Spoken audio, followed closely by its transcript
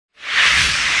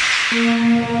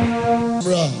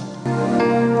Bra.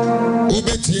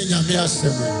 Ubeti nyame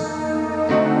asem.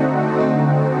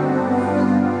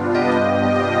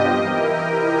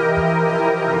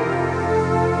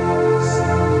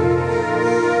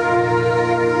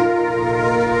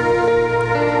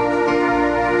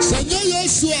 Sanya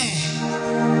Yeshua.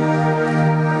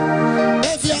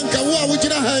 Efianka wo a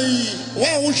wugina hai, wo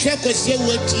hwe kwase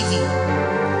wo TV.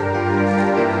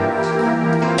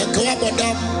 Ekwa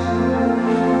bodam.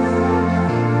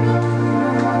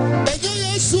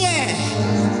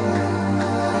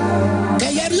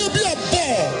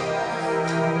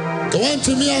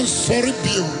 To me and sorry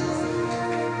you.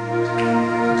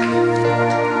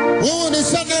 Woman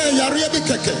is a yaria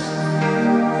bikeke.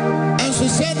 And so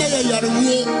said yaru.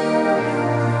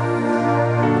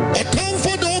 A time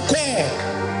for the call.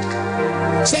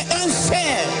 Say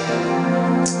unfair.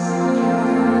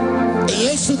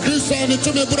 Yes, Christ and it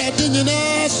to me bradin in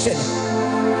us.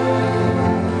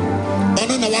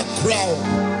 On our crowd.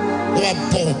 What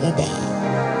bomb.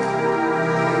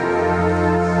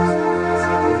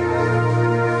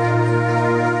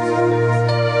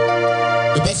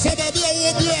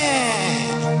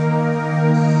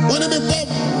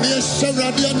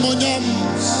 Radiant Monyam.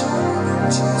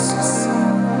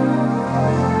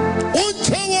 One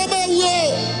tower,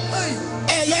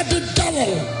 I had the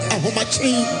double of my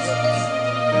chain.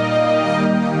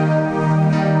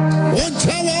 One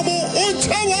tower,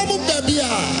 baby.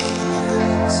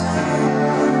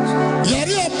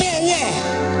 Yaria Bawa.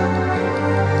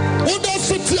 What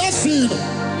does it see?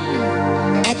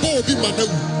 Above the man.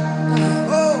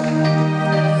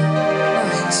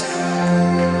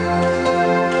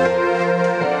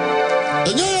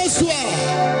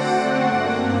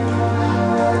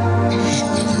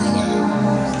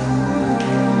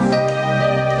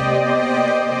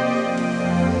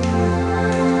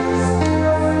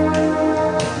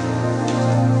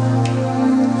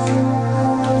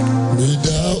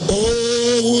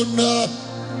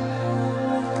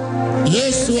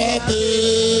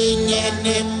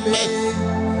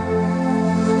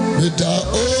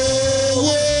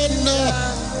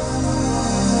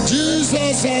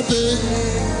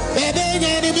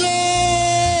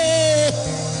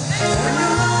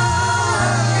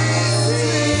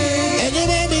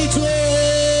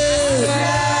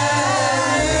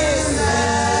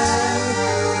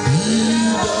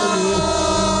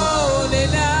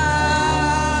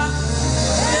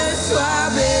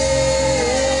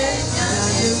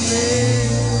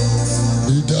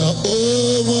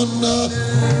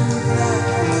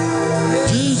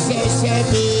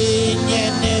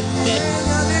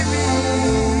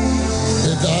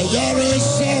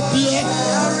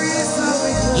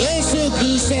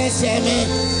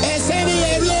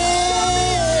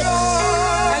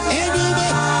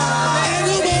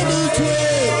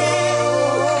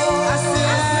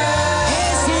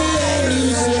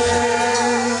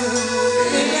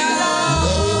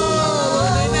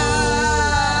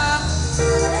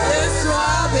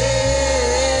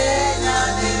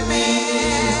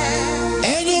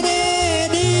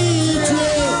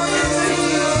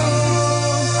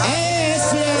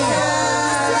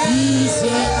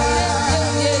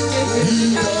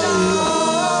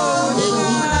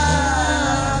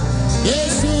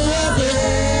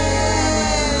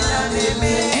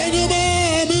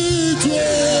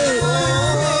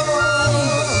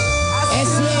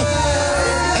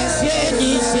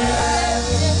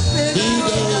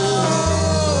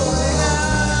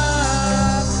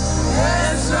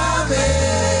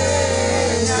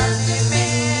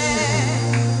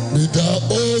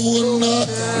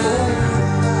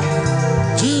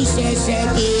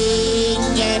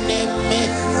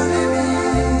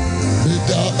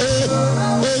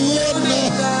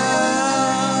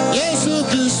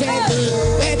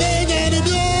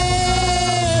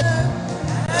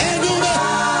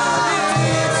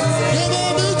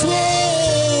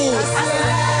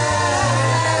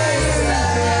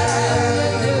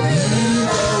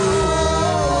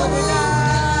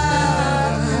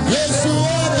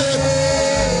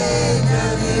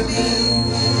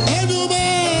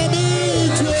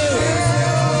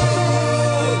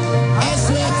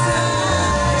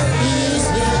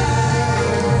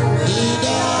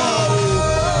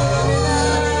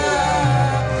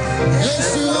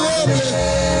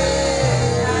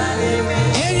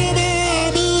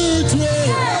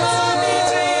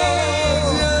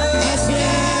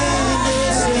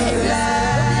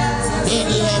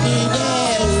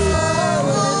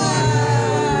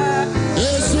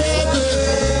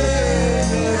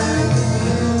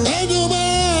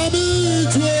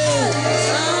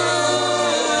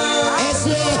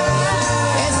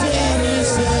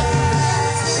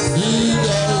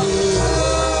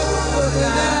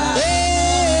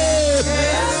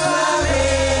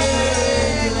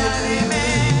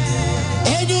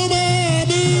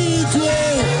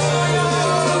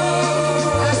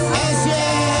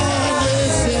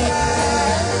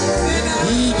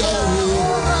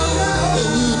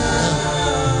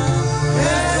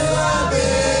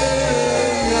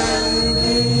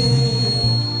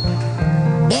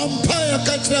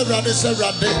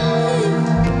 Rade.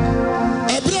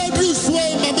 Abra do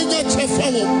sway, Mamma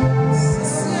Chefalo.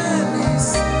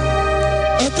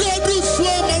 Abra do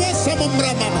sway, Mamma Samum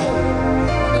Ramana.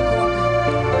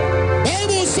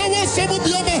 Bible saw some of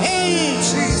your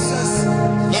hands. Jesus.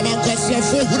 Namakasa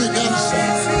for Hurigansa.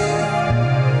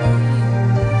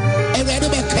 And I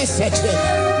never cast at him.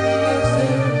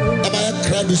 Am I a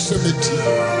crowd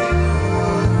cemetery?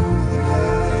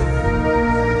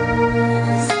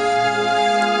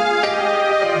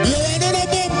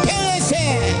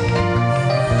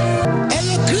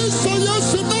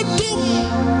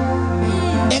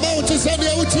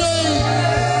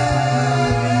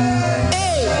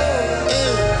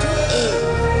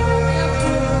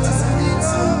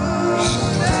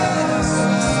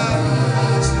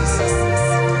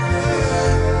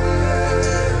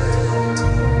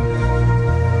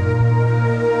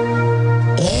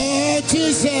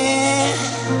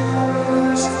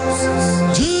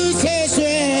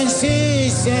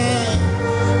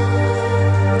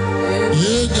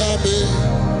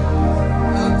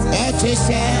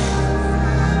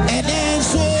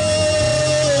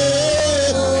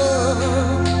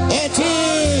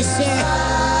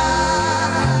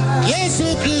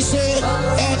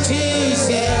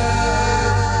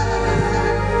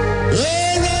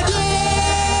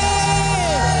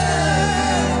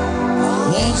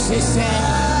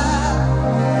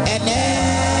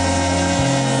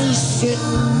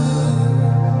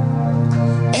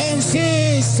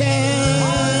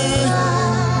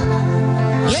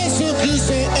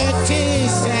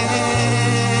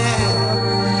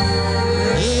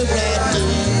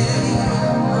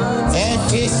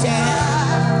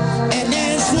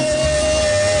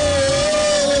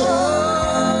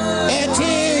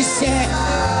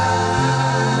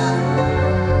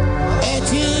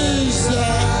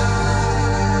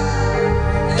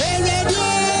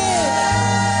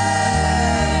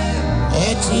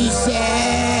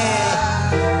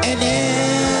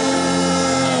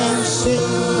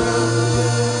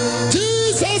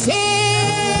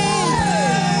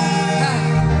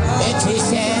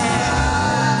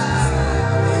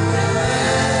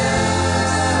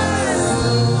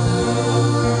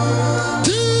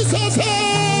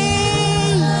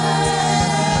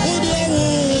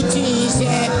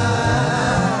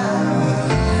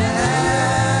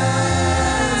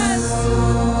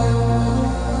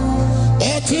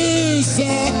 Jesus.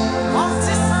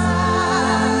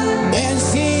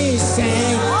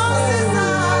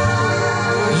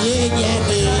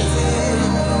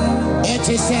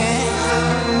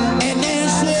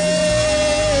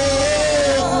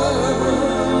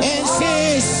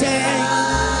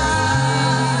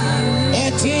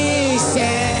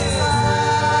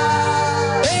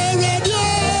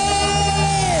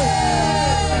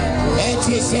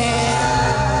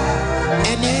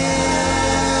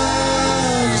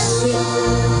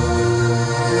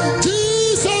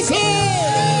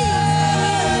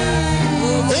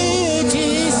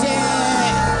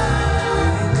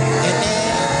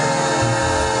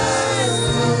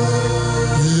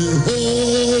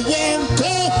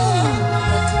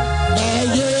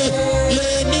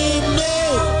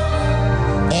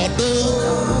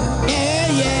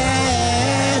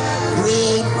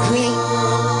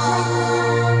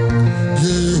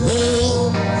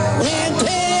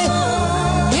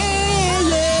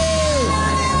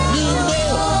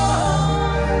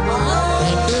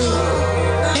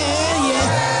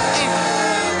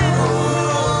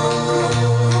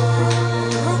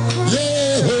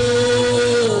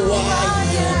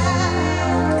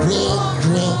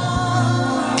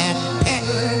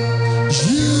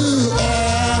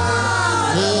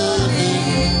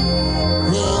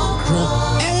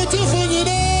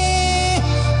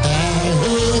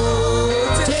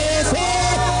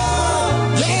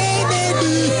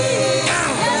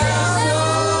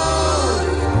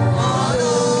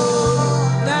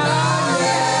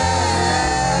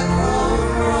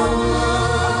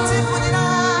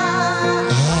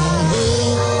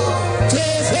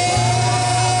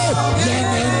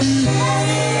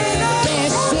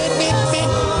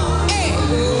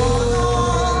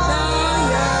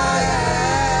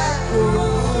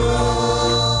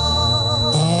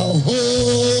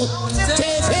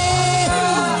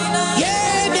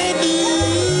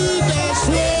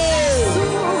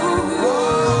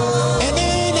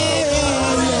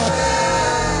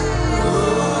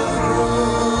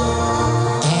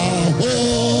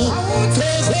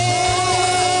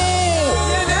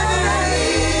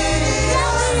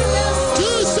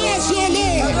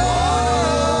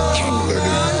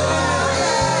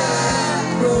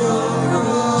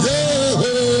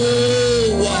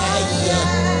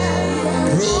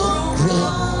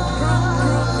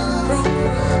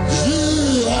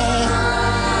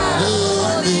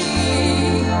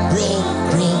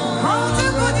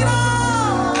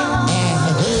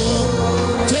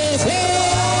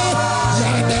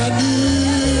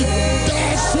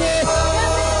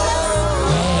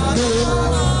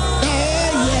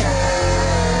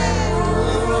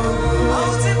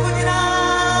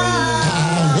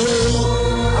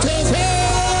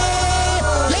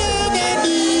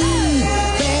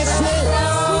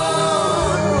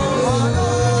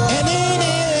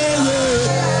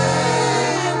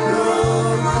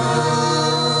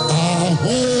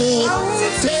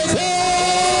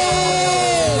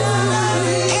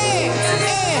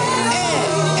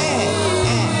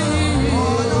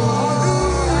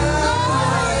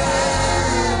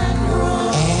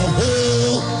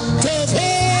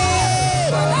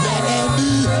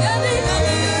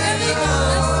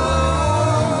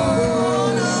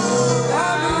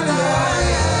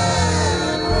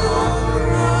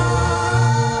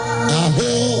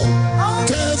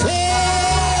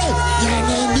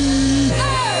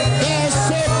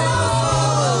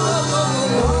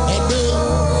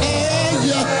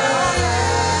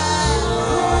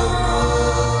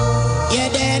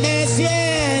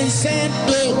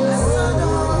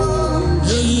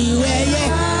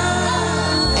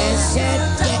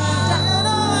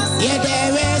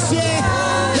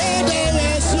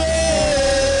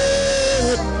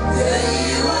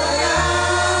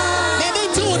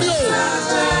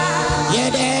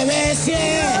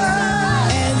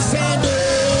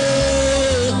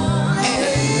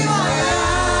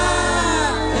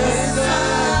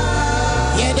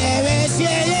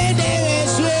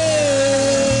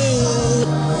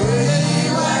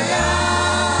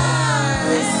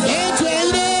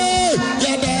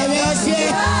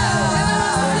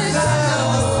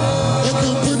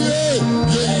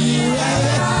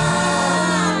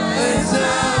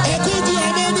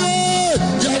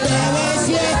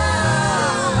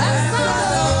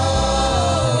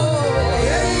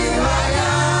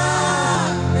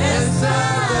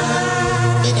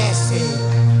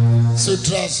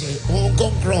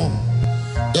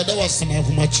 That was an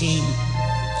of my chain.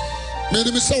 Made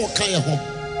me so kind of home.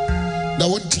 Now,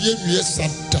 when Tia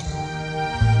Santa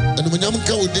and when I'm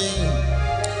going,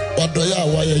 what do you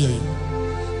wire?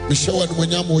 We show it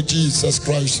when I'm with Jesus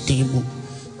Christ.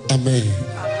 Amen.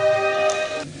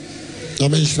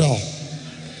 Amen. Sure.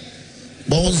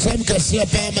 But when some can see a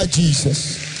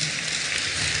Jesus.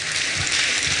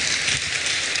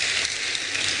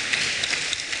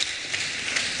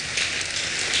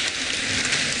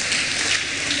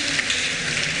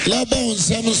 La bonne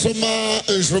Samsoma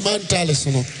instrumentalist.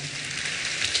 And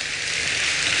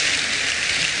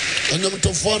I'm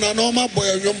to phone a normal boy,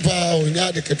 a young power in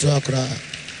Yadikatra.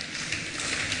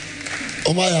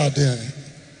 Oh, my idea.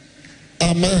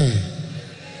 Amen.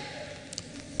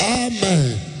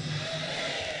 Amen.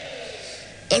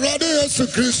 And I did to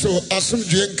Christo, as some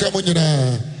drink coming in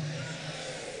a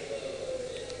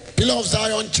Pillar of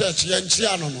Zion Church,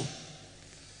 Yanchiano.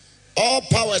 All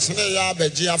powers in the Yabe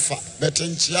Giafa, but in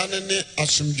Chianene,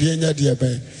 Asumjania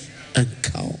Diabe, and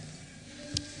cow.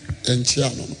 And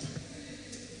Chiano.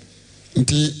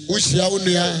 Nti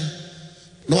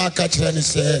Ushiaunia, no Akachani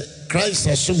say, Christ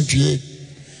Asumjie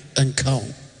and cow.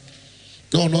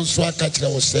 No, no, so Akachra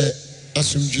was say,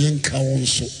 Asumjie and cow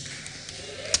also.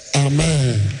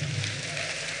 Amen.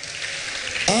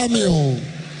 Amen.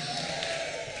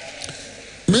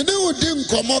 Mene udim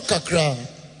komo kakra.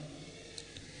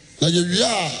 Na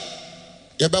yewia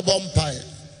yebebompai.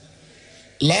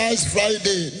 Last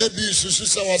Friday, nebi susu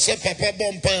se wase papa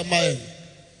bompai mai.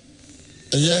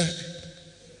 Eye.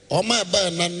 O ma ba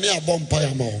na ne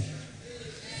abompai ma.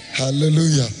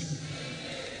 Hallelujah.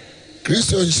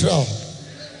 Christian Israel.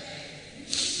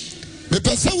 Me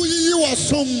pesa wuyi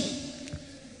wasum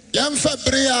yamfa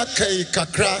brea kai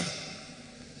kakra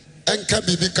enka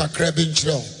bibi kakra bi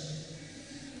nchiro.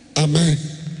 Amen.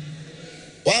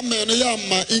 Wa me no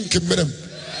yamma inkimrem.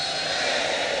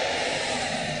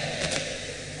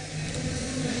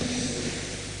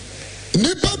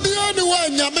 Nipa bia ni wa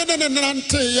nyame ne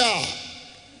nante ya.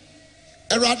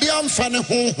 Erade amfa ne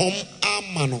honhom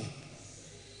ama no.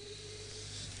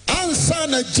 Ansa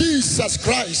na Jesus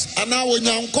Christ ana wo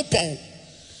nyankopon.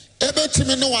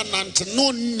 Ebetimi ne wanante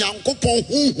no nyankopon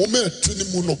honhom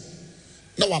atini mu no.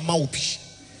 Na wa ma obi.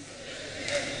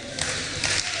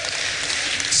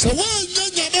 So when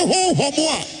you know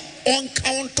on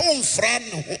count on Fran,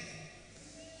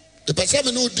 the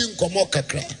person who didn't come out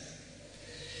kakra.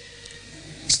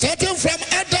 Starting from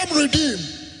Adam redeemed.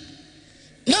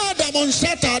 Now Adam on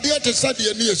Saturday to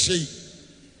Saturday near she.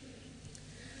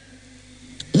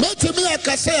 Met me a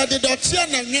Cassia did not see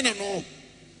an no.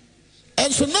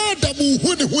 And so now Adam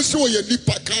who saw your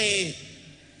nipa kain.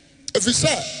 If you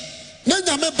say,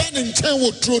 Nanya me ban in town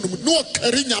with throne, no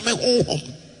carrying a me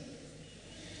home.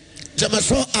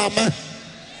 Jamaso ama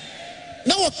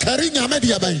na wo kari nyame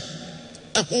dia ban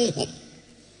ehonhom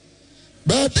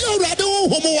ba bi awrade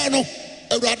honhom wa no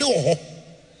awrade wo ho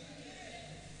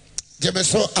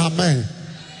jamaso amen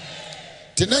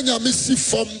tinanya me si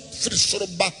fam firi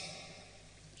soroba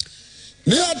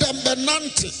ne adam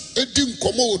benante edi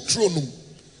nkomo otro num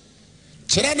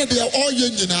kira ne dia oye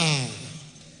nyina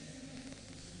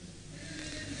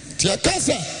ti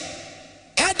akasa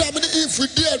Adam and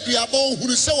Eve did be about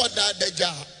who saw that the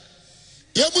jar.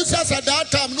 Yamusas at that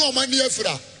time, no money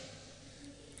afra.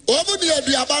 Over near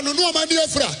the abandon, no money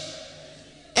afra.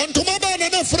 And to my ban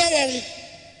and a frown.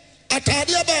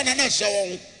 Atadia ban and a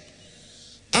show.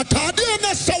 Atadia and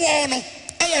a sawano,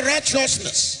 a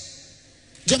righteousness.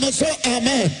 Jamaso,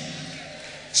 amen.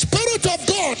 Spirit of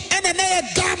God and another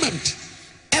garment,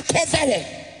 a cover.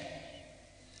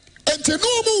 And to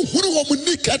know who will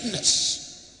nakedness.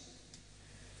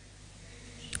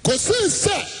 Because he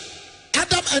said,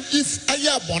 Adam and Eve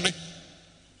are born.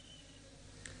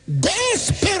 God's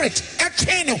spirit at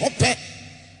twɛn ne ho pɛ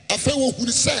afei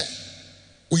wɔhunu sɛ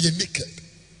ɔyɛ naked.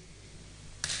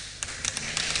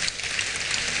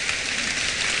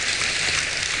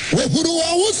 Wɔhunu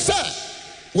wɔn ho sɛ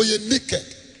wɔyɛ naked.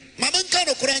 Ma menka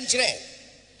no kora nkyerɛ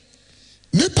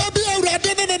nipa bi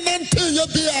Awurade ne ne nanteyɛ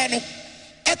biara no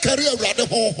ɛkari Awurade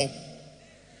honhom.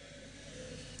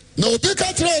 Na obi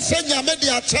ka kyerɛ sɛ Nyame de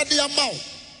akyɛdeɛ ama wo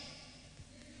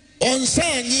ɔnsa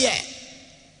anyi a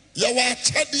yɛwɔ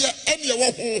akyɛdeɛ ɛne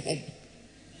yɛwɔ honhom.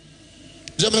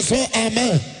 Gyeme so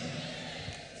amen.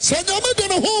 Sɛ Nyame de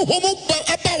ne honhom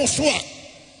ɛba wo so a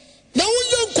na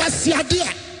woyɛ nkwasiade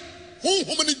a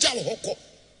honhom no gya wo hɔ kɔ.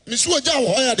 Mesu ogya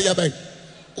wo hɔ yɛ adeɛ bɛn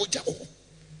ogya wo hɔ.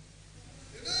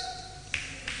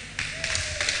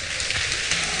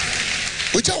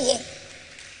 Ogya wo hɔ.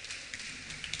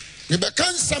 Mebɛka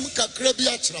nsɛm kakra bi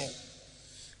akyerɛ wo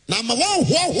na ma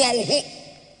woahoahoa wo ho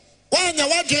woanya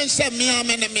w'adwen sɛ mmea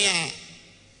me ne mmea.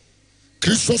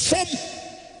 Kristosom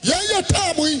yɛyɛ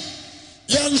taamu yi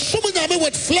yɛnsom Nyame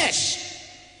with flesh.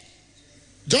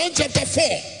 John chapter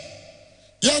 4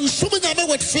 yɛnsom Nyame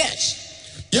with flesh.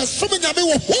 Yɛsom Nyame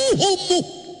wɔ honhom mu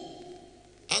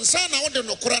ansa na wode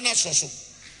nokora no asɔ so.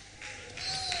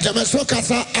 Gyeme so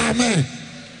kasa amen.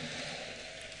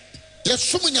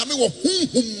 Yɛsom Nyame wɔ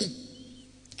honhom mu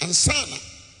ansa na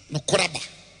nokora ba.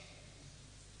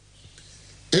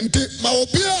 Nti ma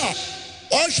obi a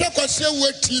ɔhwɛ Kwasi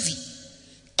Awuah TV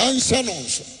anhyɛ no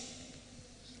nso.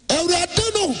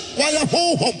 Awurade no wɔyɛ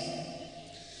honhom.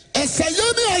 Ɛsɛ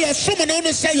yɛne a yɛsom no ne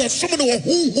sɛ yɛsom no wɔ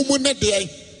honhom ne deɛ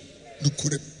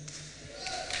nokorɛm.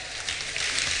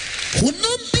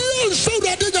 Honam bia nso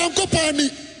Awurade Nyankopɔn ani.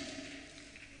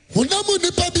 Honam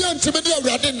nipa bia ntimi ne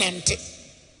Awurade nante.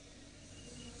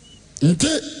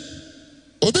 Nti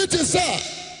obi te sɛ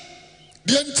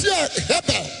deɛ nti a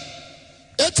Hebel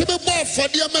ɛtimi bɔ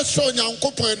afɔdeɛ mɛsɛ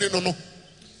Nyankopɔn ani no.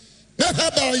 Na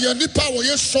Hebel yɛ nipa a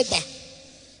wɔyɛ soba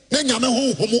ne Nyame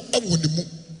honhom ɛwɔ ne mu.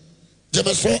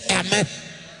 Gyeme so amen.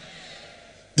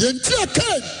 Deɛ nti a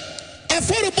Kain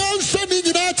afɔrebɔ nso ne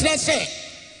nyinaa kyerɛ sɛ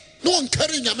na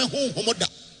ɔnkari Nyame honhom da.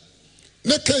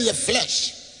 Ne Kain yɛ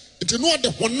flesh. Nti na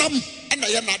ɔde honam ɛna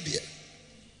yɛ n'adeɛ.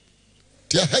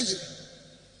 Deɛ ha yi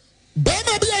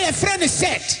bɛrima bi a yɛfrɛ ne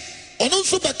Set ɔno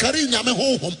nso bɛkari Nyame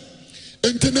honhom.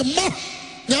 Nti ne mma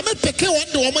Nyame peke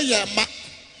wɔn de wɔn yɛ mma.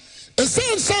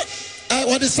 Ɛsiane sɛ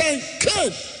wɔde sɛ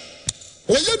Kain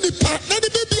wɔyɛ nipa na ne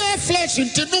bibia flesh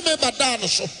nti nnome badaa no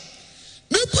so.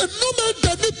 Nipa nnome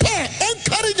da nipa a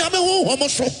ɔnkari Nyame honhom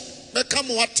so. Mɛka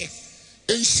mo wate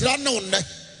nhyira ne wo nnɛ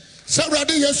sɛ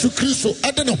Awurade Yesu Kristo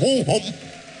ɛde ne honhom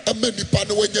ɛma nipa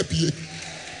no wanya bie.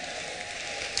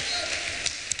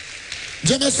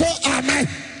 Gyeme so amen.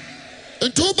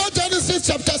 Nti woba Genesis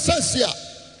chapter 6 a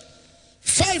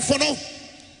 5 no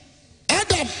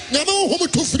Adam Nyame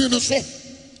honhom to firi no so.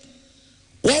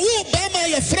 Wɔwo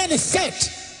bɛrima yɛfrɛ ne Set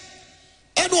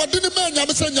ɛna ɔde ne ma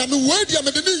Nyame sɛ Nyame wei deɛ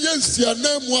mede ne yɛ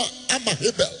nsianaa mu a ama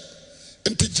Hebel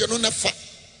nti gye no ne fa.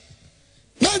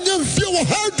 Na nyɛ mfie wɔ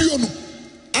ha aduo no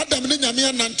Adam ne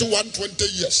Nyame anante 120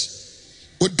 years.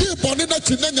 Ɔdii bɔne no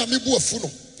akyi na Nyame bu afu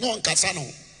no na ɔnkasa no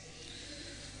ho.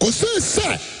 Kɔsii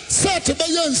sɛ Set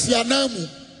bɛyɛ nsianaa mu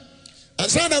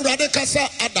ansa na Awurade kasa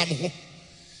Adam ho.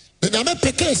 Na Nyame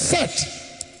pekee Set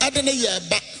ɛde ne yɛ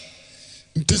ba.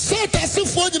 Nti Set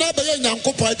asefoɔ nyinaa bɛyɛ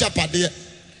Nyankopɔn agyapadeɛ.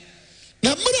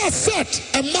 Na mmerɛ a Set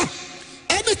ɛma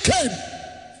ɛne Kain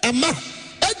ɛma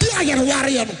ɛdi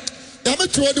ayɛrewareɛ no Nyame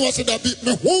kyerɛ wɔde wɔ sɛ dabi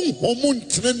me honhom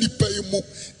ntena nipa yi mu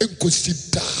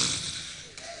nkɔsi daa.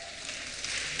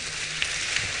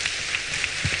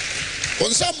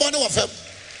 Ɔnsɛmbɔ ne wɔ fam.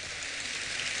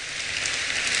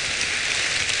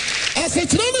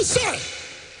 Asekyerɛ ne sɛ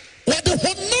wɔde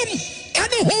honam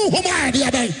ɛne honhom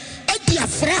ayɛdeɛ bɛn adi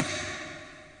afra.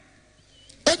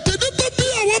 Enti nipa bi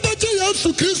a wɔbɛgye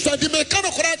Yesu Kristo adi meka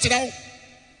no koraa kyerɛ wo.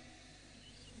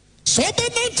 Sɛ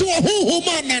ɔbɛnante wɔ honhom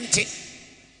a nante.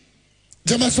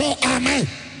 Gyeme so amen.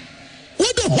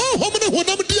 Wode honhom ne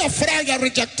honam di afra yɛ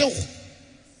rejecte wo.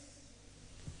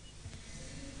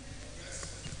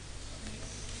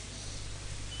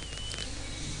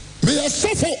 Meyɛ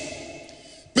sɔfo,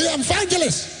 meyɛ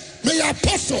evangelist, meyɛ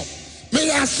apostle,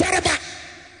 meyɛ asɔreba.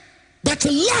 But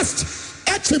last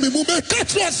ɛte me mu meka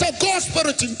kyerɛ sɛ God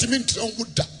spirit ntimi ntrɛ wo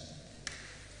da.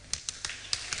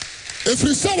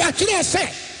 Ɛfiri sɛ wɔakyerɛ sɛ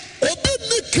obi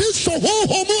ne Kristo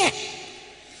honhom a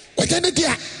wɔgye ne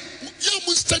deɛ yɛ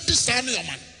mu study saa ne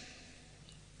ɔman.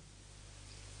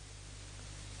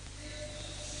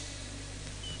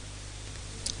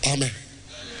 Amen.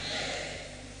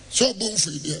 So boom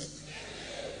for you.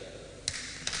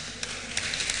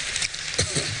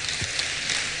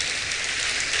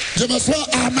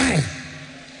 Amen.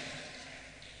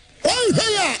 One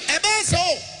here, a man said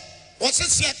What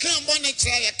says you can't bonnet,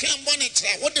 I can't bonnet,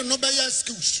 what the nobody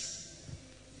excuse?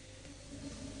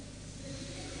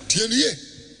 Tienye,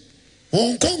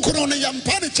 on conquer on a young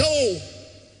panicho.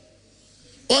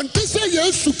 On this day,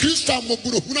 yes, to Christa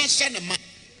Mobuna Sanama.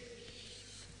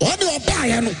 One or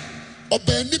buy or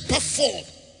by nipper form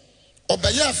or by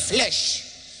your flesh.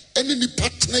 Any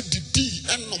partner did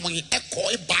and no money echo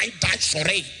by that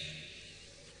sorry.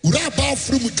 Uraba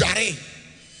from Jare,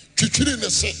 Chichiri in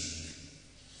the sea.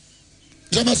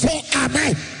 Jamaso,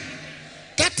 amen.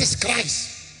 That is Christ.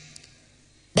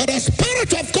 But the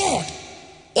Spirit of God,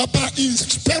 or by in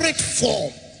spirit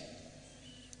form,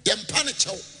 the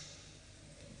panicho.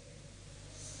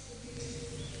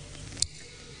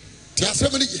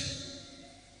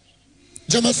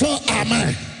 Jamaso,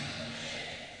 amen.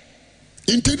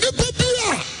 Into the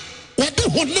Biblia, what the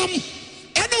honam,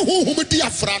 and a home dear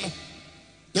Frano.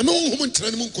 The no woman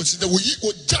training consider we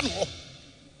or Janho.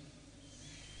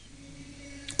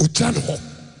 O Janho.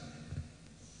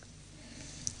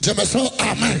 Jamaso,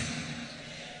 amen.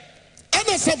 And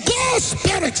as a God's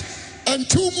Spirit, and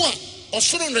 2 more, or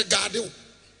soon regard you.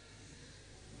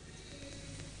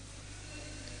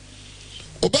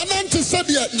 Obanante said,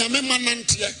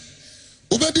 Namemanantia,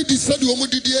 Obedi said,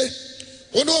 Omudidie.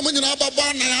 One woman in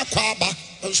Ababa, Kwaba,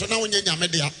 and so now in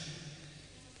Yamedia.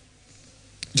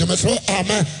 Jamaso,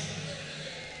 amen.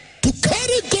 To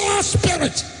carry God's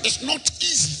Spirit is not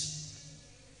easy.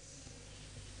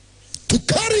 To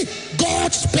carry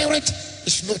God's Spirit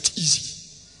is not easy.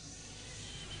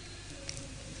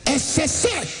 As I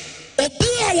said,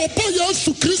 obey our boy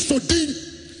Yesu Christo din.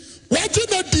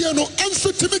 Wajina diano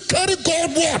answer to me carry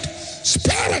God what?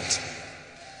 Spirit.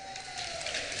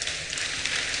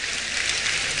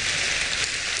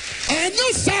 And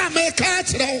you say, make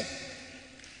it now.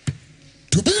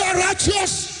 To be a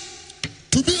righteous,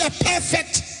 to be a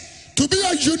perfect, to be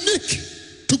a unique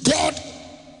to God,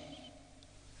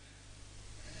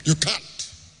 you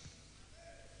can't.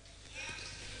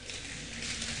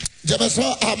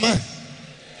 Jamaso, amen.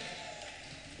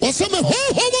 Wasame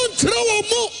ho ho ntrawo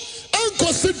mo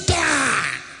anko sida.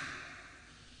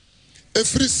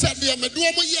 Efri sadia me do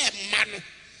mo ye man.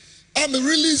 I'm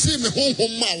releasing me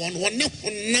home ma one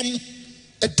honam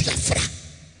a diafra.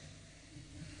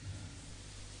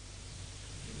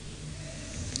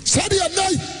 Sadia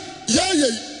night, yeah,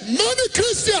 many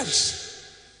Christians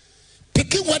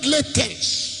picking worldly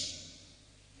things.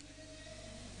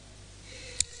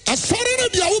 As far as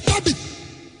the Awuah,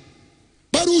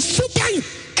 but who subai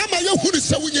am I who is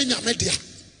saying Yamedia?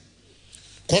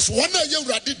 Because one of you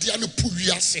ready the anu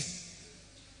puriase.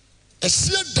 I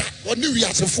said that when we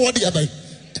are for the other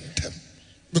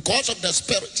because of the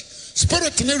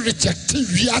spirit ne rejecting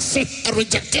we are say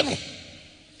rejecting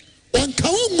one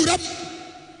kaumuram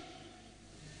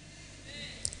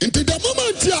into the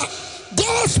moment ya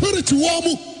God spirit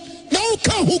warm now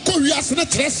can who go we are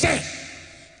say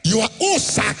you are all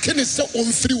sakin say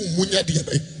on free umunya de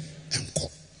bai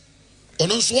enko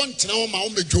ono so one tena ma o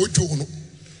me jojo no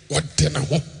what de na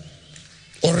ho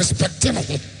or respect na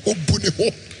ho obuni ho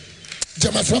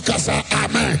Jamasokasa,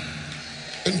 amen.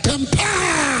 And Tampa,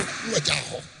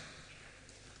 Wajaho.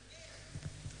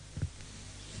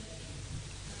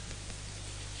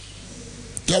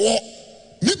 Yawo,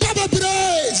 ni baba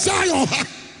bre Zion ha.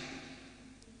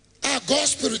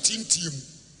 God's spirit in team.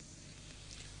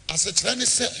 As a training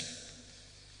say,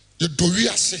 you do we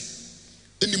say,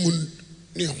 any moon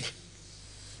neoma.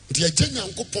 The agenda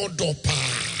uncle do pa.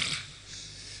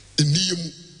 Ni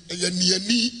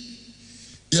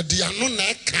ye dia no na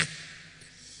eka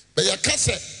be ye ka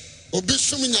se obi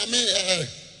sum nyame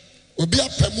obi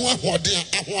apemu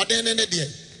ahoden ne de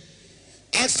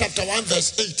Acts chapter 1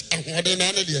 verse 8 ahoden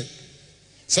ne de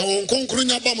se won konkru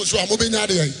nya ba mo so amobenya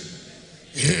de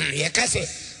ye ka se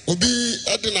obi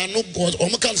edina no bo o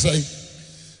mo kan say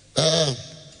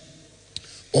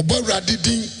obawrade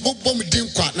din mo bom din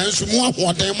kwa na nso mo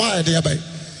ahoden ma ye de ba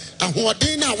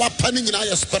ahoden na wapa ni nyina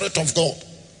ye Spirit of God.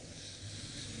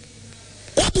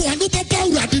 What do I know about power?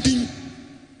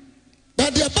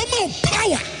 But the amount of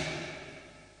power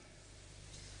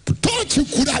to touch you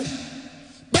could have,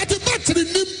 but the battery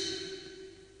nim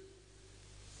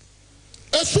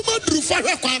a suma drew fire.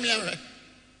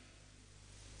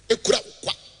 A crowd.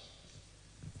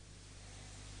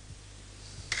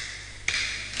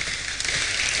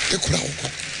 A crowd.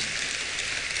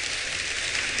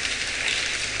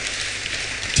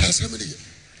 Tell somebody.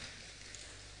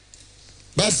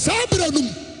 But Sabranum,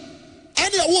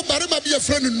 any Awuah Barima be a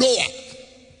friend in Noah,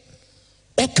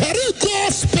 or carry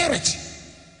God's Spirit,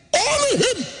 only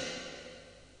him.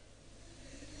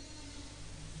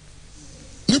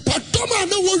 Nipatoma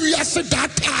know what we are said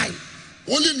that time.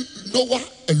 only Noah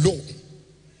alone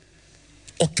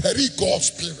or carry God's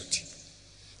spirit.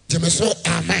 Jemeso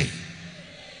amen.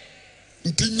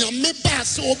 Ntinyame ba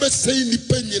se obesei ni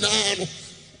panyina no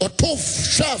oto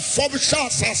sha fom sha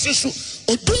asase so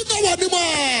odu na wani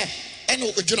ma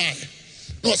ene ogina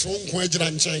no so nko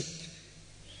agina nchen.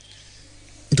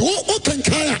 Do can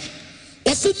kaya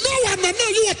was no one na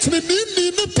you what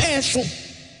ni person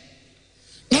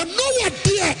na no one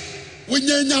there when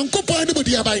nyankopon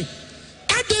anybody abai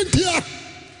adentia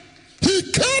he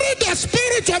carried the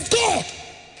spirit of God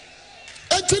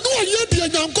and no ye dia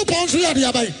nyankopon so ya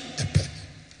dia abai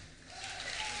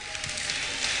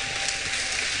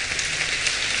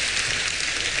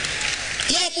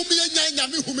ya mumi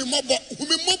nyame humi mobo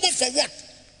for what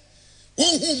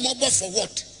who mobo for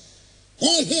what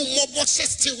who mobo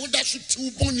sesti who da should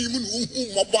two boni mu who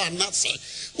mobo anase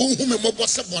who me mobo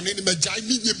se boni ni majai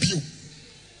mi nye biu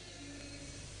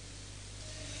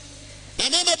na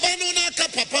mama banu na ka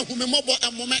papa who me mobo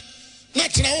amome na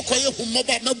kira wo koye who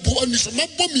mobo mabu ani so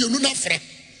mobo mienu na fra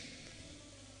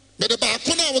be de ba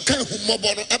ko na wo kan who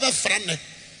mobo no ebe fra ne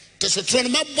te so tro no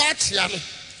mabo atia no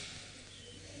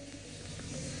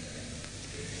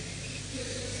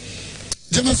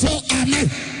Jemeso amen.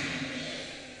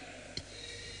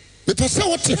 I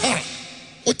want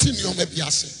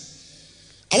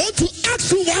to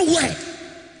ask you one word.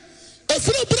 If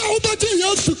you bring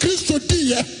Christ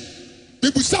dear,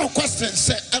 people say question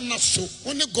say I'm not so.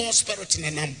 Only God's spirit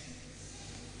in them.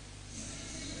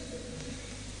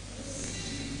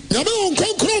 Yame on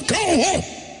konkro ka.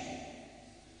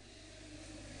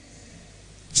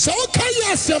 So can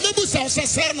you say maybe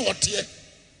say no tie.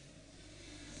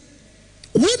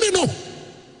 Women no.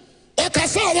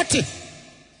 Okasa what?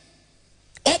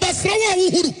 Obasrawa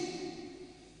uhuru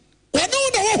wanu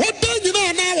na wo hodan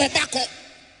nyina na wo bako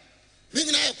me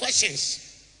nyina questions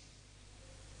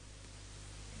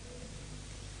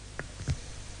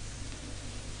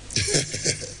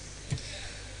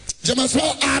Jemeso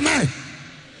amen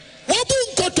wobu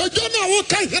nkotojo na wo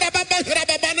kan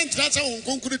hirababa ne ntra se wo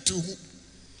nkonkuru tumu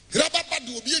hirababa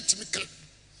de obi etimi kan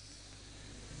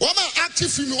wo ma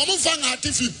active me wo mo fan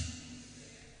active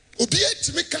obi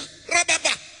etimi kan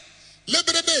rababa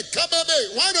Lebrebe, Kababe,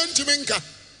 why don't you minka?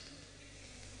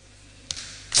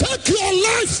 Check your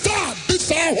lifestyle. This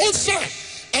is our whole side.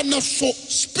 And the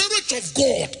Spirit of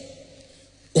God.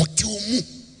 What you move.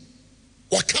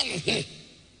 What come home.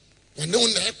 When no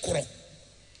one ekro.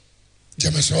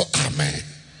 Jemeso amen.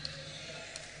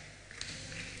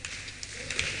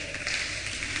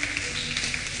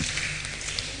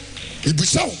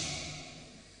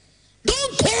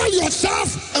 Don't call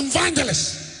yourself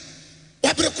evangelist.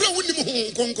 And don't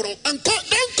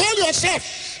call yourself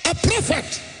a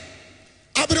prophet.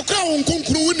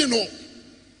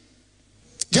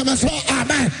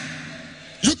 Amen.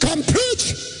 You can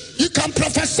preach, you can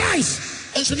prophesy.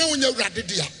 And so now when you're ready,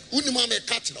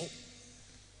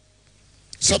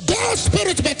 so God's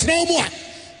spirit but no more.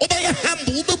 Obey a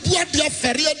humble, but dear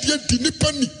ferry, dear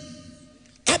dinipani.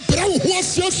 A brown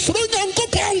horse, your string and go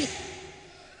pound.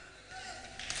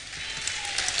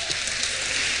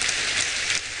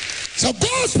 So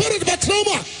God's spirit but no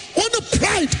more. On the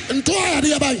pride and to our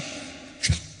nearby.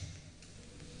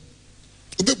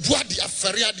 Ube buadi a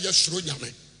feria dia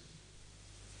shrunyame.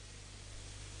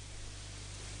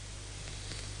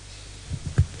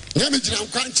 Nyame jina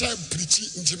nkwancha preach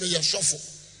njime ya shofo.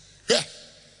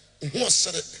 Who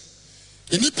said it?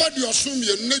 Nipa di osum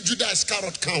ye no Judas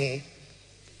Iscariot kan ho.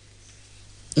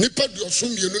 Nipa di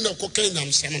osum ye no na kokan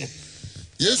nyamsem no.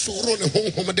 Yesu ro ne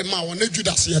honhom de ma wona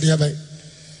Judas ye de bai.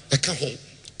 Eka ho.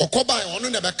 Okoba ono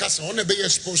ne be kasa ono be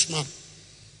spokesman.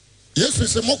 Yesu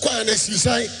se mokwa na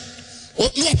sisai.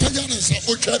 O no apaja na se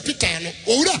otwa Peter no.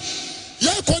 Owura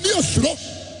ya koni osuro.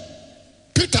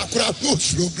 Peter kura no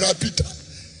osuro bra Peter.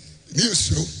 Ni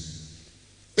osuro.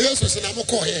 Yesu se na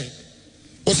mokwa he.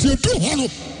 Osi edu ho no.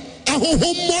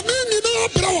 Ahohommone ni na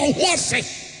bra wo ho ase.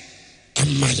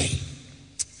 Amaye.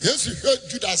 Yesu he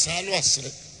Judas anu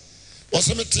asere.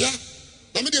 Wosemetia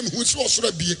na me dem hu si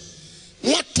osoro bie.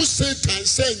 What to Satan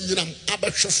say nyinam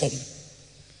abehwe fom.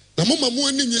 Na mama mu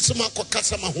ani nyisi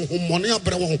makokasa ma hohommone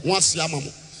abra wo ho ase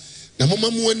amamo. Na mama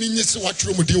mu ani nyisi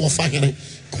watwero mu di wo fa hene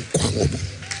nkwa ngo.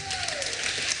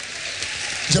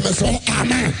 Jemeso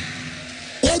amen.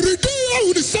 Oridi ya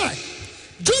would say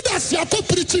Judas yakọ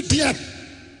preach there.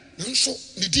 Nso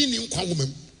ni di ni nkwa ngo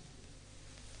mam.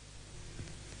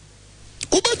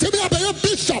 Obetimi abaye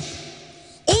bishop.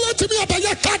 Obetimi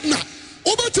abaye cardinal.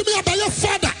 Obetimi abaye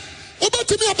father.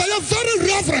 Obetimi abaye very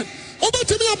reverend.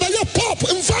 Obetimi abaye pope,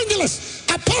 evangelist,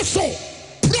 apostle,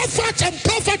 prophet and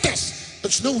prophetess.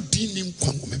 It's no dinim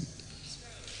kwangomem.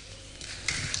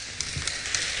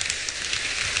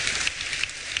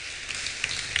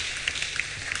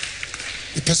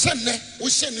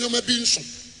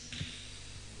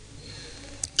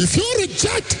 If you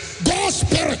reject God's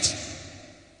spirit,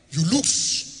 you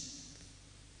lose.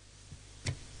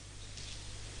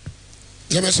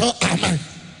 Amen.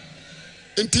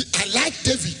 And I like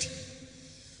David.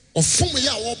 Of whom we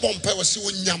are bompa was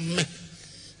you nyame.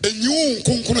 And you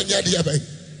conquer Yadiabe.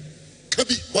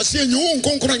 Kabi was here, you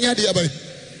conquer Yadiabe.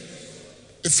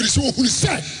 If it's who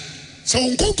said, so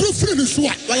conquer friends who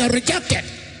are rejected.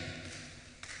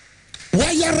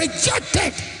 Why are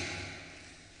rejected?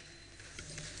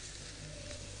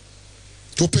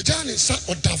 To Pejani sat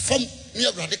or da from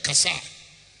near Radicasa.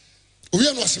 We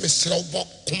are not Mr. Obok,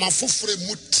 come for free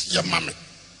mut your mammy.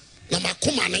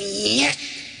 Namakuma and yet.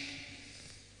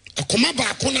 A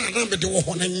comaba cona number the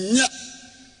one and yet.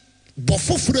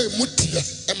 Bofufre mutia,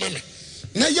 a mammy.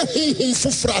 Now you're home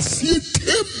for frasi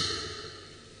him.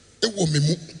 It will be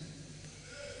moved.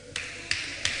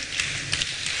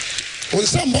 When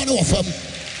somebody of them,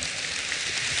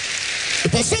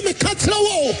 if I say me cut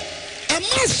low, I'm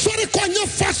not sorry on your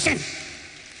fashion.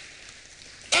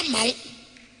 I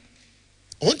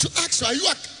want to ask you, are you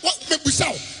what may be so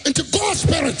into God's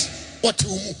spirit? What to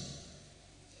move?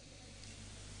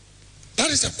 That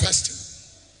is a question.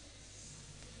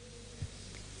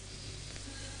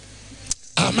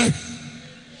 Amen.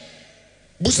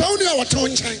 Busauni our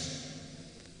tongue chain.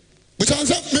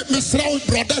 Busanza, Mr.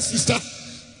 Brother, sister,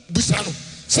 Busano.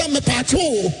 Some part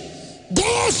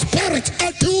God's spirit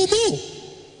at you move.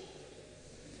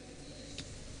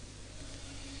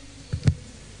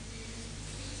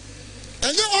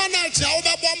 And you are not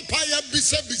over vampire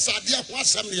beside the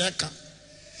Awasam Yaka.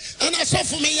 And I saw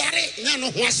for me, Yari,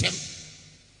 Nano Wasam.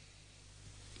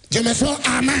 Jemaso,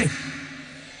 amen.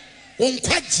 Won't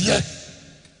quite yet.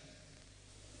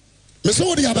 Miss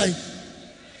Odiabai,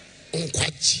 won't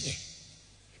quite yet.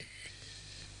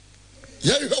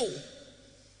 Yea, ho.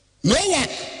 Noah,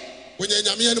 when you're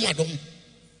Yamian Madam.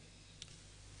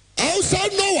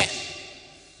 Outside Noah,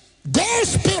 God's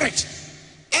spirit,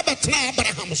 Abatna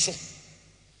Abraham so.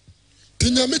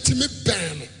 Tinyamiti me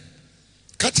ban.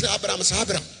 Kati Abraham's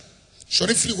Abraham.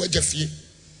 Sorry, free wage of ye.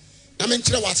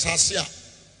 Namentra was Asia.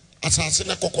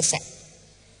 Asasina Kokofa.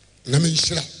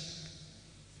 Namenshira.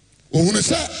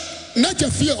 Unsa, not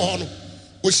a fear on.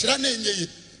 Ushrane ye.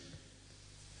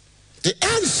 The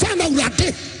answer now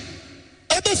rate.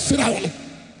 Ever surround.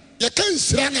 You can't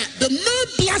surround the main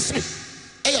blessing.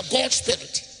 A God's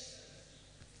spirit.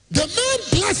 The main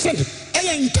blessing. A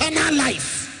eternal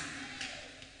life.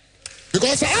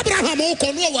 Because Abraham o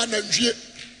kono wa nanwie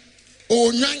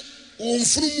o nwan o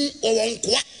mfurumu o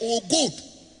wonkwa o gold.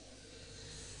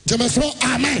 Jemaso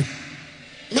amen.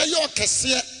 Me yo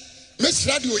kese me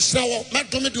sira de o sira wo me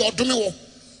dome de odome wo.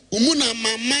 Umu na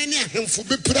maman ni ahemfo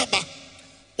bepiraba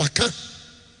waka.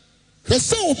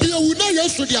 Hwese obi awu na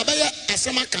Yesu de abaye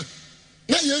asemaka.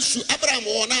 Na Yesu Abraham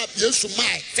wo na Yesu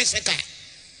mai physical.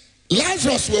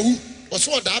 Lazarus wawu wo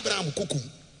so da Abraham kuku.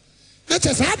 Na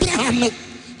chese Abraham no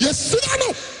yes,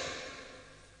 no.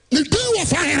 The day of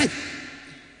fire.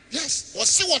 Yes, was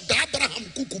see what Abraham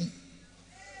kukum.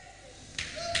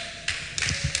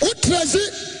 What was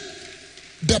it?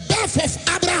 The birth of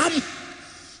Abraham.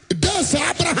 There's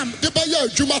Abraham, the Bayer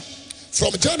Juma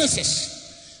from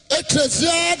Genesis. It was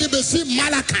the Bessie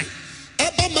Malachi.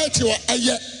 Abamati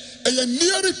a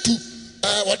near to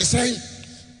what is saying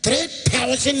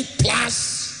 3,000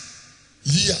 plus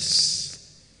years.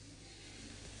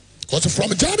 Because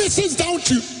from Genesis down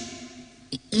to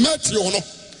Matthew, no,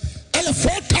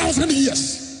 4,000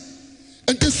 years.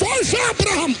 And the son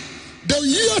Abraham, the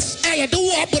years I do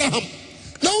Abraham.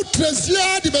 Now,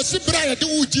 Tresia, the Besibra,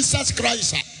 do Jesus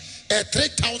Christ,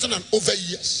 3,000 and over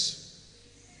years.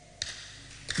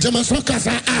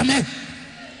 Jamasokasa, amen.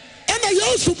 And I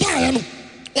also buy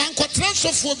one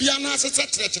quatrasophobia, and I said,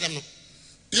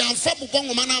 Yan Fabu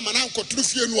Bongo Mana, Mana,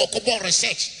 Cotrufia, no Cobor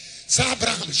research.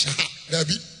 Abraham Shah,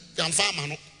 Rabbi.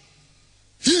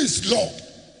 He is Lord.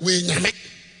 We nyame.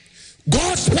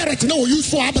 God's spirit no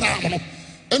use for Abraham.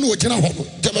 And we can hope.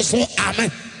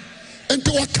 Amen. And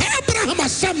to a Abraham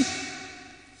asem.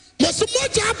 Must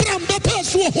much Abraham the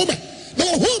person woman. No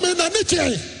woman and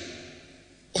nature.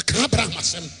 What Abraham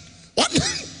asem. What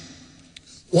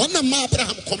one of my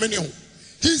Abraham communion.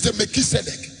 He is the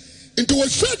Melchizedek. Into a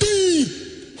shady.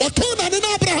 What told an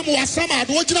Abraham was summoned.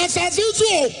 What you say?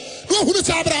 Who is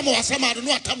Abraham or somebody?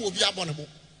 No time will be abominable.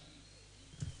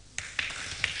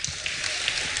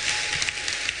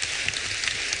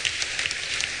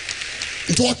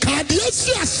 Into a cardiac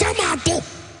Samato.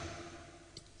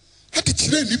 At the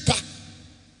train nipa.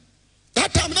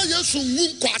 That time, I used to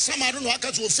move Quasamado, no, I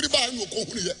can't free by no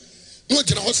Korea. No,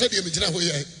 General said,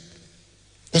 Imagine.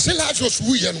 Ose Lazarus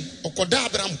wu ye no okoda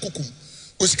Abraham kukum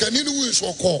osikani no wu so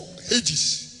okọ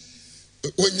Hades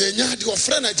onyanya de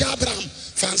ofre na Abraham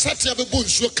fansatia be bo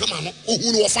nsuo kama no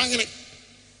ohunu wo fanyene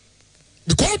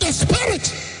because the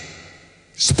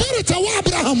spirit of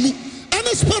Abraham and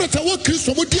the spirit of Christ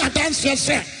mo di adanse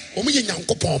se o mo ye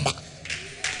Nyankopɔn ba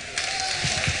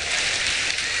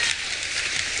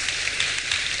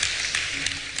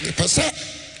ne pese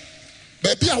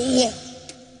baby awo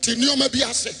ti nioma bi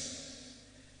ase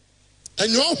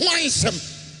enyo ho aisem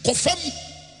kofam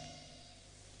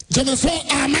jemeso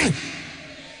amen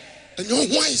enyo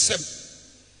ho aisem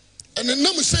ene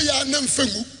nam se ya na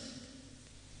mfangu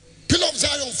Pillar of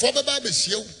Zion for baba be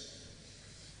siew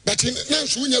but na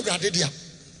so nya urade dia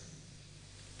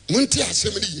munti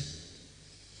asem ni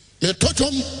me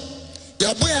totom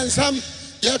ya boy ansam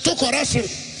ya to correction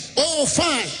oh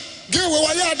fine give we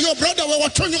waya your brother we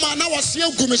watonyuma na wase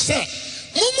agum se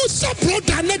mumu sa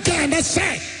brother na ga na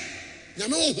say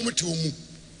nyame ohum ti omu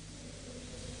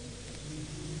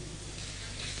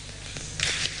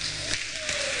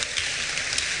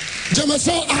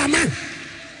jemeso amen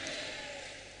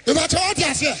about all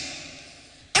this here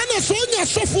and so nya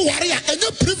sofu ware a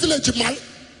enya privilege man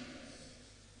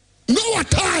no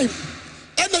time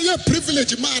and a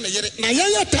privilege man yere na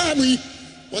ye time yi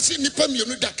wose nipa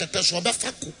mienu da kete so be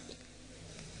fako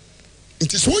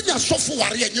nti so nya sofu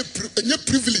ware enya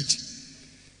privilege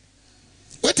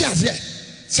what is here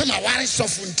say ma ware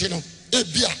sofu nti no e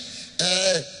bia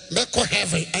me ko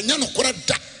heaven anya no kora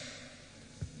da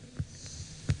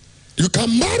you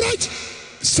can marry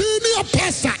senior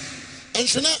pastor and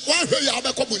so now one way you have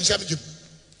a couple in Samjim.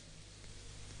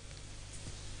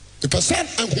 The person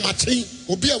and Humati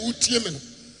will be a wood teaman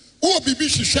who will be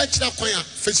busy shake that choir,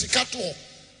 Fesicato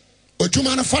or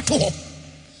Jumana Fato.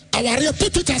 Our real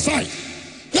put it aside.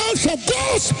 Now shall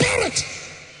God's spirit.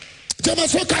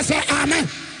 Jamasoka say amen.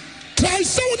 Try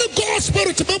so the God's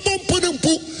spirit to be bumping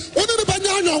one of the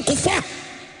banana uncle fa.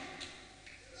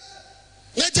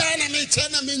 Nejana me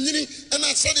tena me nyini and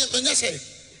I said it when I say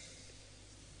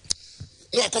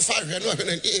no akofa hwe no hwe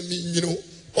na emi nyino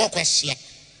okwasia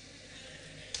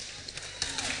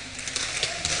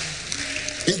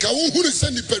nka wo huru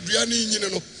se nipadua na nyine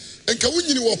no nka wo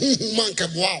nyini wo huhu man ka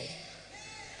boa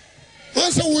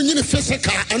wo se wo nyini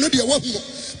physical ano de wo hu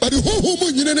but huhu mo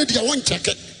nyine ne de wo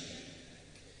ncheke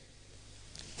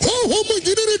huhu mo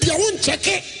nyine ne de wo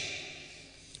ncheke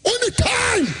only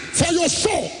time for your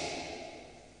soul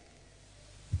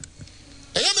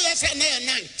ayame ya say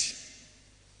na night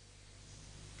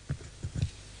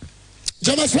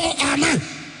Jamaso amen.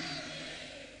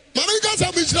 Mama guys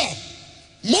have Israel.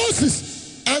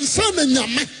 Moses and son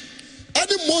nyame.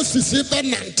 Any Moses e be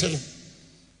nante.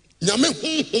 Nyame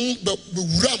be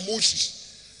wura Moses.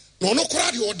 No no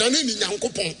kora de odane ni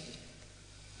Nyankopon.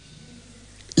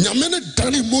 Nyame ne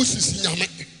dane Moses nyame.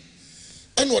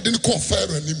 And ode ni call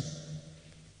Pharaoh anim.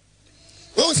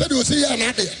 Who said you see ya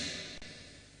na de.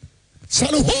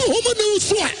 Sale ho mo ne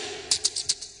so a.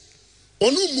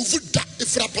 Onu move da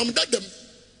ifrapam dadam.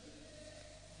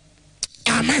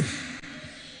 Amen.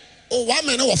 Oh, one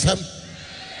man of them.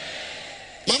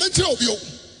 Mama tell you.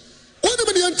 What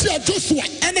do you anti Joshua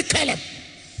and Caleb?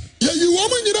 Yeah, you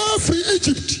woman in free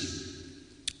Egypt.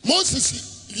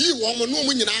 Moses, you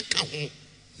woman in Akahon.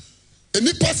 And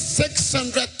it passed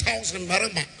 600,000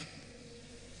 marama.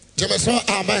 Jamaso,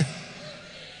 amen.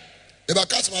 If I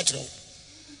catch my trouble.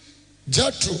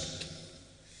 Jethro.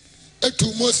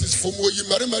 Etu Moses from where you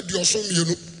marry your son, you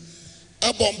know.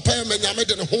 A bomb pay me nyame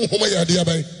de home ya dia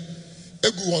bai.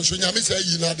 Egu won so nyame say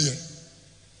yi na de.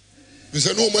 We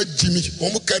say no ma Jimmy,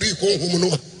 o mo carry home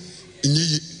no.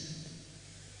 Nyi.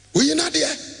 We yi na de.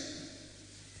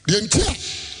 The entire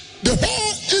the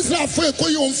whole Israel for ko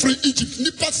you free Egypt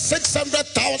nipa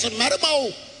 600,000 marama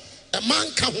o. A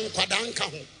man ka ho kwadan ka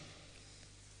ho.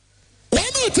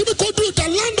 One time ko do the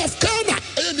land of Canaan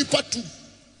e nipa 2.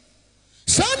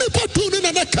 Sani patu ni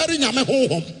na carry nyame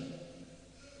honhom.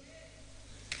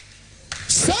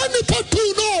 Sani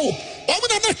patu no. Omo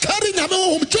na carry nyame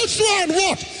honhom. Joshua and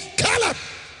what? Caleb.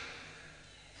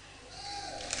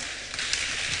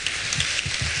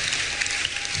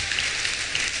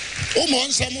 Omo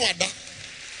ansam wada.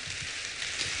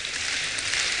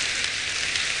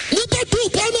 Ni patu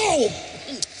pano.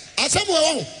 Asam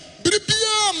wo.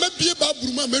 Bibia mabie ba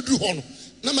buruma madru ho no.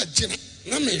 Na magina,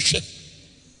 na mehwe.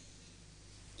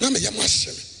 Na me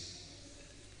yamasheme.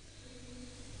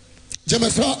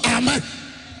 Jamaso amen.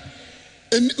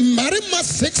 And marima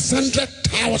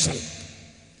 600,000.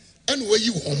 And where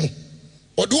you home?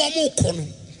 Odo amu kono.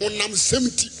 Onam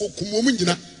 70 okumomu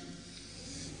nyina.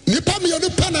 Nipa me no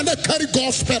pan and carry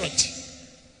God's spirit.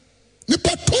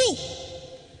 Nipa 2.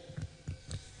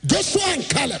 Joshua and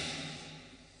Caleb.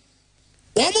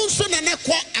 Woman son and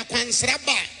aqua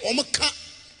aquansraba, Omaka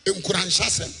in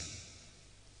Kuranshasem.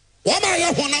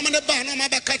 Wama Honamana Ban,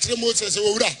 Omaba catch the Moses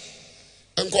Ura,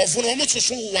 and go for almost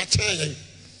so watching.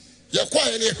 You're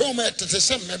quite in a home at the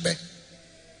same maybe.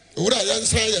 Ura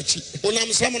Yansayachi, when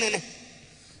I'm summoning.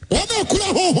 Wama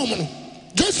Kula home,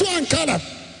 Joshua and Caleb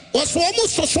was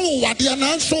almost so what the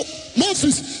announcer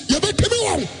Moses, you better be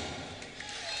one.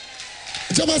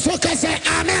 Jamasoka say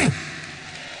amen.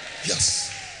 Yes.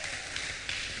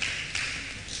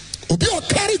 Obi o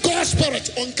carry God's spirit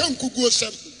on kan kugu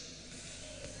osem.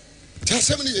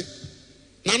 Tasem ni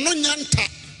na no nyanta.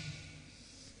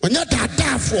 Onya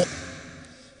dadafo.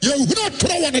 Ye huna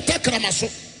toro won takrama so.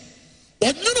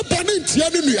 Onye no bane ntia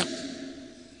ne nua.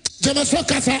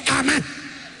 Jamasoka say amen.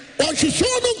 On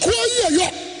hwehwe no nko ayi ayo.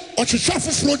 O hwehwe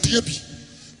foforo die bi.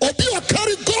 Obi o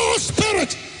carry God's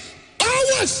spirit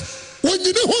always when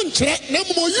you know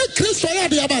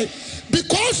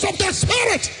because of the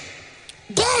spirit,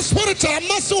 God's spirit are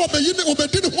massive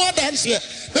obedient one dance here.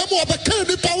 Then more the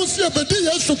candy powers here, but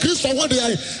yes to Christ or what they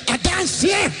are a dance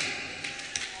here.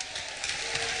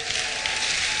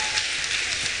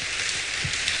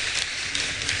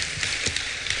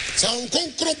 So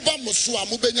concro bamusua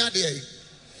mubenya de.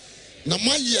 Na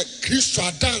maye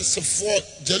Christ dance for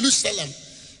Jerusalem,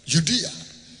 Judea.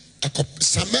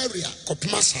 Samaria,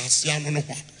 Kopmasas, Yanono.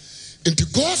 Into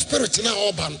God's spirit in our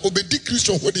urban, obedi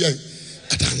Christian, what they are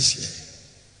dance here.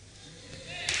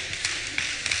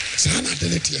 Sana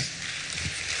deletia.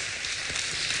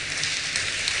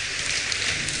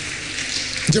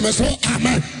 Jemeso,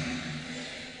 amen.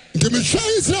 Jemeso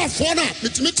is there for now.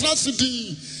 Mitmitra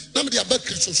City, Namdia Bek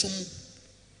Christian.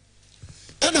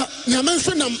 And I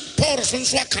mentioned Paul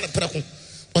Sonswa Canaperaco.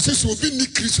 Was this will be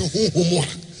Nick Christian who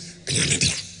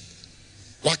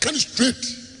what kind of straight?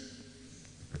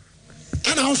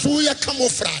 And also we are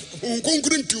camouflage. Who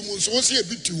concurrent to us was here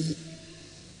bit to me.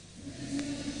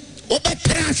 What about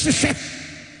Prancis?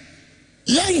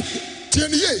 Young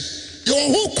 10 years, your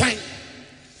whole kind.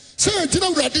 Say, you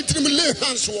know, I didn't lay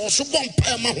hands or so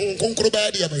bomb my home conquer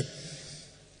by the other.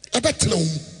 I bet no.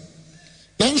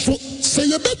 Now, say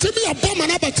you better be a bomb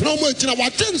and about no more. I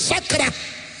didn't sacra.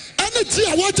 And it's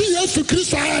here what he has to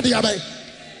Christ. I the other.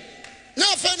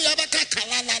 Now, Fanny Abaka,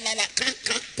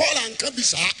 Paul and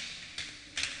Kabisa.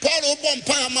 Paul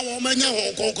Obompire, my woman,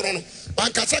 Concron.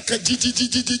 Bankasaka, Jesus.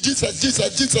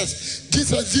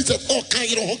 Oh,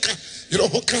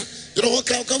 Hoka,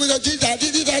 come with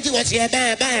Jesus, was here,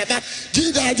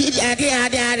 Jesus,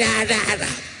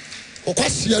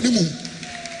 Akwasi animu.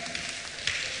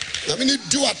 I mean,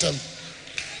 do at them.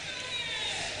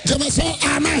 Jamaso,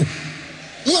 amen.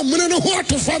 No, I'm going to know what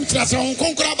to form to us on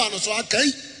Concrabano, so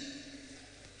okay.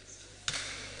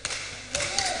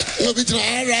 No, be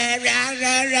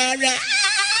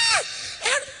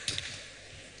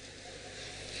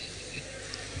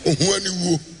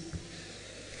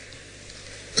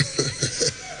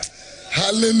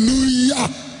hallelujah.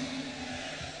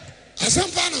 As I'm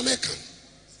fan American.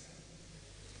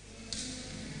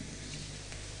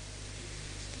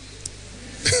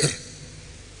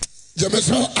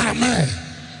 Jemeso, amen.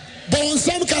 Bon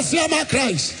Sam Kasiama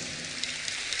Christ.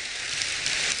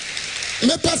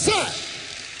 Me pasa.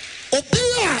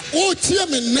 Obia o tie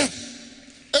me ne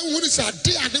ehunu sa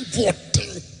de ade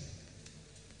boten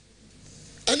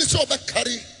and so be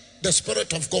carry the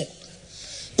spirit of God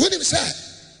when him say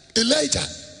Elijah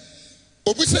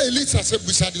obi say Elijah say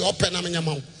busa de open am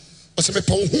nyama o se me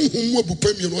pa huhum mu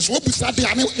abupa mi no so busa de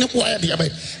ane ne boy de be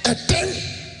eden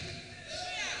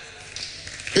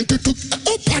into to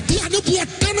opa de ane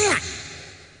boten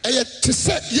a e te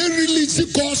say you release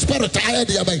God's spirit aye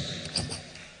de be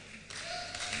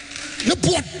the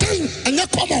poor thing and you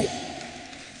come out.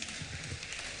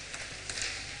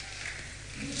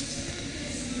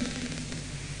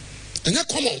 And you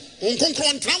come out. On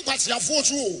concron trampas ya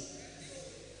force.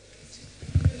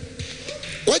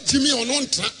 What Jimmy on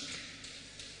trap?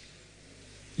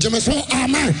 Jemeso,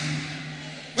 amen.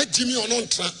 What Jimmy on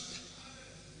trap?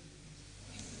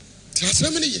 There's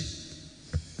so many.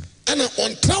 And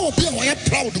on trap, be a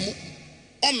proud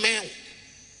on man.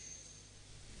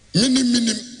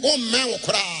 Minim oh man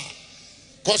cry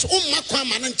because my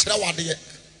man and Chrawadi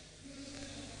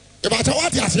about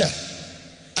what you say.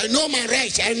 I know my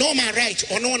right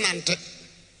or no nante.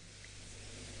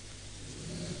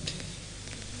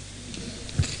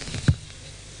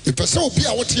 The person will be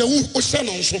what you ocean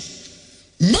also.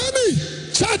 Many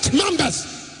church members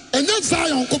and then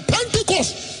Zion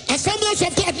Pentecost Assemblies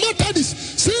of God Methodist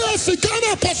CSC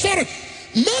Ghana Apostolic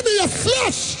many a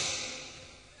flesh.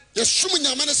 Yesum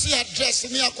nyamane se address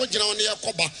ne akogina on ye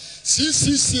koba.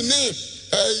 CCC ne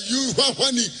you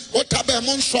wani otabe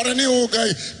mon sore ne o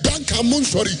guy. Danka mon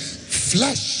sorry.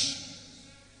 Flesh.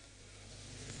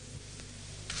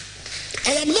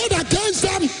 I am not against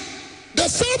them. The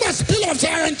same as Bill of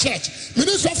Zion Church.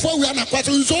 Minister for we are not quite.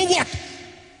 So what?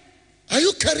 Are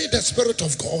you carrying the Spirit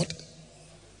of God?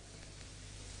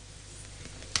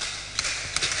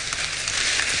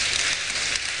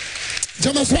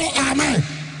 Amen.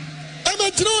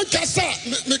 Imagine Kasa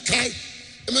Mekai.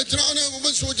 Imagine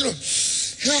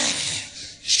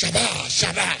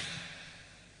Shabbat.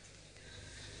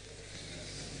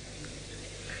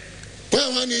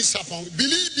 Well, one is upon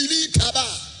Billy Taba.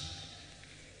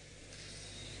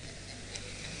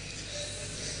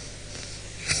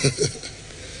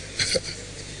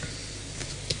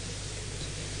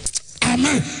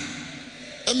 Amen.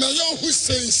 And my young who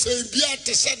say, be at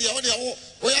the Sadia,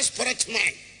 where spirit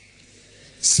man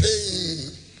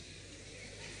saying,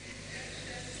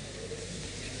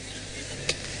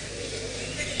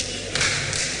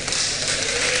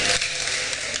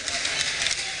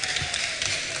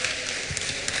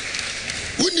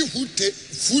 when you food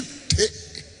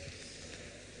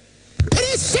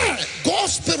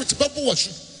God's spirit babu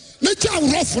was nature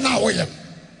rough now.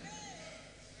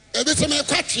 Ebi se me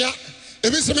kwatia,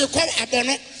 ebi se me kwa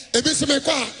abono, ebi se me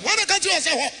kwa. Wana ka ji o se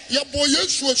ho, ye boy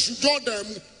Yesu asu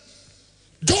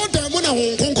Jordan mu na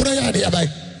won konkoro ya de abai.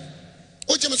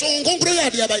 O je me so won konkoro ya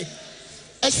de abai.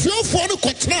 Asuafo no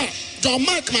kotra, John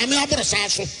Mark ma me aboro sa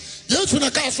so. Yesu na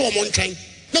ka so o mo ntwen.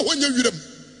 Na honya wiram.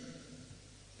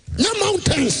 Nya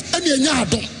mountains ene nya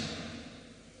adom.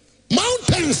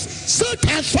 Mountains,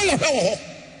 Satan fire ho.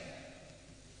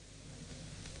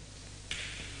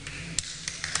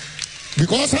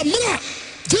 Because I'm not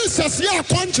Jesus here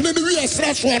punching the real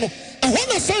stress one. I want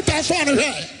to say that's one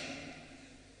here.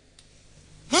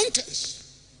 Mountains.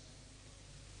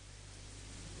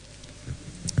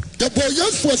 The boy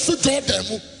yes was so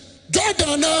Jordan.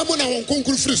 Jordan na mo na won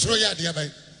konkuru free so ya de abai.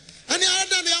 Ani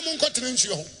ada na mo nkotre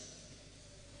nsuo ho.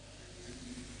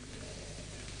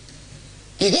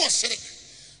 Who said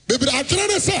baby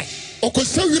adwene say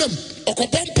okosa wiram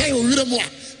okobompai o wiram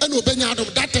a na obenya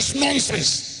adom. That is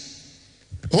nonsense.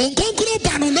 On konkuru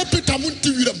bano na Peter munti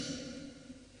wiram.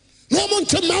 No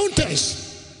monte mountains.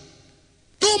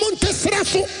 No monte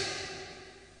sraso.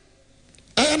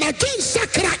 And again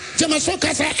sakra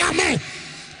jemasoka say amen.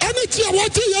 Any tia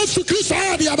what Yesu Kristo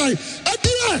adi abai.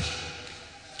 Adiye.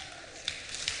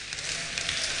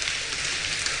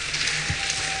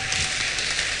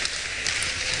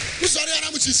 Mi sorry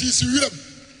ana mu sisi wiram.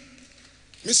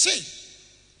 Me say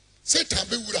Satan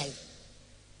be wura wo.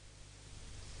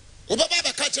 Obaba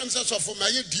ba catch himself for my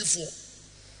D4.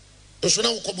 So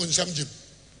now come on some gym.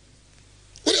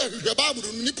 We are the Bible,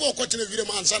 Nipo Cotton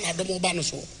Viram and San Adamo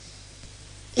Banaso.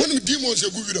 When the demons are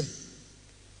good with them.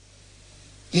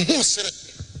 No, sir.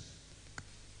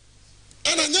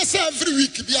 And I just every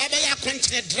week be a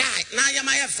country dry. Now I am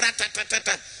a frat.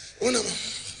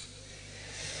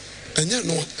 And you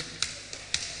know,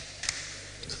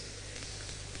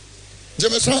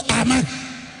 Jameson, amen.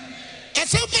 I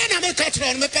said, man, I make a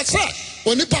on me passa.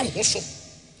 When you bam also.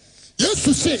 Yes,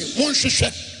 to say, one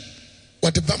share.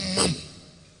 What the bam mum,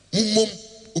 mum,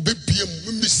 ubibium,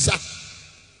 mumisa.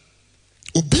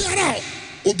 Ubiara,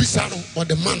 ubisano, or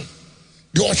the man.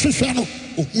 The Oshishano,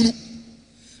 Uhunu.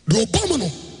 The Obamano,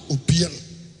 Ubiano.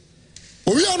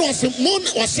 Ubiano was a moon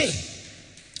or say,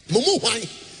 Mumu wine,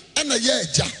 and a year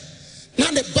ja.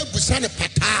 Now the bug busana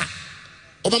pata.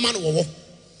 Obamano,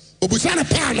 Obusana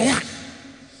pan.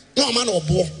 No man or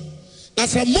boy.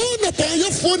 As a moon upon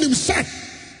your phone himself,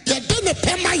 you done a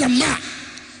pema yama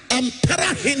and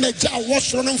para in the jar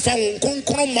was running from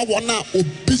Concroma wana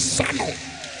Obisano.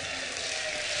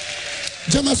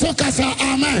 Jamasoka sa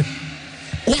amen.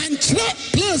 One trap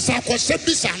place I was a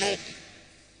bisano.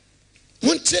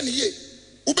 1 10 year,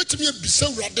 Ubet me a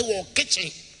bisou rade or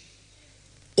kitchen,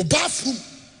 or bathroom,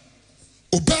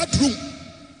 or bedroom.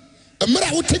 A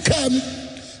mother would take a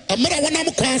mother when I'm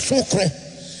a so crow.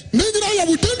 Maybe I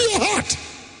will tell your heart.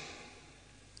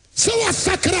 So a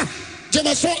sakra,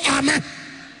 Jamaso amen.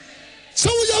 So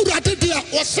you ratted dear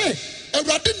or say, a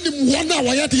ratted him 1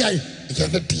 hour at the eye.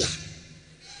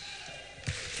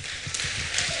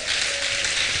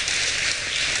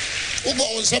 Uba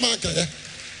on Samaka.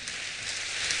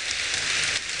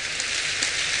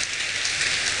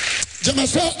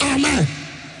 Jamaso amen.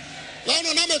 Now,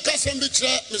 I'm a cousin,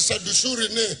 Mr. Dusuri,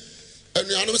 and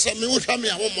you know, some me would have me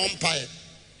a home umpire.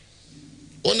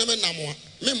 Oneme namwa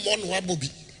me mon wa bobi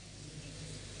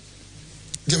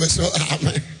give us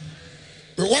amen.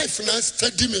 My wife now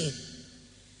study me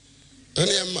And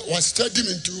I was studying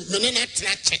into Menena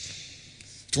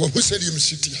to a Hussein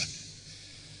city.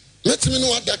 Let me know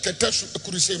what that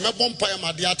could say. My bumpire,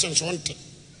 my dear, wanted.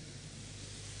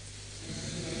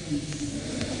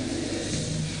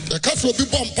 The cat will be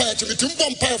bumpire to me to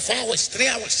bumpire 4 hours, 3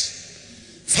 hours,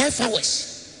 5 hours.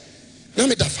 Now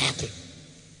me da faco.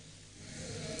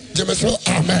 Jemeso,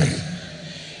 amen.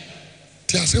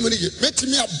 The assembly, let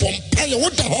me a bumpire,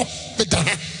 what the hell, with the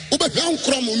over young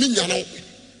crumb, miniano.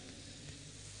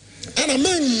 And a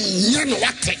man, yan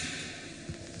what?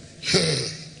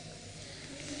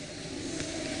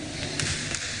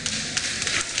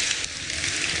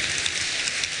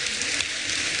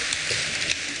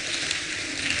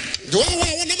 Do I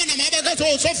want to know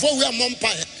also for we are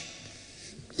mumpire?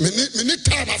 Many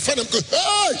time I find them go,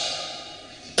 hey,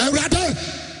 I rather,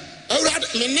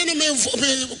 me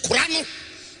Kurano,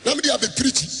 nobody have a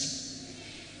preaching.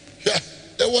 Yeah,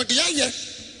 they were the eye.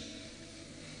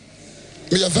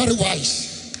 We are very wise.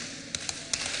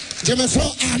 Jemeso,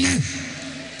 amen.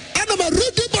 And I'm a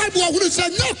read the Bible, I will say,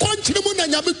 no country,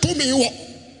 and you to me what?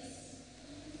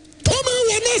 To me,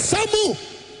 when I samu.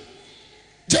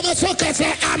 Jemeso,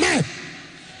 say, amen.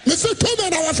 Mr.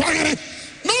 Toman, our father,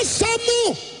 no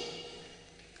samu.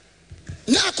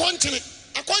 Now, continent,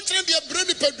 a continent, the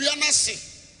Brady Pedriana say.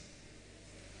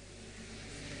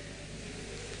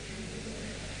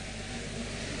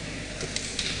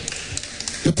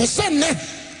 The person now,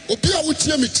 Obia would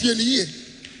hear me here.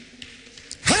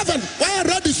 Heaven, why I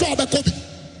read this over Kobe?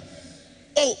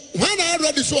 Oh, when I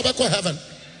read this over heaven,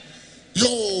 yo,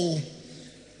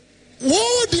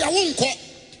 whoa, dear, won't call.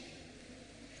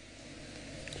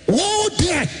 Whoa,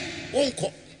 dear, won't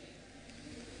call.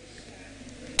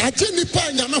 I didn't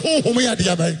find a home here,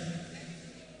 dear boy.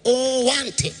 Oh,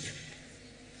 one thing.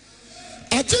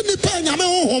 I didn't find a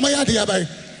home here, dear boy.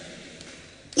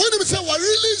 When you say, what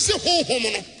really is the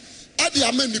home, at the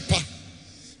Amenipa.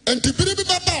 And to be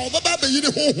Baba, you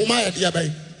know who my idea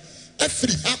by a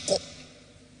free hako.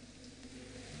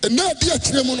 And now, dear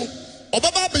Chimono, or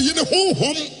Baba, you know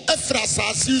home, a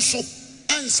frasas, so,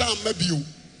 and some maybe you.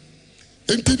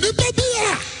 And to be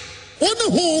Baba, one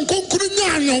home,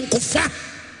 concurring Kofa.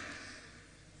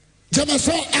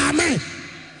 Jamaso, amen.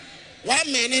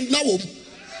 1 man and no.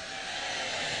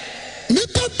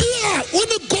 Nipabia,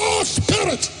 one God's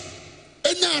spirit,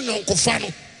 and now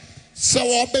Kofano. So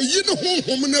obey you know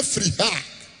home in free ha.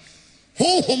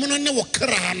 Home in a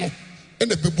crano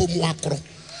and a bebo muacro.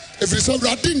 If it's a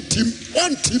radin team,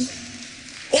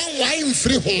 one wine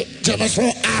free home.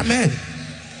 Jamaso, amen.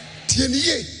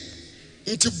 Tienie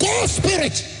into God's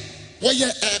spirit. Where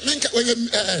you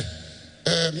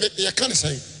can't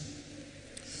say.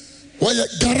 Where you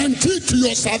guaranteed to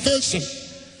your salvation,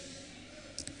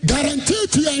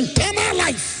 guaranteed to your eternal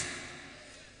life.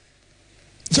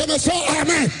 Jamaso,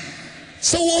 amen.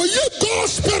 So will you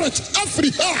God's spirit every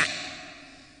heart?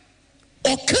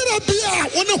 Or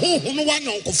Caribbean, one who one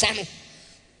uncle Fano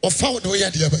or found the way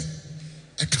at the other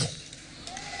account.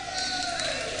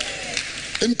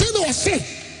 And then I say,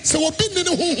 so we've been in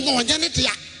the home or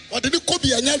Janitia, or the new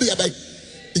Kobe and Yadia by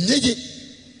Yegi.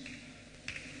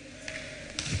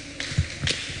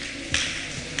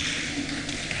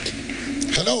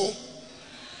 Hello,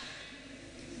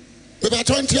 about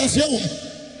 20 years young.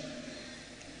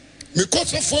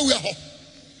 Because of where we are,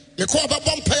 me call about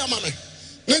bumpire mamma.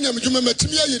 Nanya me juma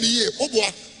metimia ye ni ye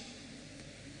obua.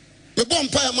 Me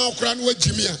bumpire ma okra no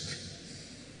agimia.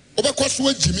 Obekwaso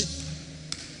agimi.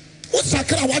 Wo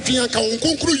sakra wadwen anka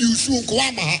wonkonkuru yusu nko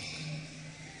ama ha.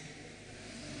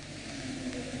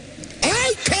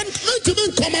 I can't make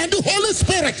him command the Holy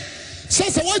Spirit.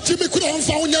 Says what Jimmy could on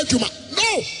found juma.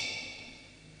 No.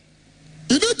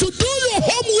 You need to do your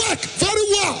homework very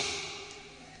well.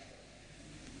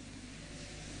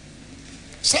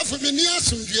 So for me, you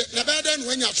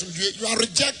are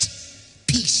reject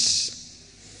peace.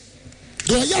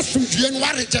 You are yes, you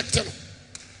are rejected.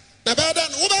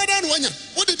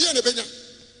 What did you do?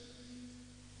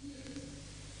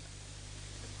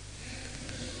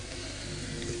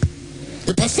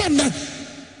 The person,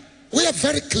 we are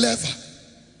very clever.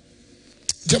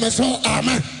 Jamaso,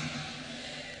 amen.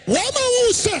 What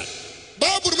who said,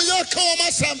 Bible me come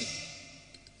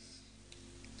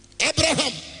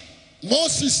Abraham,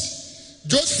 Moses,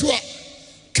 Joshua,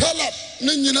 Caleb,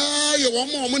 Nina, you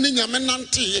want more money,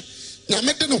 Yamenanti,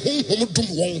 Yametan home dum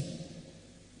wong.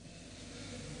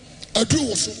 I do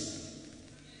also.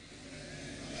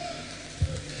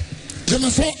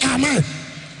 Jamaso, amen.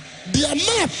 The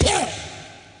amount Paul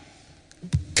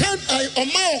can I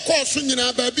amount course in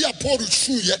a baby a poor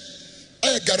shoe yet,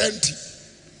 I guarantee.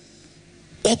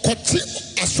 Or continue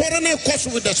a sovereign course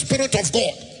with the Spirit of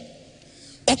God.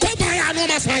 Okobaya no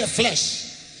masaya flesh.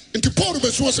 Into Paul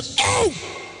was oh,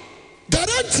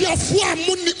 guarantee of one.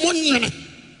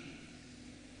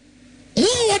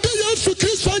 What they to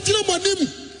kiss Manim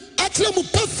Atlemu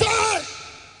Papa.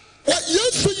 What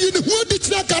you who did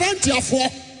not guarantee of war?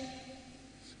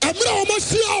 I'm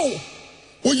almost here.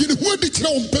 When you who did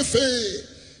not Pefe.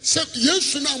 Say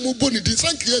yes, now Muboni did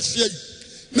thank yes,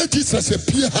 not Jesus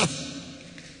appear.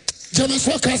 James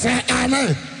Walker's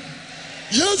amen.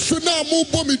 Yes, now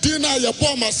Mubomi dinner, your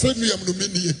bomb, I send me a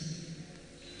lumini.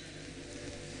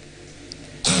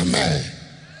 Amen.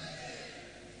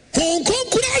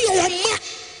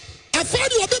 I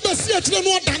find you a baby see it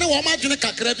no than a imagine a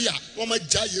cacrebia, or my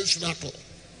giant snapple.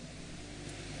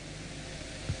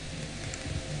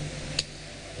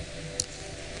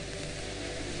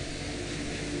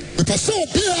 The person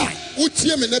beer would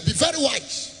see me be very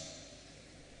wise.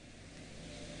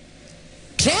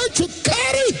 Try to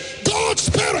carry God's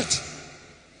spirit.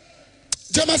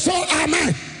 Jamaso,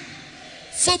 amen.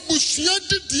 For Bushia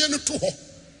did the end to her.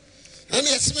 And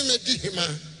yes, me may do him.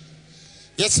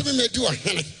 Yes, me may do a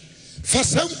henny. For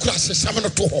some classes, 7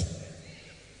 to her.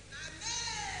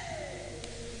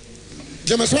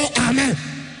 Jamaso, amen.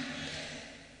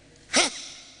 Ha!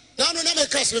 Now, no, never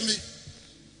cast me.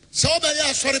 So, by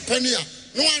your sorry penny,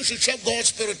 no one should check God's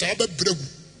spirit. I'll be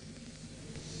brave.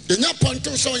 The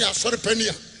Napanto saw your sorry penny.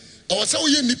 I was so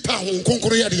you need power on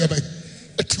Concoria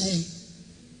a tomb.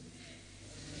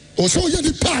 Or so you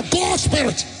need power, God's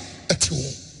spirit a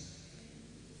tomb.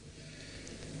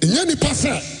 In any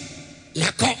passer,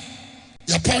 Nako,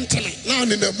 your pantele, now in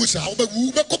the Musa, over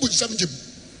Uber with some Jim.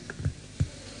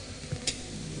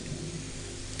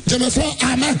 Jamaso,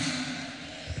 amen.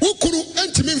 Who couldn't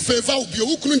enter me in favor of you,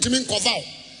 who couldn't mean Kovao?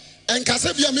 And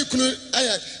Casabia Mikun,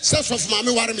 self of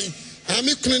Mammy Warmy. I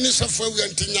make cleanness of we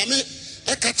and Tinyame.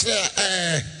 I catch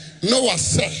Noah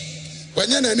say, when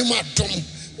you're any more dumb,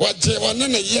 what they were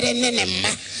none a year and then a ma,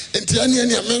 and Tiani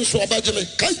and your men so about Jimmy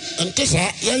Kite and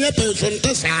Tessa, Yaya Pension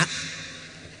Tessa.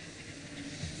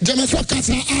 Jamaso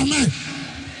Casa, amen.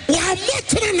 Why,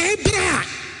 what an ebra?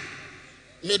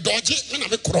 Me dodgy, and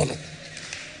I'm a chrono.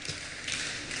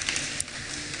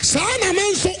 Sana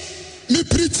Manso, me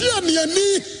pretty and your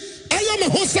knee, I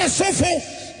am a hosta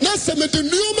sofo. Nasa me de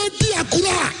nyoma di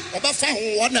akura obafa ho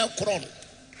wona akura no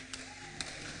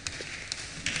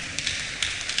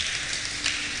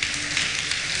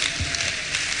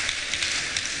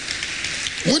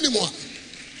woni mo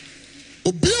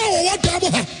obi a wada mo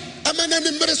ha amana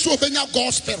ni mere so obenya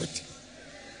God spirit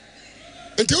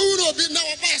enti wo obi na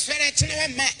oba asore chine wa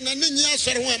ma na ni nyi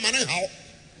asore ho amana ha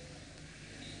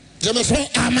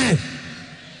Jameso amen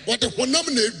what the honam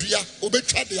na edua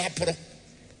obetwa de aporo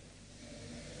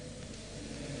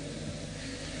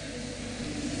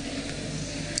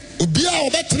Obia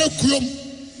obetre kuom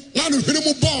na no hwene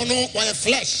mu bon no why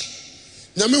flesh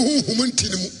nyame huhum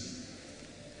ntinimu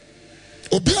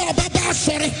Obia obaba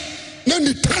sore na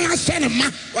ni tan asene ma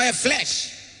why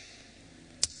flesh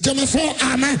Jameso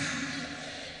amen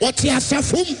what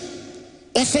yasafum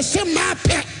osese ma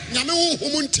pe nyame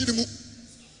huhum ntinimu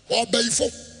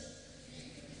obaifo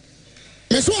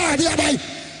meso ade abai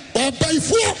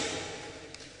obaifo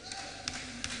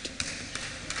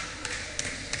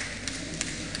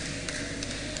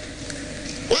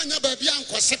Wanya baby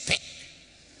anko sepe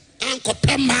anko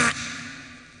pema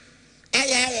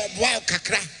aya oboa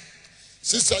kakra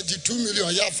sister ji 2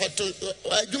 million ya fato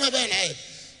adwuma ba na e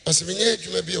osemenye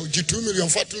adwuma bi o ji 2 million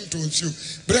fato ntonsu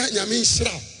bra nyame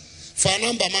nhira fa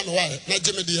number man wa na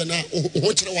gime de na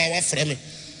ho kire wa frɛ me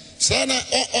sa na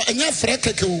anya frɛ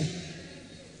keke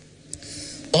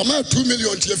o ma 2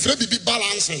 million tie frɛ bibi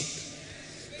balance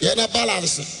ya na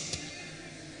balance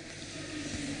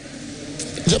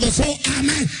Jamaso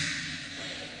amen.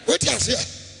 What you say?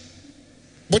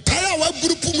 But I wa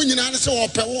group mu nyina se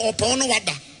ope no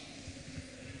wada.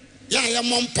 Ya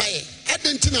mompae.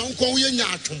 Adenti na nko wo nya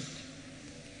atwom.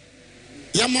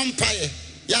 Ya mompae.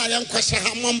 Ya nkwasa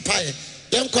ha mompae.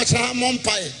 Ya nkwasa ha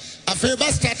mompae. Afa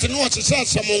ba start no what say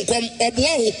asem nkom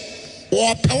oboa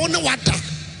wo ope wo ne wada.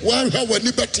 Wa hwa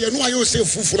wani bete no ayo se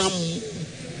fufuram.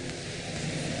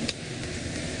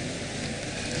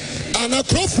 Ana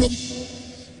crofrom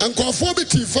and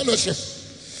conformity fellowship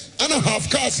and a half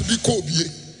cast be cobie.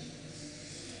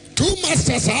 2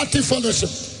 masters hearty fellowship.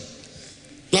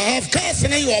 The half cast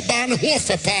in your ban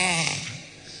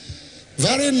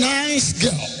very nice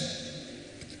girl.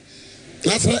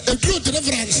 That's a good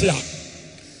deliverance here.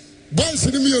 Boys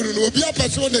in the mirror will be a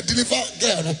person that deliver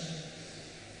girl.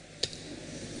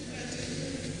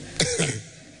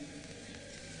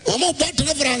 I'm about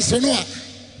deliverance, no.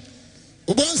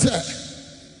 Obonse.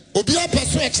 Obi a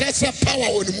person exercise power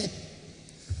on mu.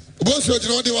 Because you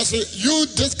know they will say, you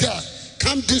this guy,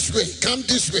 come this way, come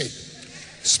this way.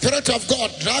 Spirit of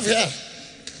God, drive here.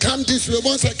 Come this way.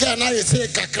 Once again, I say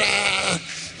kakra.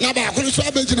 Now,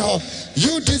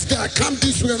 you this guy, come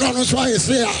this way. No, that's why I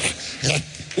say,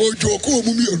 oh, Joko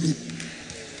Mumiolu.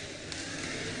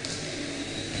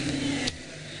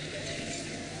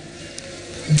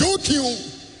 Joking.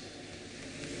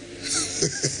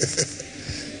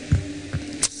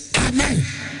 Amen.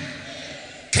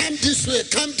 Come this way,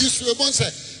 come this way. Once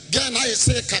again, I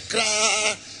say kakra.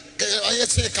 I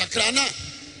say kakra na.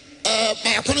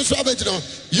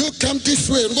 You come this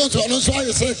way. I'm going to announce why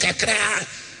you say kakra.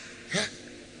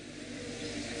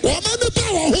 Woman, the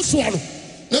power who's one.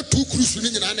 Not two cruising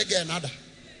in again. Another.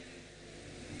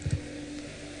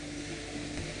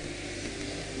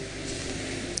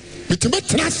 It's a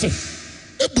trust.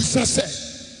 A busa say,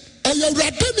 and you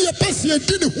rather me a person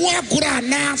didn't walk around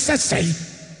now. Say,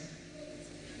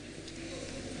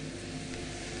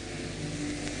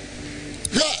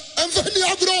 yeah, and then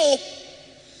you grow.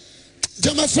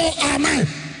 Jamaso, amen.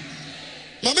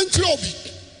 Mamen Trobi.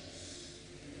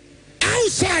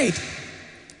 Outside,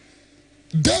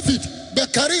 David,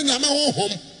 Bekari, Nama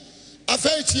home, a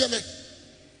very teame.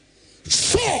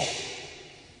 So,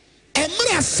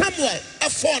 Amra Samuel, a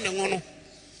phone and one.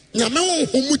 Yaman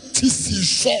Humutisi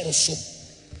Sorso.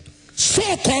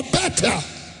 So called better.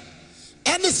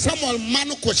 And Samuel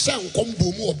Manuko Sang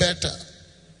Combo more better.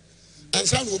 And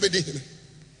Sam will be him.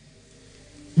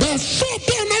 But so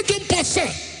don't pass.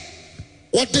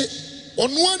 What they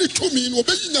on one to me,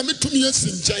 obeying me to me as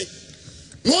in Jay.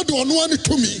 No, do on one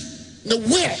to me, the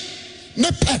where,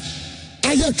 no pet.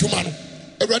 I had to man,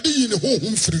 a ready in the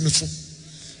home free.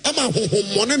 I'm a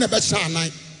home one and a better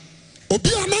night. Obi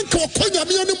ananka okonya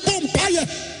me ne bompaye.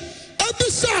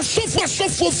 Abisa so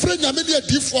for friend ya me dey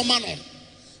di for man on.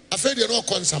 Afa dey no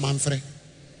kon samanfre.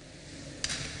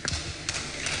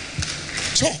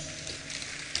 So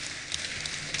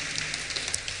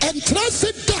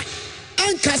entrance da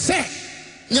anka se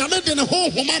nyame de ne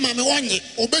honhom ama me wonye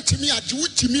obetimi age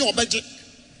wutimi obeje.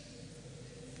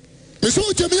 Me so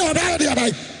wutimi obaye dey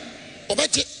abai.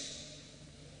 Obeje.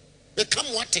 Be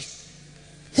come what?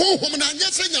 Honhom na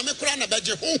nyese nyame kura na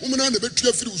beje honhom na betu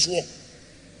afiri uso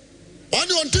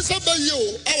oni on tisa ba yi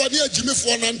o awani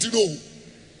agimefo na ntino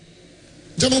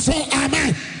jamaso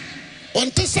amen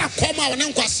on tisa koma woni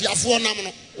nkwasiafo nam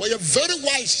no we are very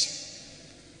wise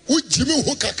who jimi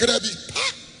ho kakra bi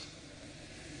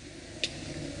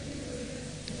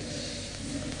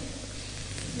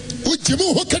who jimi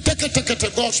ho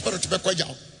kete God spirit be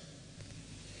kwaja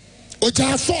o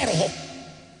ja soro ho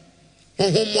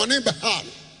honhom moni be ha.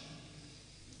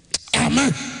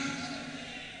 Amen.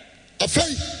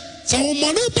 Afei, sa wo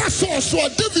mane ba so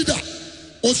David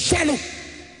o swano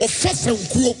o fasa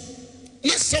nkuo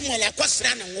na Samuel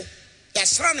akwasra ne wo ya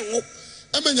sra ne wo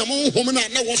amanya mo hom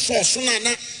na wo so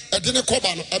na ede ne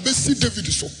koba no abesi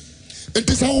David so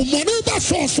enti sa wo mane ba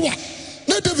so a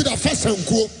na David afasa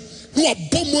nkuo no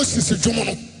abom Moses dwom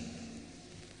no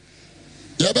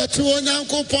ya betu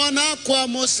onyankopon na akwa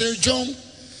Moses dwom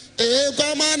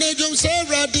gwa mane dwom se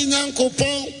radi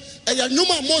nyankopon eya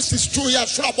nyuma Moses tro ya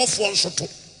so abofo nsoto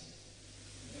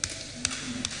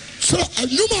so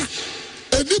anyuma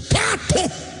eni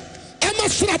papo ama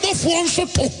so abofo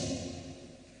nsoto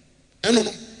eno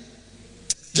no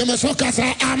jema so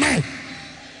kasa amen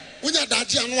unya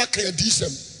daji anu aka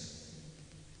adisem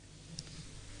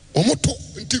omoto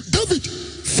nti David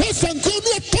first and go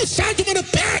no to sage me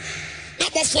pe na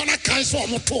abofo na kan so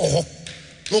omoto ho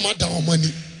no madam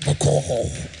mani boko ho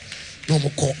no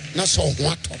moko na so ho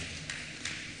ato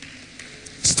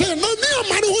still no me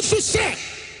man who so say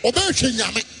obehwe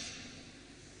nyame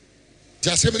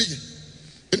jasemri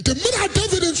enti mira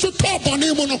David so to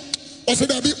bone mu no o se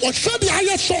da bi o hwede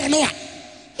aye so no a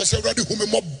o se ready hu me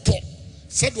mobbo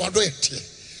said do ado etie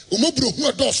o mobro hu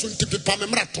ado so nti pepa me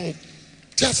mra ton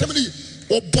jasemri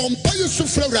o bomba yesu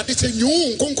fra urade se nyu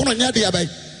nkonkono nya de abai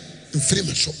mfiri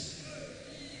me so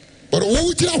but wo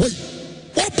wutira hoyi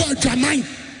wo ba dwaman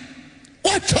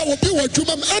wo cha wo bi wo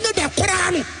dwumam ene da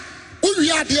kora no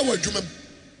uyu ade wa dwumam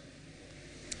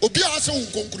obi a se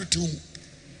nkonkuriti mu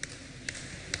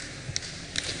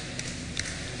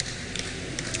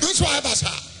so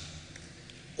abasa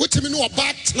wotimi no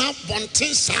oba tena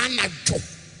bonten sa na dwo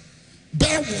be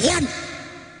one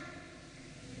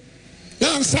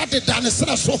na ansa de dan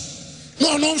sra so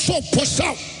no so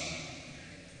posa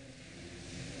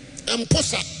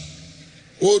emposa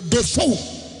o do so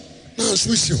na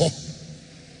so si ho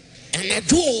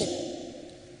anadwo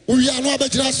we are not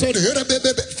about to say, here, baby,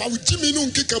 for Jimmy, no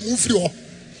kick a move through.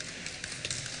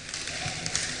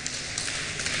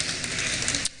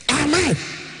 Amen.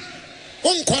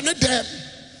 onkone dem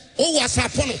o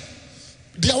WhatsApp no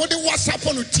dia wo de WhatsApp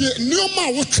no tie nioma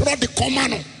wo tworo de koma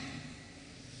no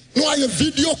no aye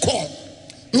video call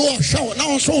no show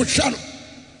na so hwa no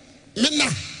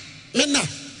menna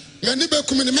mani be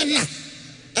kum ni menna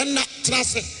enna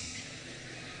trase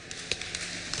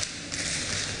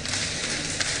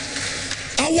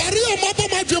awari omabo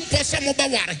madwem pose mo ba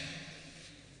ware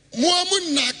moamu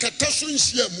na kata so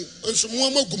nhia mu enso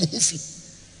moamu agum ho fi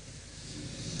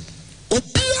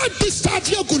obia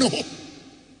discharge aguno ho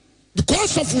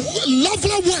because of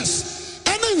lovely words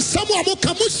and in some amo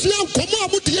kamusia komo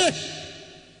amudie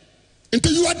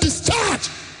until you are discharged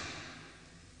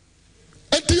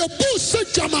until your boss say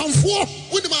jamanfo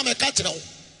woni ma me ka kire wo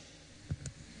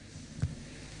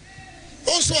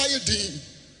also aye din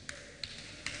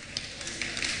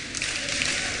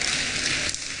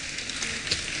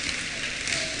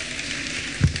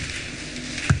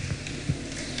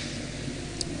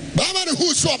Baba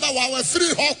who so about our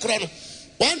free hawk chrono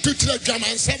 1 2 3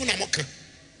 German 7 amoka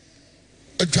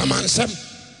a German 7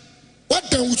 what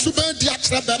then would you be the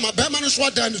actual Bama is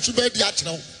what then to be the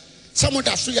actual someone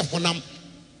that see honam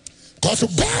because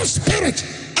God's spirit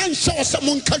and show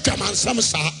someone cut German some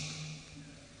sa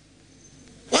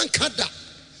one cut that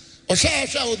or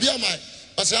shall be my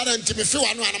or say I don't me feel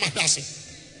one amahasi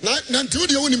nanti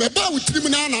odi woni me ba wutiri mu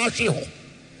na na ahwe ho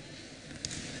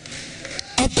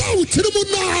aba wutiri mu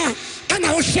na ana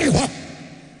ahwe ho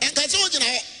enka se ogina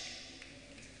ho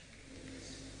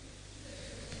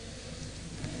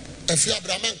afi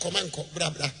abraman komanko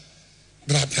bra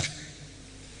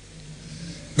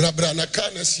na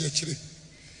kana si akire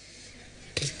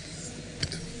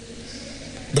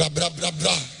bra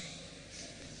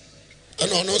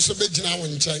ana ono so begina wo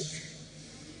nkyai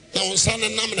na won sana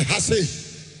nam ne hase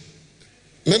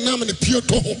ne nam ne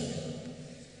pieto ho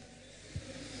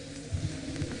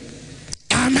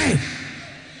amen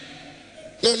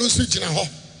no no so gina ho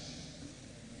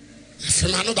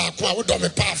fema no ba ko a wo do me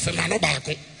pa fema no ba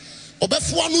ko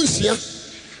obefo anu nsia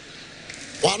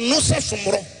wano se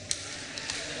somro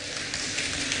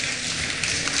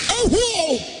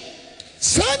ehu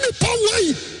sani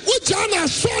pawai wo jana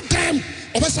so dem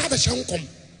obesa be hyenkom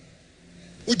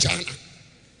wo jana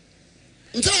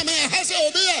ntia me ha se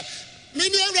obi ya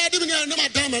mini awrade mi na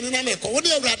madam ni na me ko wo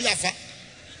de awrade afa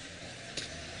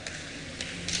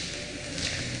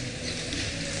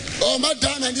o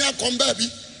madam ni akom ba bi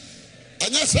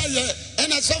anya say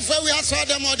ena so fa we aso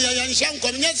dem o de ya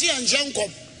hyenkom nya si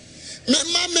hyenkom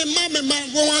me ma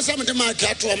wo wan sam de ma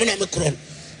ka to mo na me kro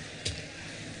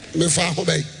me fa ho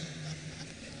bai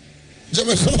je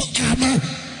me so ama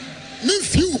me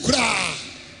fiu kra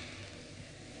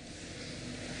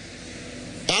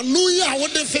anu ya wo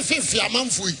de fefe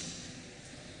amanfo yi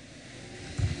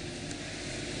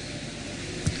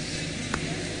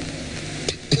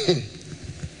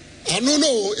anu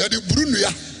no ya de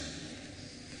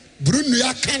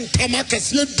brunua kan tama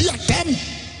kase di atam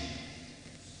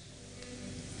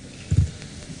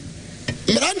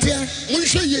mrantia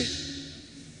munhwe ye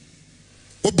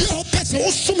obi a opese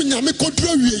wo som nyame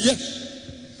kodura wieye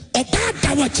oba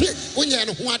dawache wonya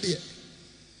ne ho ade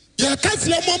ya kase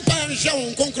mo mpa nhwe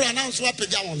won konkro na nso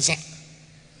apagya won sa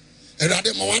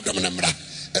erade mo wadom na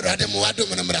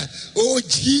mra oh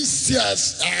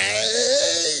Jesus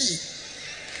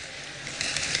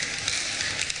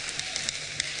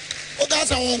o da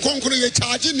sa won konkro ye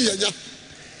charge ni enya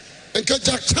enka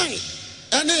jakchan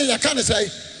ene ya kan say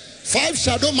 5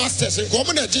 shadow masters in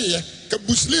common ye ka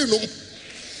busli no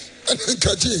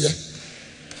enka ye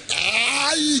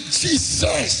ay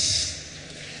Jesus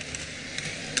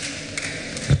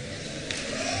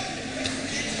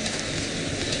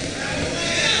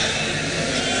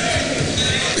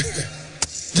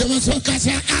Jama so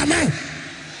kasa amen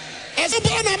aso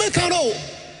na me karo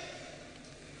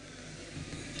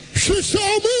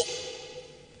shishomu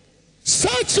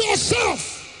search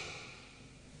yourself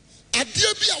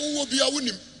adia bi awo bi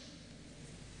awunim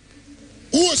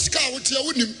wo sika wote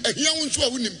awunim ahia wo nso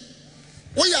awunim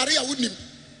wo yare awunim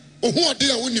ohu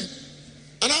ode awunim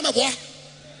ana me boa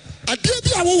adia bi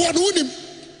awo wo no wunim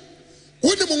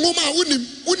ngoma awunim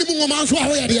ngoma nso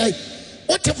awo yare ai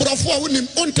wote burafo awunim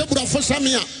onte burafo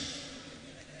samia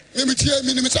mimitie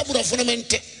minim saburafo no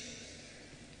mente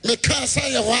me ka sa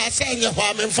ye ho asanye ho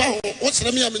amemfa ho wo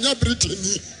sere me amenya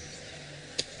britini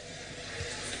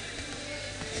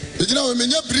ejina we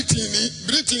menya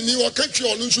britini wo ka twi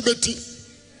onu nso beti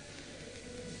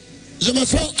je me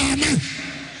so amen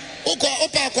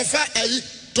opa akofa ayi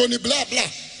Tony bla bla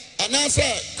anasa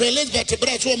ko Elizabeth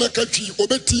bra so me ka twi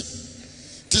obeti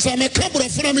ti sa me ka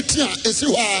burafo na meti a esi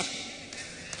ho a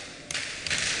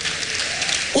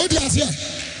odi ase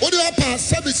What do you have?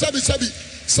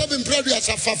 Seven previous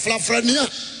of Flafrania.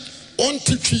 On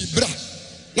Tichi Bra.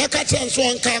 Nakatan so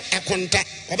on car a contact.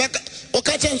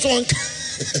 Okatan so on.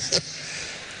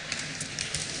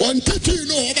 One Tichi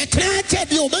no, but try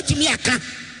to you bet me a car.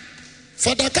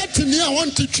 For the Catinia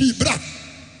one Tichi Bra.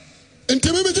 And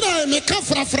to me, I make a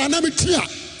Frafranamitia.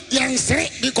 Young say,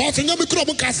 because in your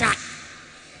microbocasa.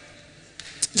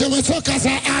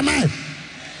 Jamasokasa, amen.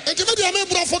 And to me, I'm a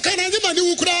bro for Canada, and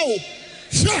you grow.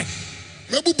 Sure.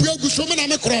 Maybe we go so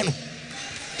many chrono.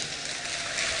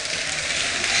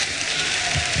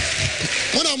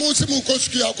 When I'm also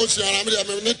Mukoski, I'll go see I'm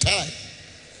a tie.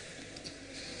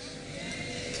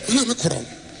 When I'm a chrono.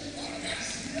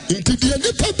 Into the end,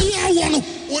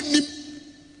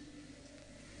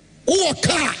 I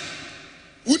car.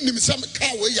 Wouldn't him some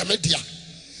car where you're media.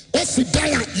 What's the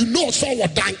dying? You know, so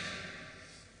what dying.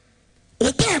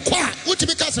 What to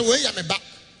make us away? I'm a back.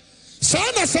 Son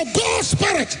as a God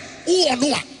spirit. Oh, no,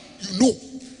 you know.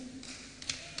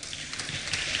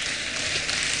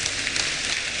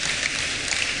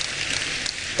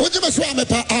 What you must want me,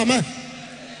 Amen.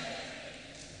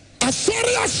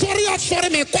 Sorry,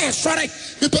 me quite sorry.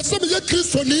 Me person me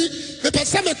Christian, me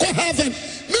person me call heaven.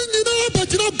 Me know,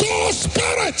 but you know, God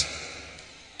spirit.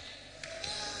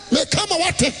 Me come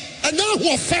what and now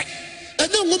who fat and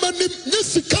then woman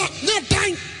Jessica, not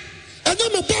dying. And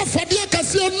then me bow for the can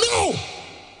say no.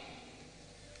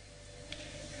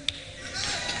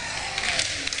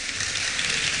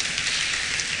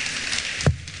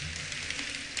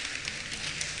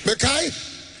 Mekai.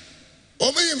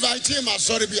 O me invite him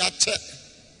sorry be at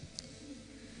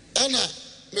Anna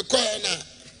me call Anna.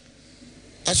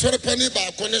 I saw the penny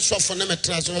back on the sofa and me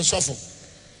transfer sofa.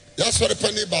 That's what the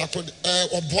penny back on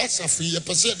or Boasafi, a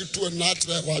percent to a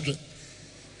natural wagon.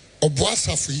 Or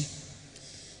Boasafi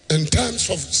in terms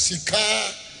of Sika,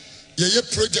 ye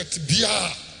project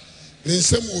BR, in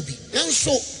some movie. And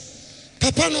so,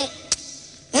 Papa, no,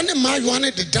 only my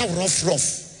wanted the down rough.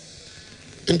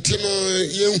 Until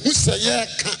you who say, yeah,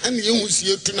 and you who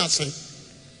see it to nothing.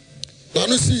 Now,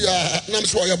 no see, I'm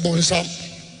so you're born some.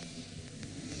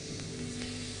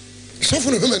 So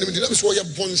for the women, I'm so you're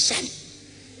born some.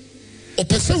 Or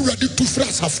person ready to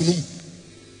France half noon.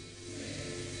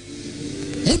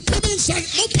 No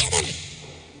problem.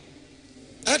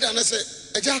 I don't say,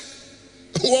 Eja,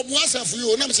 what was for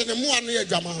you? And I'm saying, more near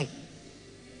Jamal.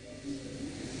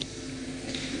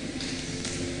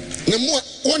 No more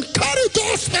one carry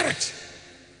God's spirit.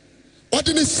 What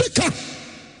in the sicker?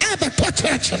 I have a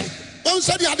church. One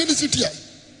said, I didn't sit here.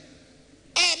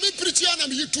 Ah, me preacher,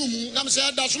 and you too. I'm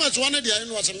saying, that's much one of the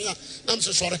end was a mere. I'm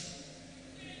so sorry.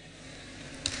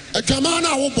 A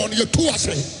Jamana will born you two are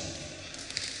saying.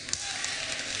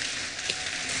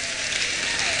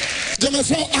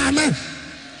 Jamaso, amen.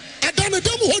 I don't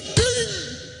know what thing.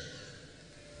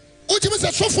 What you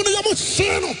must so for the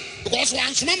Yamus, because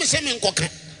once Mamma Semen Cocker.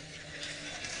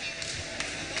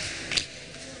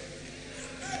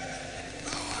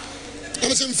 I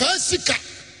was in first sicker.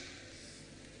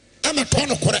 I'm a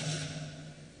ton of correct.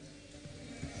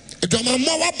 A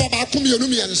Jamama Baba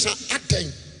Kumionumi and San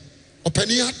Acting.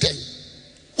 Openi aten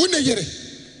wona yere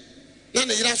na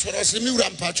ne yere asoro se mi wura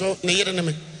mpacho ne yere ne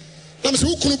me na me se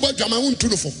wukunu ba dwama wontu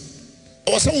no fo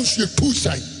o wasa wonsu tu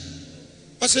sai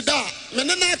wase da me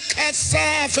ne na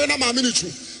kasa fe na ma me ni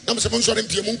tu na me se mon sore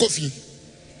mpie mon kofie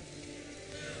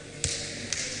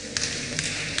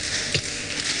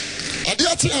ade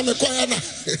ati ame kwaya na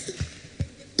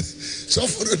so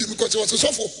for no di me ko se wase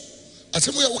so fo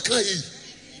asemu ya wo kan yi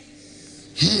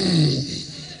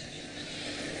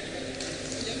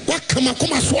what come on,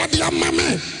 swadi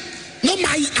mama. No,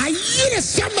 my I hear a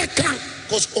summer can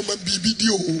cause Oman BBD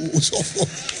so for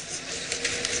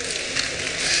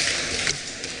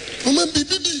Oman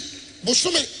BBD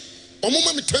Bosume,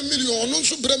 Oman 10 million, no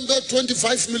so Brembe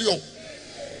 25 million.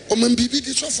 Oman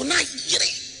BBD so for 9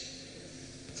 years.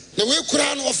 The way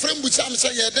Quran or friend with some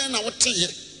say, yeah, then I would tell you.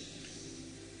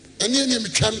 And then me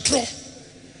can draw.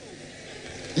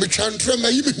 Me can draw my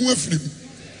even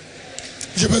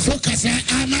you must look at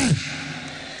amen.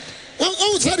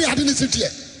 Oh, sorry, I didn't sit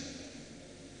here.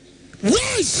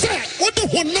 Where is that? What the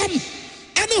one num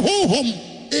and a home,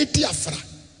 a diafra.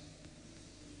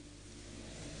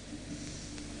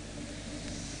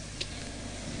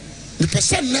 The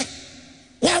person,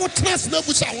 why would trust no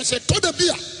was I said to the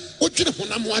beer, what you know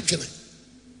when I'm watching it.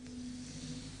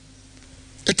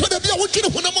 To the beer, what you know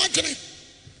when I'm watching it.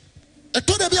 I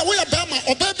told them, we are Bama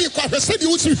or baby, I said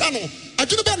you would see Hano. I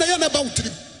do not about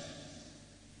him.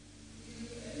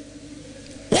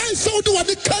 Why so do I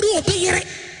carry or be here?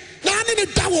 Now I'm in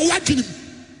a tower watching him.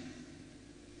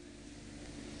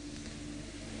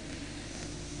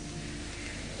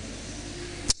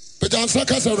 dancer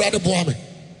cast a rather boy.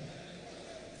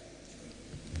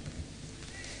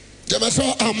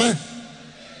 Jamaso, amen.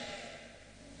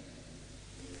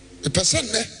 The person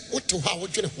there, what to how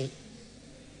would you know?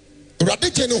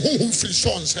 Radical home free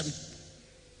sons.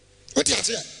 What do you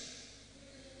say?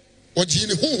 What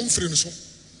Gene home free so?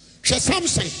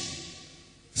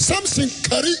 Something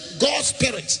carry God's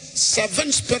spirit,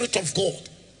 7 spirit of God.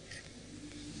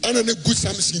 And then a good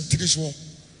something to this world.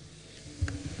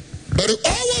 But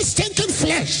always thinking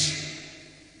flesh.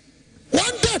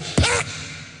 One day,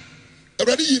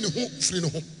 already in home free no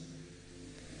home.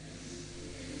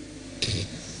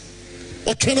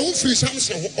 Or can home free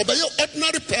something or by your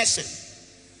ordinary person.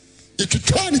 If you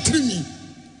try to treat me,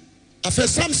 I feel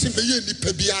something by you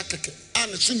pebiake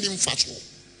and sending fast.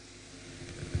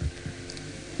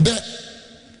 The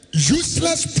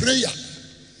useless prayer.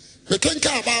 We think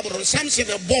about something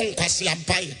a bone kwasi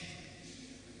empire.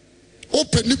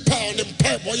 Open the power on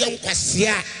empire boy young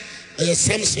kwasia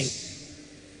something.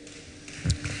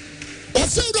 I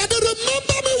said that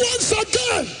remember me once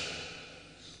again.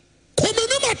 Come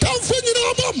in my town for you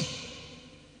know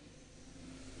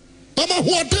Mama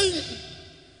who are doing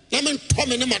Namen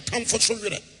come in my town for so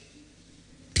good.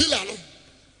 Pilano.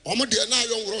 Omo de na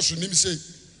young Ross nim say.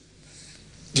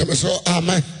 Jamaso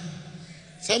amen.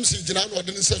 Something Jinan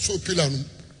didn't say so pilano.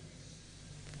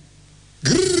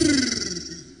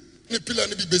 Grrrr. Ne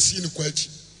pilano be besi in quality.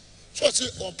 So I say,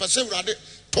 or Passerade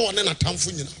torn in a town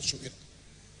for you.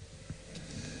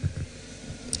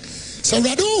 So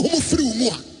Rado who free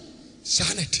more.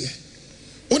 Sanity.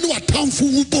 Only a town for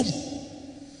Wubum.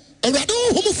 A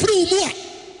Rado who free more.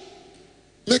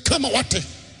 May come a water.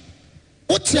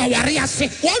 What's your warrior say?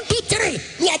 1, 2,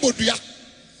 3. No abodia.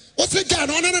 What's it going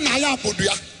on in Naya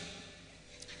Bodia?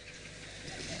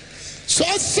 So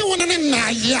I say one in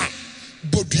Naya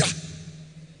Bodia.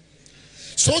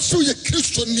 So you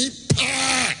Christian need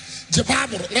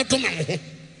Jababo, not to know.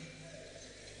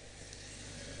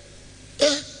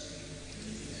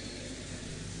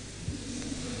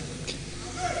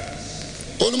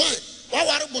 On my,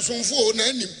 what was on for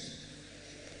name?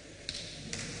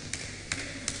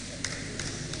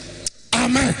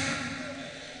 Amen.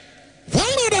 One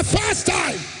of the first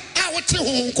time I would tell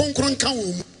home conquering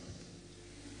town.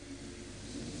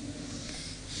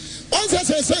 Once I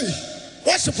say,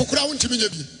 what's the crown to me?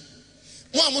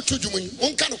 One to do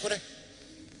one kind of correct.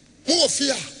 More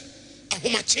fear, a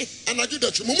homache, and I do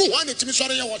that you move one to me.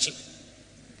 Sorry, you're watching.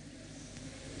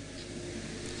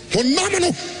 One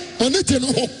nominal, on it, you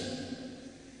know.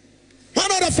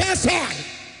 One of the first time.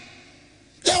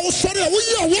 Yeah, I was sorry,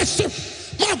 we are worship.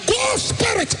 My God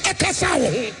spirit, a casaw.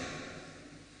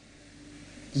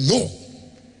 No.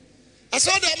 I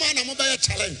saw that man, I'm about a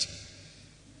challenge.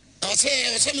 I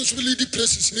say, some should lead the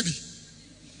places, maybe.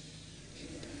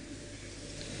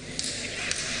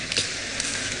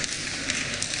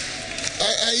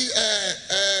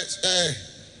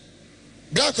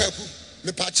 Black people,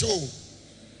 the patrol.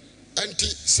 And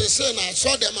say, I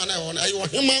saw them and I want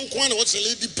him and one was a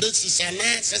lady places and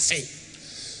I say,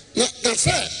 now,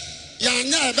 sir, you're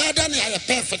not better than I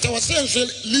perfect. I was saying,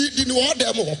 leading all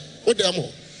them all. What them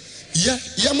all? Yeah,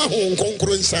 Yamaha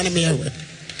concurrent son of me.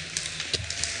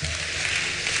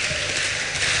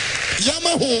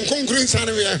 Yamaha concurrent son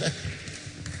of me.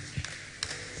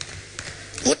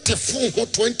 What the phone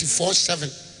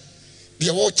 24/7? The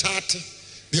old chat,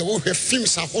 the old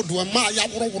films are hold one my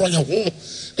Yabro home.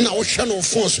 Now, channel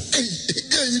force. Hey,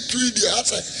 you 3D. I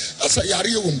say,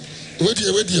 Yarium. Where do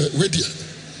you?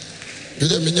 You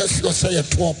don't mean just say a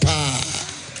 12 pa.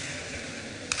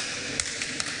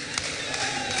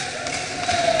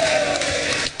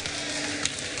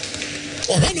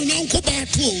 Or running on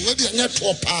Kobato, whether you're not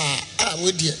 12 pa. Ah,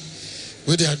 with you.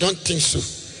 I don't think so.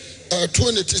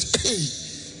 20 is.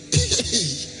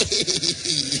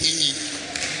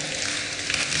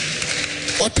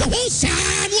 What the whole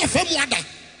son of a mother.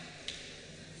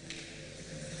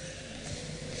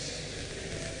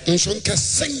 Nshonka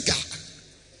senga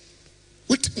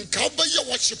with nkabaya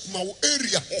worship ma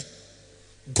area ho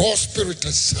God spirit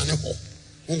is son ho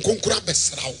unkonkura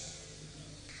besrawo.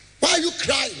 Why are you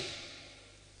crying?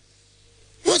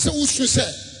 What's the issue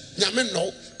say? Nyame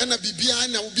no na bibia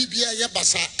na bibia ye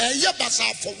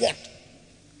basa for what?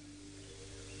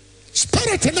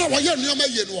 Spirit na wa ye nyoma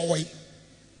ye no wo.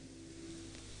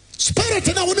 Spirit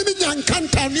na woni mi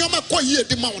nyankanta nyoma kwa ye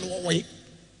di ma wo wo.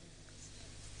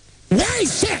 Why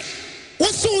is that?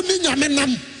 What's so in your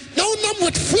menam? Now,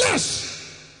 with flesh.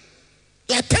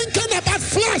 You're thinking about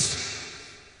flesh.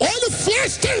 All the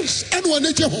flesh things and one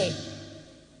at your home.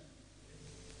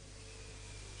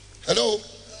 Hello?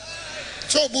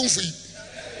 So, boom for you.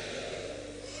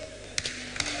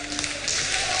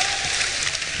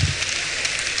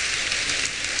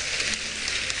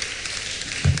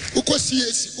 Uko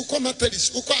CAC, uko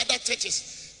Methodist, uko other churches,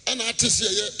 and I see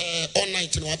all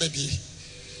night in baby.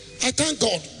 I thank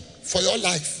God for your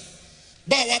life.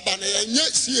 Bawa bana ya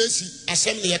CAC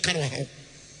assembly ya kanwa ho.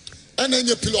 And then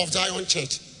your Pillar of Zion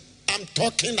Church. I'm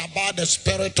talking about the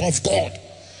Spirit of God.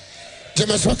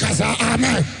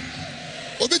 Amen.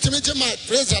 Praise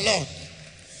the Lord.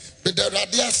 With the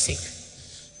radiasi.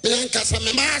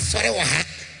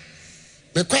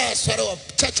 Because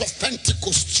Church of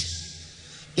Pentecost.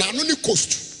 Now, only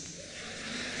coast.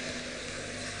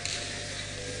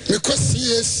 Because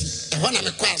CAC, when I'm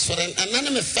a class for and then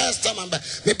I'm first time,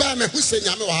 me buy me who say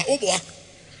Yamaha,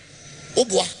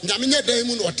 Awuah, Yamina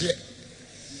Diamond, what yet.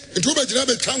 It will be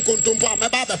Jabba Chanko to my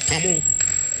Baba Pamu.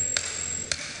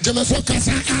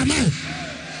 Jamasokasa, amen.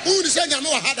 Who is saying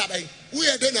Yamaha Hadabe? We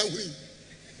are then we.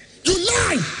 You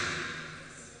lie.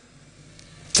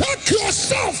 Check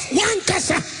yourself, one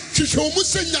casa. She show me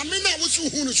say Yamina was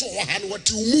who show what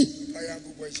you move.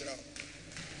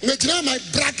 Me try my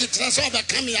bracket, that's all that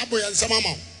come here, boy, and some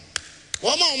mama.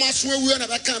 One more must we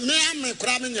never come. Me, I'm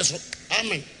cramming yes.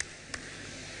 Amen.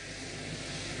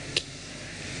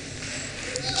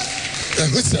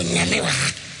 Who said Yamina?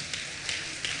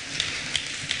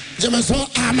 Jamaso,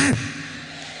 amen.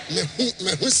 Me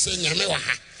who say Yamina?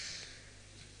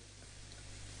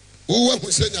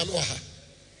 Who said Yamina?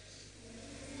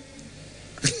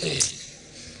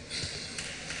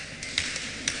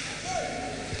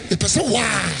 The person,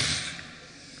 wow.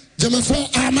 Jamaso,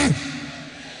 amen.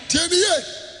 Tieniye,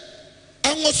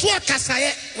 and was what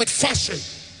Kasaye with fashion.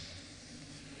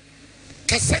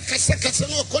 Kasa,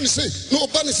 no one say, no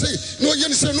bunny say, no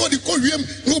yen say, no the Korean,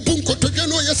 no bunko to get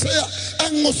no yes,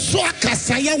 and was what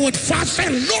Kasaye with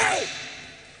fashion. No.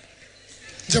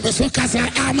 Jamaso Kasa,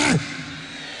 amen.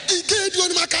 He gave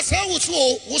you my Kasa was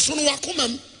no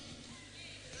wakumam.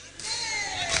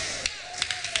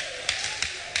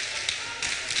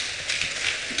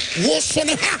 What's on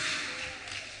her?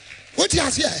 What do you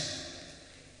have here?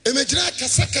 Imagine a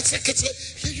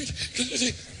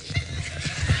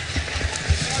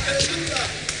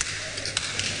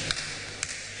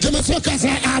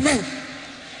amen.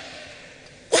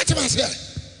 What am I saying?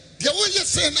 The way you're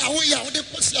saying, I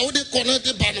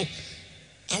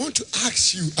want to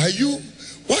ask you, are you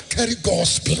what carry God's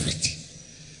spirit?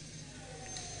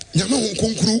 Yama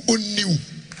unkunkuru oniu.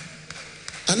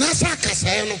 Anasa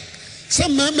kasayano.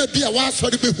 Some men may be a was for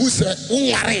the who said,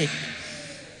 Unware.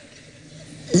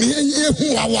 Me and you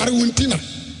who are Waruntina.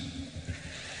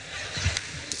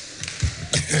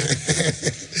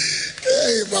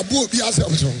 Hey, my boy, be as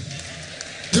I'm so.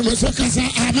 Jamasokasa,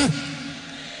 amen.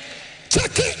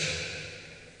 Check it.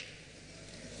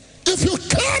 If you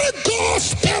carry God's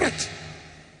spirit,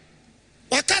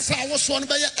 Wakasa was one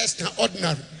by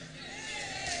extraordinary.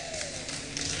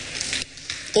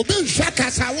 Oben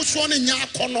Shakasa was one in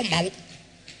Yakono Mount.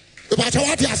 But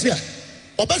what is here?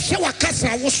 Obesha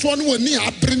Wakasa was one when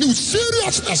near bring you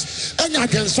seriousness and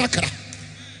against Sakra.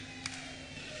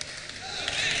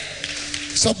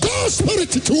 So God's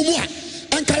spirit to more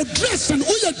and can dress and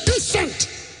we are decent.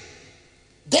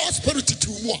 God's spirit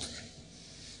to more.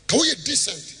 Can we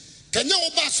decent? Can you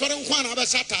obey Soren Juan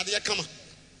Abasata? Dear, come on.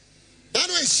 Now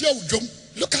is your jump.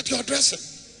 Look at your dressing.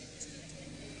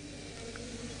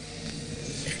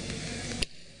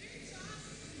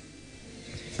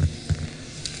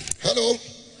 Hello.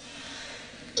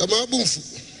 Am I boomful?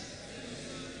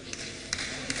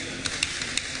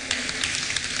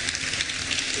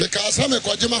 Because I'm a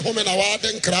Kojima home in a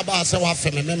warden crab as a waff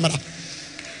and a member.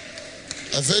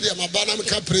 A very Amabanam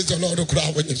can praise the Lord of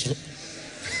crowd when you so.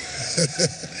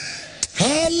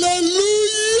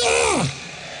 Hallelujah.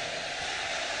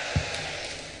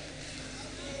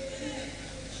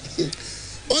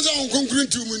 Once I'm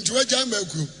concrete to me to a jam.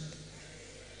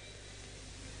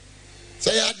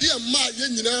 Say, I dear ma,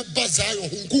 Yenina Bazai,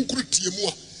 whom concrete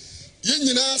Yemua.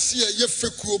 Yenina see a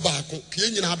Yefeku Bako,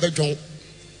 Yenina Bejon.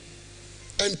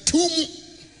 And two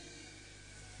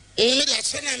only that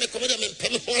son I make a in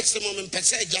Penhorse and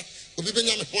Passager, who be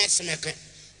Benjamin Horsemaka.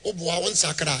 Oh, boy, one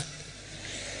sacra.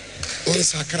 One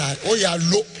sacra. Oh, ya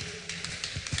look.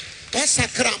 That's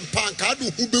sacram punk. I do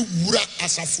who be wura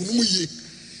as a funuye.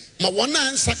 My one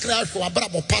and sacra for a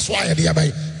bravo password, dear by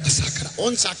a sacra.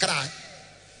 One sacra.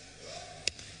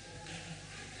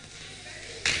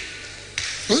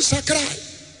 One sacra.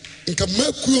 In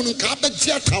Kamakun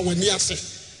Kabaja when you say.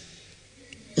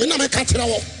 Mena me katira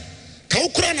wo ka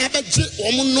ukura na abeje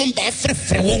wo mo number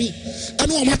frefre won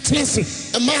ene wo matnese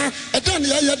ema eda ne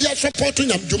ya de support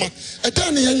nyamdwuma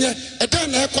eda ne yenye eda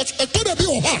na ekot etoda bi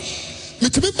wo ha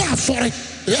mitimi ba afore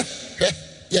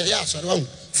ya asore won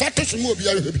fato so mo obi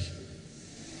ya bi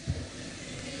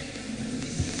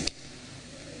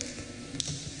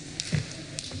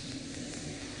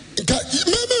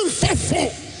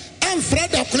Fred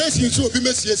calculation so be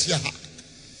messia.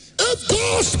 If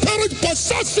God's Spirit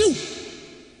possess you,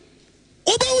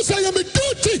 Oba say I'm a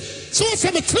duty, so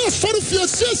I'm a transfer of your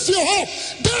sister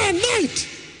day and night.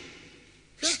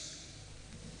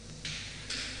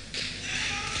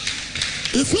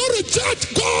 If you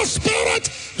reject God's Spirit,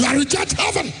 you are reject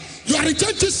heaven. You are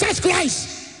reject Jesus Christ.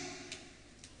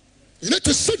 You need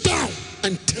to sit down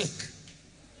and think.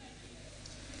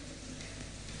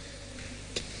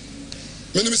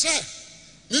 When you say,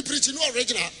 me preaching no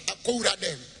original, I call that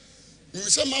them. You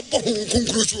say my bone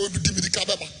conclusion will be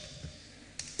the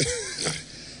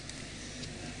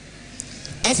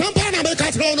as I'm going to make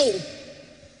a throw.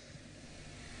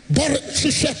 But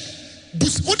she said,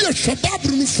 what is Shabab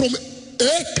from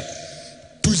A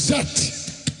to Z?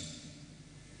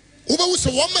 Over was a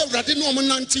woman ready no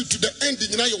man until to the end,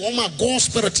 you know, you want my God's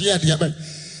Spirit here, the other.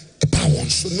 The power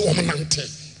so no man until.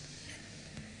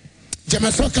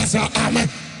 Amen.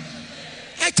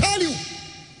 I tell you,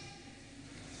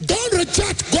 don't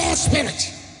reject God's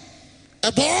Spirit.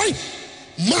 A boy,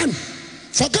 man,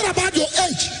 forget about your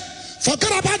age,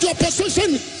 forget about your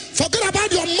position, forget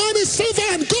about your money, silver,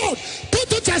 and gold.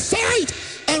 Put it aside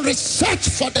and research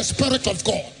for the Spirit of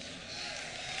God.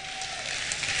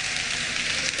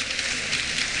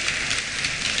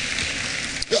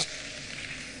 Yeah.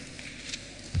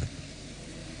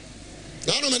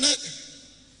 Now,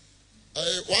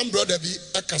 one brother be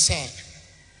a kasa.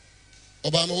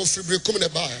 Obama will free come in the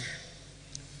bar.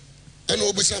 And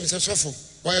Obusam says, Sofo,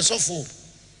 why a sofo?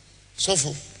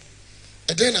 Sofo.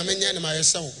 And then I mean,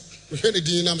 myself. We heard the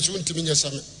dean, I'm soon to me, yes,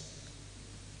 I'm.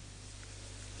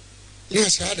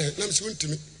 Yes, I had a name soon to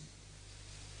me.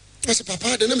 I said,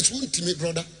 Papa, the name soon to me,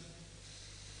 brother.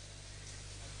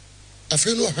 I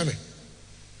feel no hammer.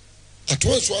 At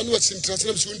once one was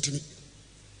interested soon to me.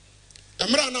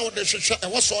 I'm running out the shisha, I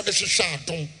was all the shisha,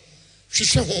 don't. She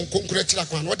said,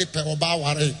 congratulate one, what the pair of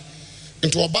bower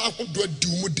into a bar who do a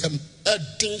doom with them, a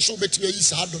thing so between you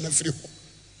sad on every home.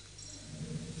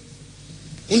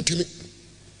 Untimate.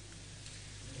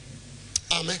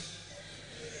 Amen.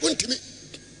 Untimate.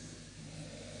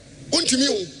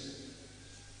 Untimate.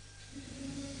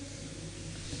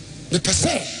 The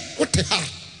person, what they are,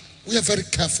 we are very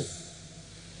careful.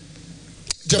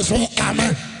 Just so,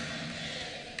 amen.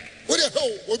 What the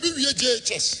hell will be your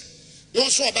JHS? No,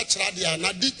 so about Tradia,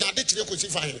 not did not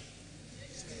fine.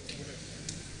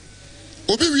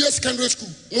 Obi we secondary school,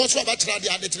 no so about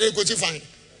Tradia, the train go fine.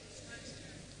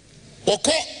 Or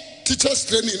call teachers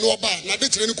training, no about, not the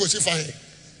train go fine.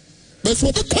 But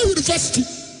for the university,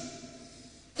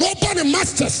 no about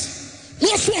masters,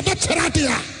 no so about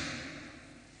Tradia.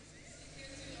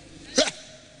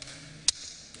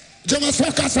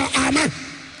 Jamasokasa, amen.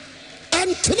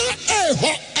 Antina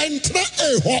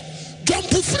eho, jump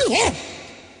free ho.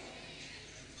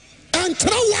 And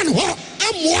throw one ho,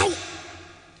 I'm wow.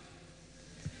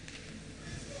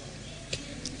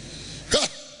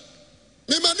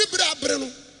 Me manibra breno,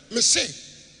 me say,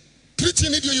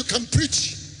 preaching it you can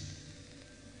preach.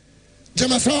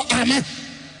 Jamaso, amen.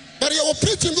 But you are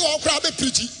preaching, you are crowd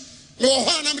preaching. No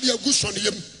harm, I'm the goose on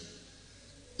him.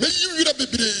 May you be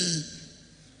baby.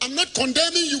 I'm not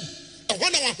condemning you. I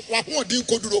wonder what do you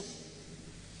do.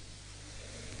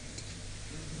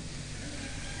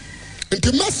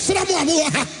 Into Masramu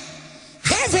Awuah,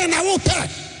 heaven I will pay,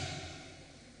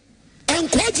 and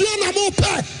Quadian I will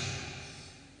pay.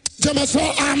 Jamaso,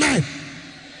 amen.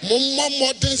 Mumma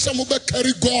more than some will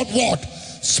carry God word,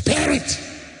 Spirit.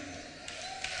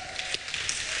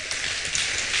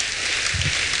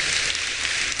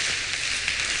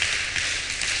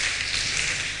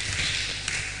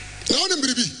 Now,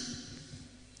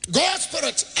 God's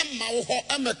Spirit, Emma,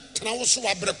 Emma, Tanawasu,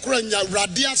 Abrakranya,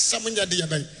 Radia, Samanya,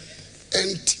 Diabay.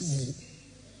 And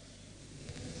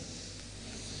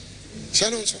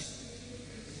Shalom, sir.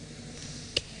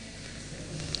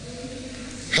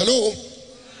 Hello.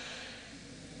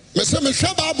 Mr.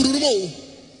 Meshaba Bruno.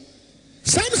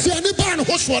 Some say any ban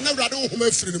host one never do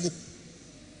home free.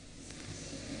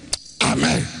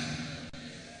 Amen.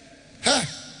 Ha.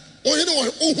 Oh, you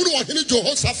know who are in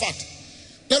Jehoshaphat.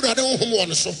 Never do home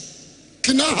one so.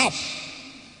 Kinahab.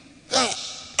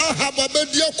 I have a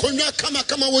baby konya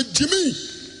kama with Jimmy.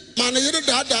 Man, you know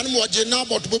that animal Jenna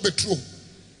but be true.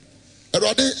 A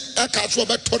ruddy a catch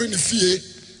over Torin Fee.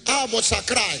 I was a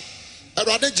cry. A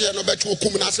ruddy Jenna bet you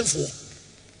come as for.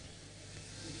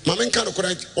 Mamma can't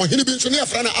correct or he been so near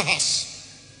Frana Ahas.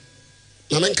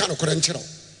 Mamma can't correct.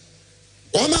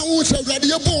 One who said,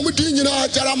 Radio Bomb,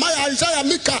 Jeremiah, Isaiah,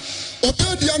 Mika,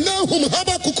 Opedia, now whom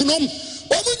Habakukunum,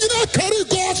 or would you not carry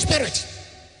God's Spirit?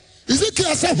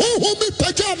 Ezekiel said, who be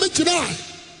Pajama tonight?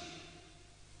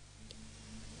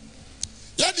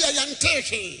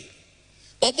 Antehe.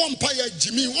 Obompaya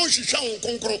Jimmy, one she shall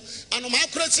conquer, and my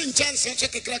pressing chance and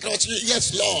check a crack.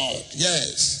 Yes, Lord,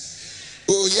 yes.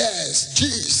 Oh, yes,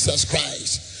 Jesus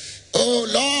Christ. Oh,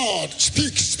 Lord,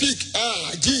 speak,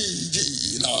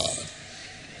 Lord.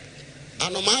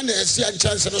 And a man is a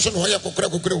chance and also why I could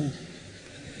crack.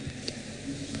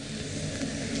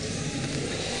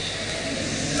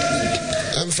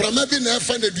 And from every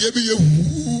never and the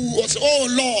was, oh,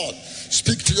 Lord,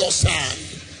 speak to your son.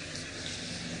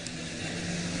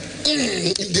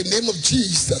 In the name of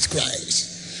Jesus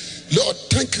Christ. Lord,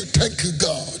 thank you,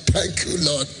 God. Thank you,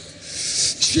 Lord.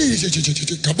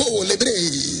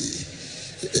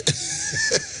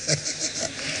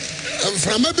 And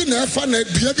from every never and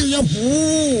the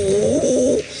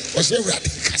was a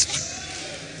radical.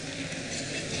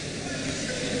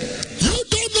 You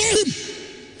don't know him.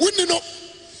 We know.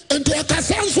 And to a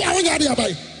Cassan's one area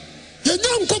by. You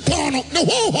young Copono, the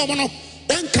whole homono,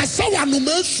 and Cassawa no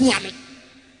mercy.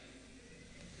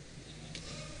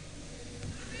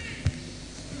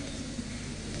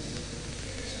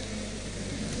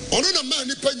 Ono na man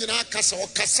nipa nyina kasa o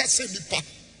kasa se nipa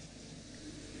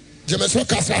jemeso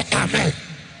kasa amen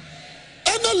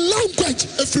and a language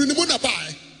efiri ni mu na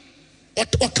bai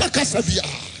o kasa bia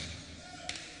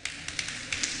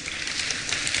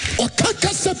o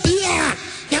kasa bia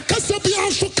na kasa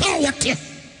bia so ka wote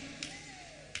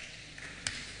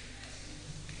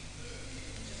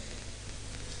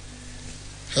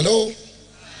hello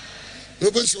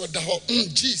Ruben so da ho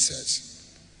Jesus.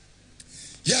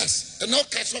 Yes, and no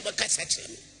catch over catch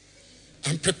him.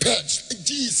 I'm prepared.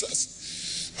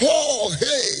 Jesus. Oh,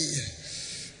 hey.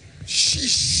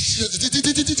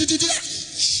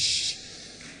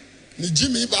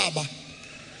 Jimmy Baba.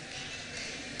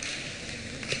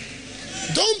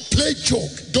 Don't play joke.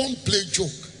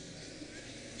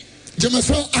 Jimmy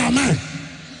so amen.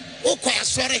 Oh, quite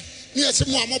sorry. Yes,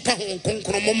 Mamma Pahon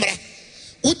Concromomra.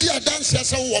 Would you dance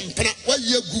as a woman? Why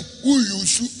you go? You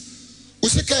shoot.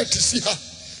 Usika to see her.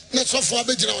 Not so far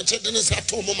beginning on checking us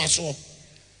at home, my soul.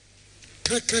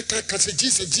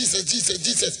 Jesus.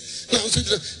 Now,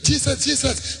 Jesus.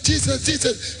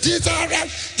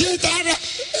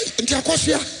 And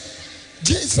Jacosia,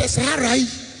 Jesus, all right.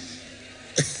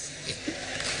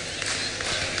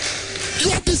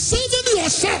 You are deceiving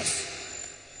yourself.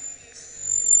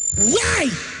 Why?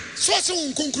 So,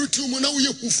 so concrete to Mona, we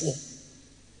are for.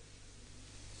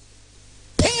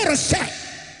 Paul said,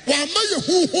 why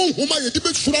who my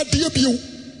debate should I be you?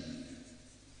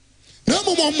 No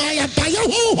more my by your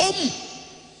home.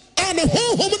 And a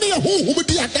home near whom would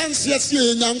be a dance yes,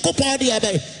 young party.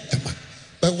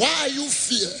 But why you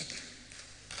fear?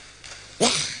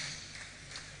 Why?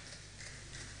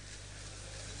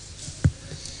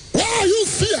 Why you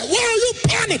fear? Why you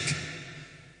panic?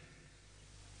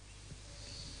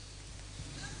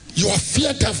 You are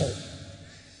fear devil.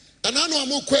 And I know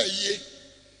I'm okay.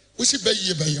 We see by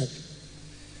you.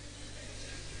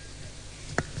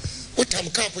 What I'm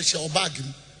careful shall bag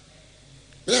him.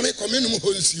 When I make a minimum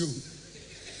holds you.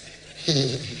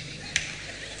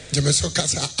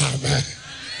 Amen.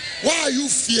 Why you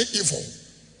fear evil?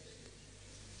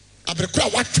 I becry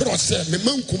what you said, me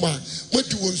mankuma,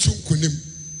 what you want soon kunim.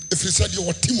 If you said you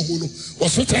were Timono,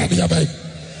 was so tired by.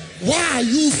 Why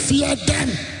you fear them?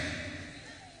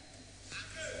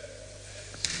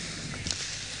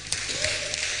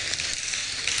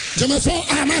 Jamaso,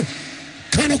 amen.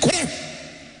 Can I correct?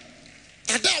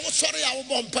 I was sorry I was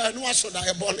born by no so that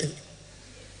I born in.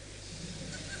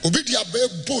 Obidia bear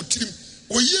boat him.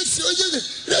 Oh, yes,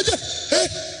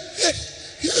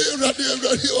 here, ready,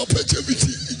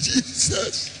 opportunity,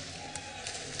 Jesus.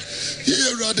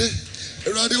 Here, ready,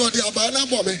 what the Abana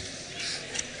mommy.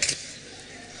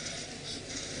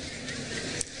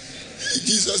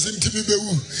 Jesus into me,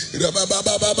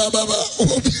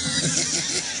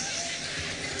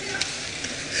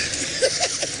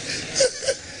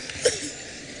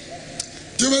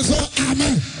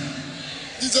 amen.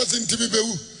 Jesus into me,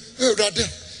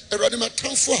 ready, my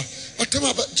tongue for. I tell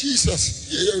about Jesus.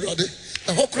 Yeah, ready.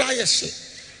 I hope cry shit.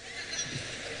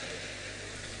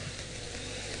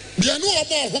 There are no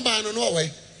more woman in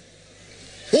Norway.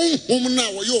 Whom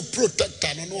now you're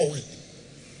protected in Norway.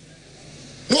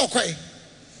 No, quite.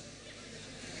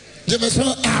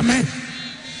 Amen.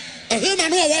 I hear no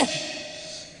more.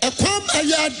 A come a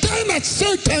year done at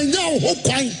certain young who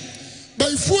quite.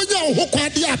 By 4 young who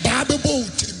quite the Bible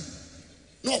boat.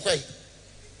 No, quite.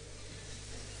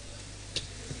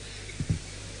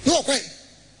 No, quite.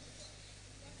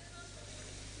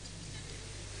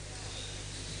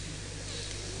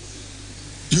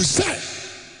 You say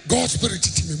God's spirit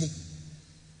to me.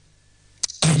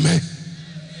 Amen.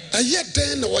 yet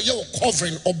then or your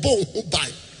covering or bone who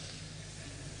buy.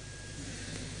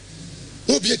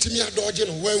 No be to me a dodging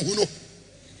or when who know.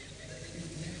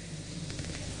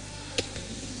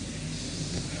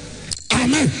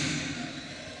 Amen.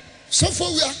 So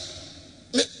for we are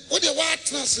what you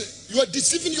want you are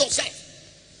deceiving yourself.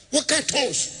 What kind of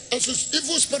tongues? And so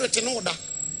evil spirit in order.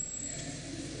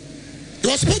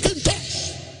 You are speaking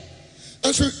tongues.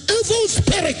 And so evil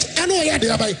spirit and all that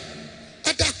thereby.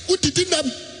 And that what did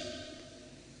them?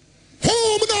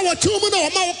 Home now, 2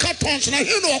 minutes, my cat tongues, and I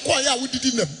hear no acquire what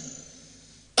did them.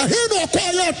 I hear no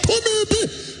acquire 2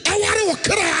 minutes, I want to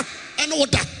cry and all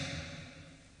that.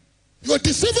 You are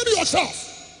deceiving yourself.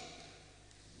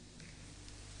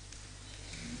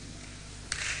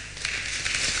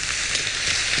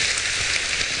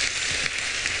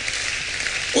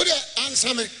 What do you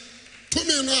answer me? 2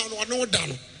 minutes or no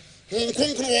done. Hong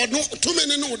Kong or no 2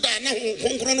 minutes no done.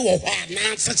 Hong Kong or what?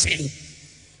 Now saying.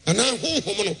 And now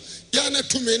home. Yana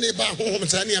 2 minutes by home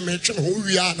and any American who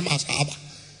we are the Masaba.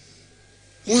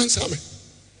 One summer.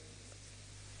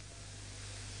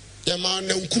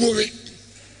 Yaman and Kumuri.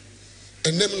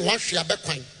 And then wash your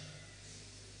backpine.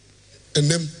 And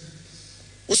then,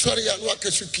 oh, sorry, I walk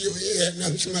as you kill here.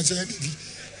 And she must say,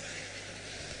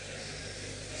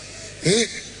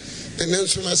 and then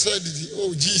she must say,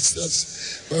 oh,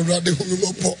 Jesus, I rather whom you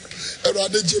more. I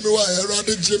rather Jimmy, I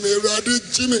rather Jimmy, I rather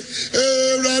Jimmy,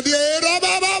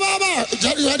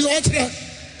 Johnny, what do you want?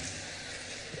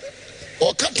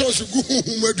 Or cut us to go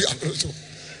home with the others.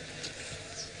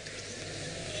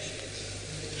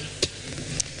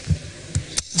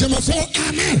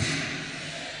 Amen.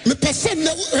 Me person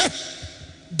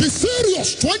be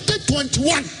serious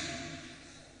 2021.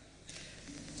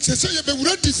 Say you be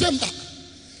ready December.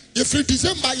 If you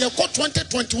December you got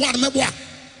 2021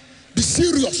 be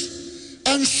serious.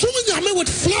 And assuming you with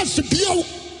flash deal.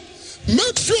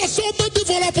 Make sure somebody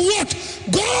develop what?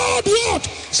 God what?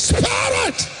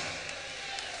 Spirit.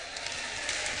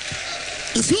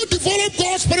 If you develop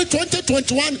God's Spirit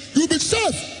 2021, you'll be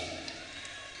safe.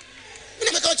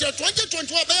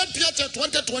 2021,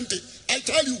 2020, I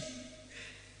tell you.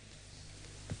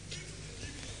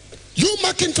 You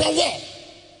mark into a wall.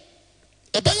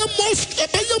 About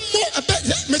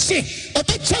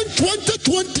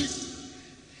 2020.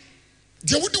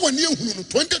 They would do a new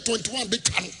 2021 big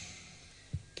channel.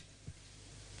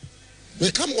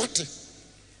 We come what?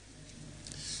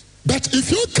 But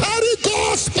if you carry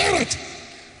God's Spirit,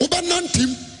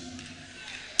 Ubanantim,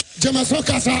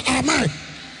 Jamasoka say, Amen.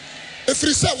 If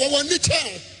you say, well, one need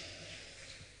child,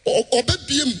 or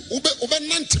baby,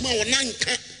 Ubanantima or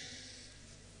Nanka,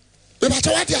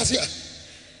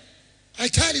 I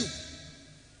tell you,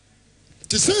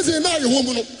 this is in our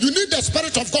woman, you need the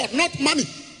Spirit of God, not money.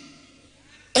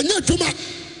 And yet,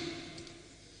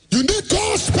 you need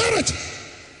God's Spirit.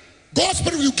 God's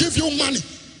Spirit will give you money.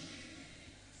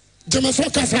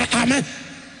 Jamasoka say, Amen.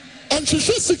 And she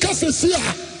should see us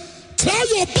here. Try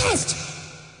your best.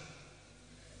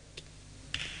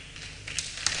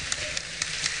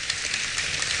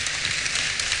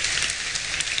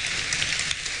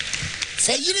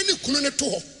 Fayire ni kunu ne to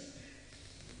ho.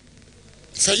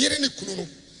 Fayire ni kunu no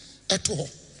eto ho.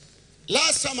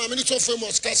 Last time I'm in so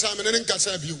famous kasa I'm in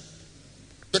kasa biu.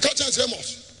 The kasa is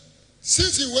famous.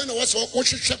 Since he went was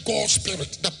worship God's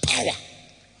Spirit, the power.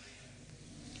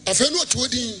 Afenu to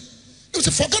din. You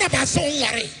say forget about so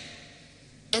worry.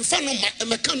 And fan no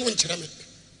mechanic nchireme.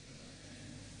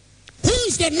 Who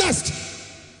is the next?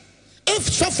 If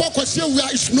so focus here we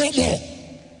are is no more.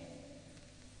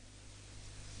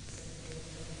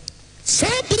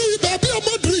 Sabri baby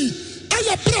amadri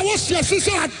aya bra was ya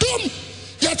sisa adom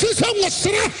ya sisa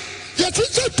wasra ya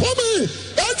sisa pomi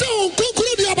aja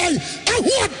onkokuru dia bai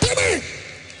ahu ademe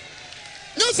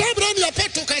na sabra ni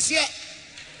apato kasia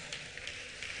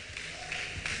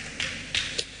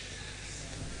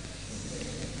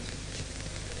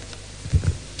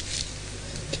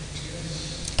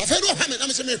afero hame na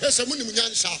me se me hwese mu ni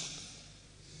munyansa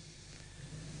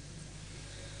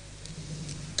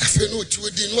afeno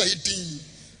tuodi no ayedin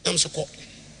am so ko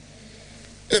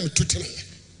em tutina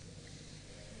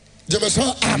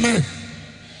jemaso amen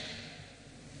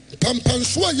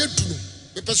pampanso ayeduno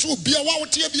me pese obi a wa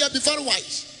wote bia be very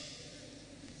wise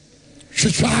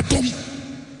hwehwadom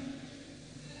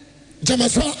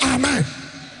jemaso amen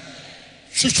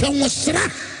hwehwa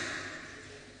wosra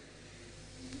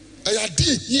ayade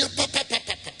hia papa.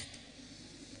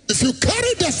 If you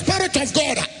carry the Spirit of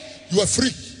God, you are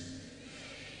free.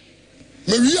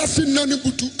 We are seeing none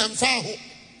butu emfaho.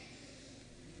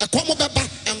 Akomo baba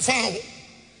emfaho.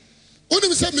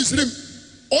 Only say Muslim,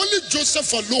 only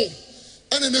Joseph alone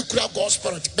and then they could have God's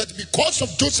spirit. But because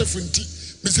of Joseph and T,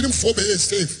 Muslim for be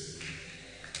safe.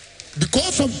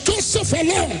 Because of Joseph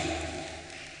alone,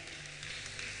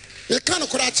 they can't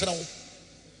correct now.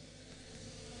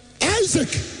 Isaac,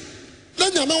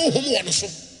 then you know whom one so.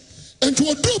 And to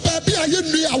do baby,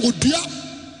 I would dear.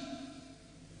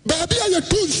 Baby, I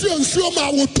do so my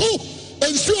would too,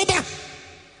 and so back.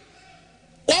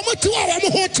 1 or 2 hours,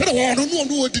 I'm hot to the one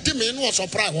who did the man was a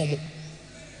prime woman.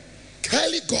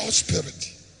 Carry God's spirit.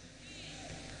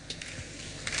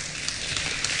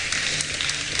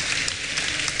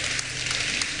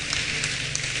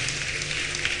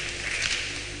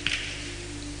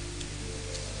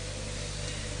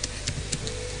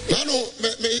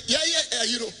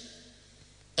 You know,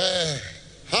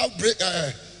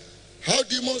 how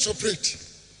demons operate.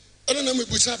 I don't know, me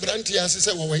busa branti as I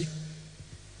say, away.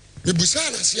 Me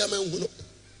busa na siya me nguno.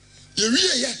 You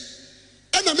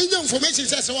and I mean information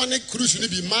says I want to cruise ni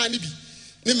bi man bi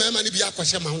ni mama ni bi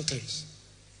Akwasi mountains.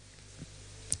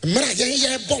 Mara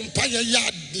ya bompa ya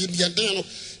no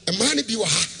e man bi wa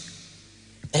ha.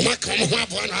 O ma ka mo ho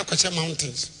abo na Akwasi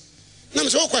mountains. Na me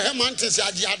so kwa he mountains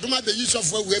agi adoma be use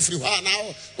of we free ha na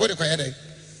wo de kwa he dey.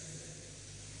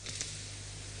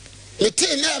 Me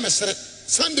te na me sere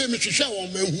Sunday me hwehwe won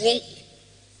mahuon.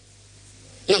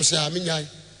 Na me say aminyai.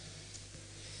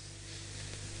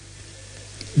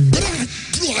 Brad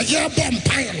through a year bomb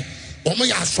pile, or my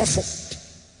suffer.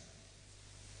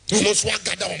 Almost what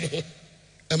got down.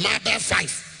 A mother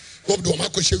 5. What do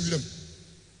I show them?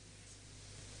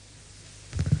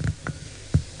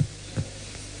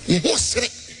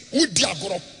 Would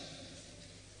Diagoro?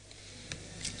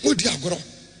 Would Diagoro?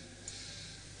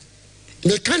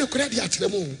 The kind of credit at the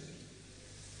moon.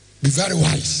 Be very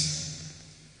wise.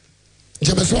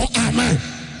 James, amen.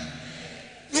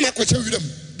 I'm not going to show them.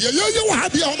 You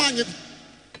have your money.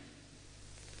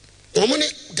 Woman,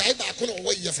 guy back on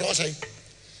away your flossie.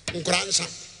 Grandson.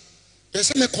 They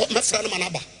say, my friend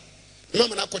Manaba.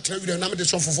 Mamma, I could tell you the number of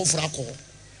for alcohol.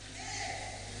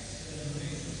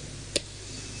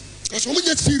 Because when we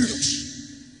get serious,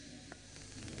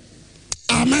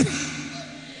 amen.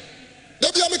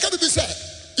 Be said,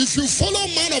 if you follow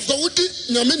man of the woody,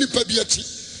 Yamini Pabiati,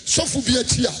 Sofu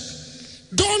Biatia,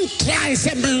 don't try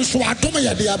something so I don't know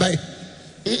the abbey.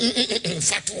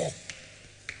 Fatwa.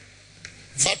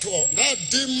 Now,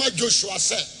 Dima Joshua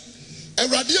said, a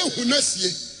radio who knows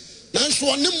ye. Now, so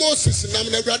one Moses, and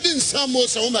I'm a radin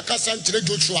Samos, and Omakasa and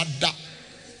Joshua.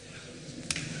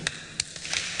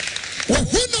 Well,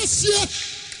 who knows ye?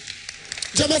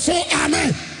 Jamaso,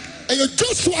 amen. And you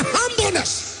Joshua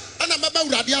humbleness. And I'm about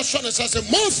Radia son as a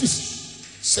Moses,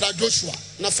 Sarah Joshua,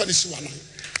 not finish one.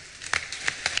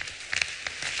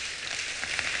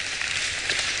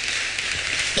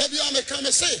 Maybe I may come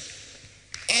and say,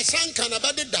 I sank an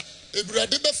abadida, a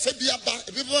bradiba Fabiaba,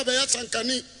 a people by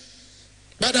Sankani,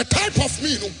 by the type of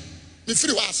me, no, the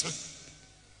free was.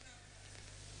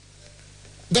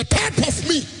 The type of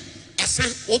me, I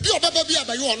said, will be a baby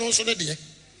by you on also the day.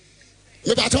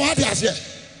 About what I say.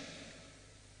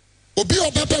 Obi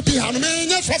obaba bi ha no me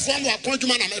nya sofo am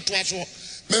akwadwuma na meto aso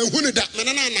me hunu da me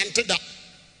na nante da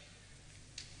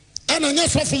ana nya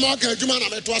sofo mo ga adwuma na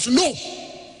meto aso no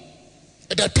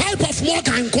the type of mo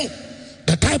ga nko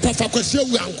the type of Akwasi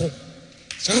Awuah anko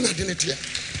sana de ne tie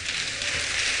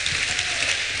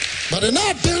but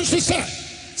na den so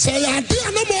say ya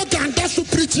de na mo ga nda so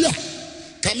preach ya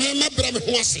kama ma bra me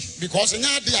ho ase because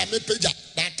nya de a me pagya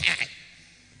that time.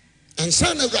 And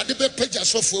son of Radibe Paja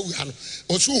Software,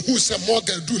 also who said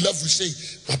Morgan do love you say,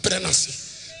 my pregnancy.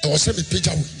 I was semi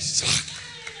Paja.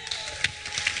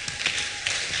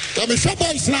 I'm a shop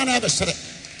is not ever said.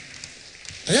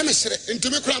 I am a said, into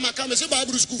me cram, I come and say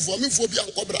Bible school for me for being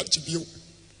a branch of you.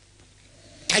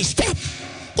 I stop.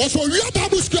 Because when you are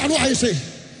Bible school, I know I say,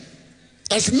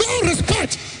 there's no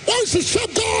respect once you show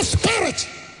God's spirit.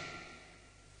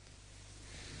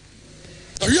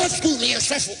 Your school, me a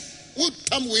shuffle. What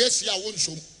time we see our own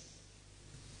show?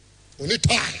 Only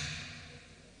time.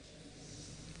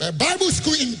 The Bible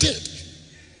school indeed.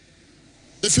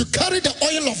 If you carry the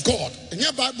oil of God in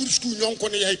your Bible school, you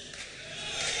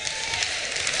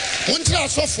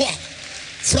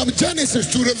from Genesis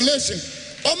to Revelation,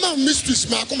 all my mysteries,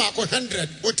 Marco 100.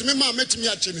 What me ma met me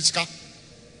at Chiniska.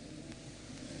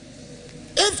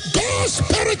 If God's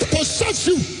spirit possesses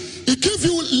you, He gives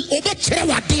you over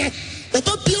Chewa there,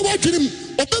 over Biawa Jim.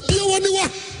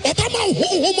 Obama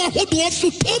who do us to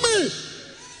Tommy.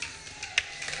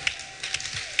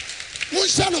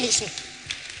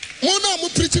 One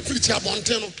pretty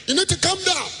Montano. You need to come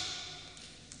down.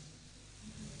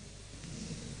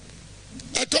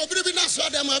 I told you not so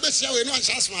them I bet you no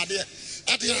chance, my dear.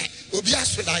 Adia obi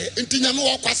asodaye enti nyame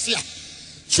wo Akwasi a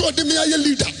so de me aye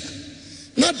leader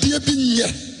na de bi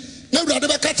nye na wurade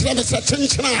be ka kira me se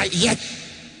chenchena ye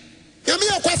nyame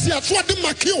Akwasi a so de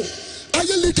makio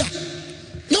aye leader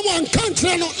na wan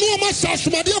kantre no no ma sa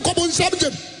somade akobo nsam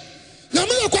dem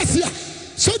nyame Akwasi a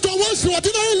so do won si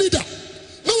wode na leader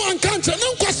no wan kantre na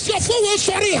Akwasi afo we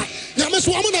sori a nyame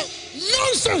so am na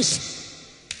nonsense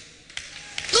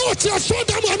no ti aso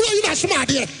da mo anu yi na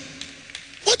somade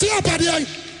what you about here?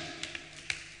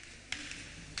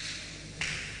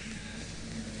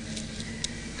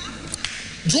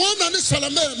 Joanna and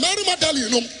Salome, Mary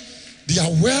Magdalene, they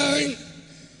are wearing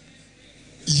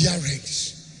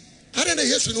earrings. I don't know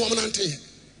yes you know woman auntie.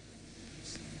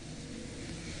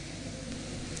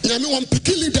 Nyame wan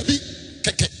pikili debi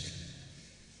keke.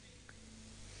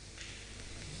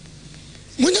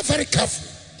 Munye very careful.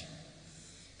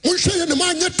 Munye ye ne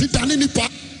ma nya tidane nipa.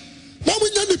 Ma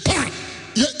munya nipa.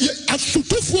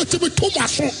 Asutufu etibe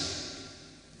tomaso.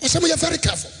 Osema you very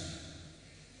careful.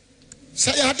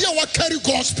 Say ade a wa carry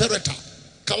God's spirit.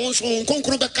 Ka won so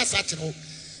nkonkron be kasa kire.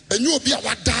 Enyu obi a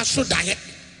wada so daye.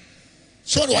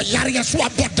 So do yare so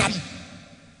abodam.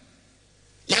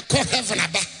 Na call heaven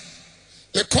aba.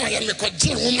 Me call ye me ko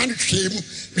je woman hwem.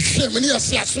 Hwem ni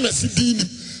ase asomasi dinim.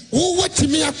 Wo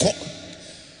watimi akọ.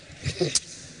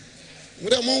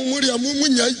 Mure mo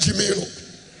munya jimi no.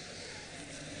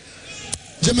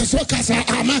 Jemeso kasa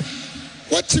amen.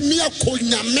 Watimi akọ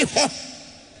nyame ho.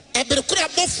 Abirikura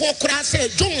bofo kura se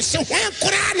John se hwan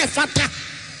kura na fata.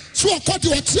 So akodi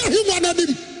otia hwa na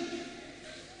nim.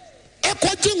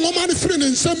 Akodi ngoma ne firi ne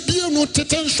nsam bie no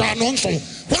teten hwa no nso.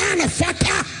 Hwan na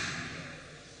fata.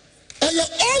 And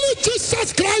only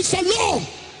Jesus Christ alone.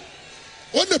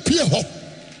 On the pier ho.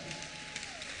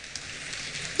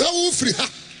 Now who free her?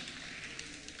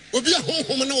 Obi a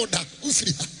home na oda who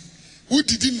free her. Who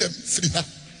didn't them free her?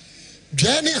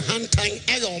 Jenny Hunting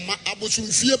Ayoma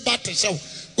Abusumfie Batter so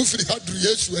who free her do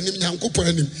yes when him Yanko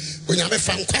him. When you have a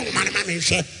fan come man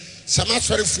share some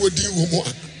sorry for the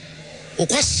woman.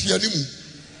 Okwasi animu.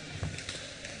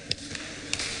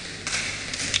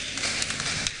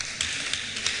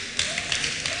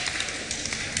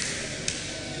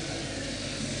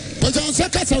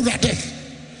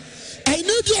 I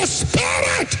need your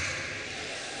spirit.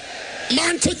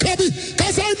 Mantikabi,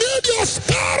 because I need your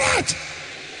spirit.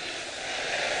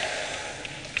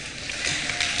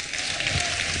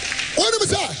 What do you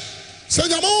say? Say,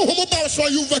 so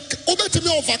you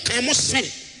overcome sin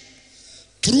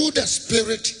through the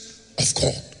Spirit of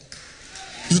God.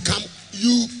 You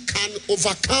can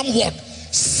overcome what?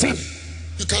 Sin.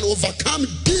 You can overcome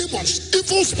demons,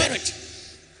 evil spirit.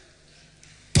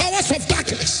 Powers of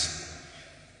darkness.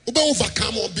 You will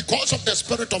overcome because of the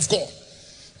Spirit of God.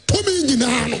 Tomi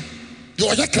nyinano, you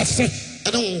are yakase,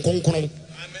 and I won't come.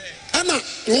 Anna,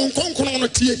 you won't come on a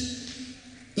tea.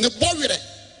 Ne boyre,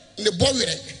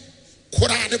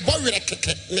 Kura ne boyre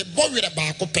keke, ne boyre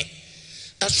bakope.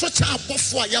 A such a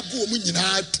bofwa yabu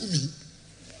nyina to me.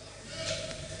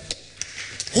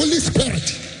 Holy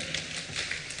Spirit,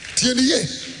 tieniye,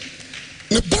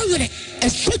 ne boyre, a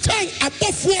such a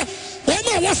bofwa.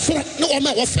 Wama wafra no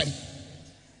wama wafem.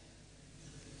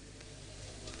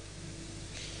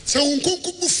 Se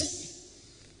unkonku bufu.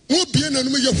 No bie na no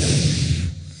ye.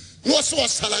 No so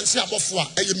salanse abofo a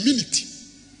eye minute.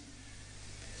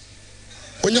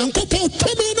 Onyankopon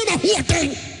tomi na ho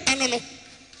adan ano no.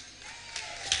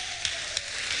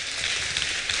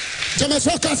 Jama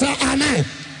so kasa amen.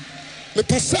 Me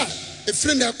pesa e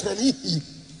free na ekro no hu.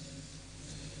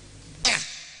 Ah.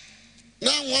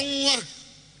 Na wanwa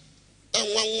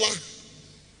Enwanwa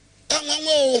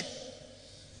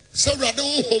so rado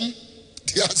home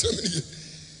the assembly.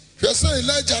 You say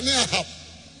Elijah ne Ahab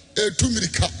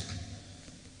tumirika.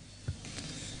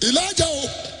 Elijah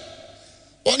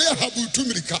one Ahab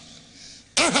tumirika.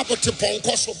 Ahab te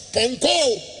ponko so ponko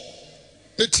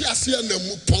ne ti ase na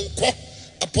mu ponko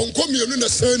aponko mienu na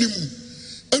sani mu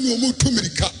enu mu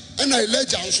tumirika na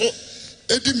Elijah nso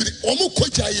edimiri omo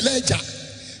koja Elijah.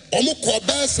 Omo ko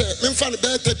bese memfa ne be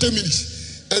 30 minutes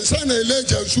ensa na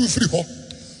Elijah nsu firi ho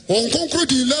won konkro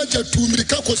di Elijah tu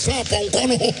mirika ko sa ponko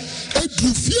no ho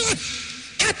adufia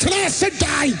atra se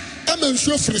dai ama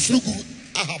nsu firi surugu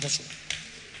Ahab so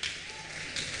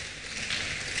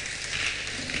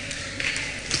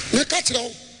ne ka kire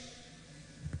ho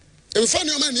emfa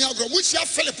ne o ma ni agro mu sia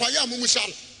Philip ya mu musa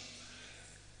no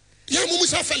ya mu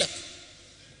musa Philip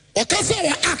o ka sa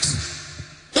wa ask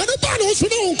na the ban also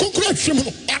no concrete him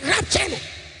no rapture no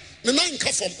ne nan ka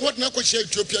fom what na ko share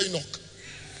Ethiopia Enoch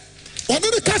one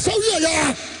the kasa wi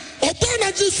ya oba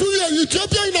na jisu ya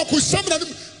Ethiopia Enoch sam na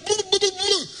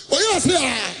o ya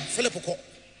say Philip ko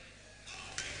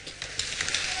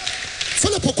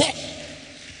Philip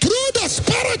through the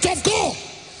Spirit of God.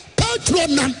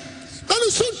 Patronam. Then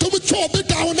soon to be chopped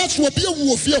down. That's what be a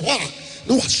wolf.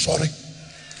 No, sorry.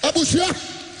 Abusia,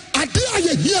 I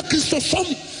dare hear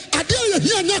Christosum. I dare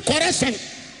hear Nakoresan.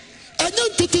 And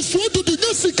then to swear to the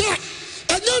Jessica.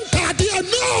 And then Tadia,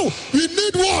 no, we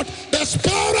need what? The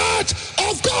Spirit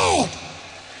of God.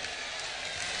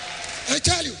 I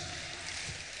tell you.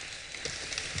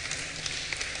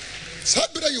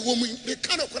 Sabra, you woman, the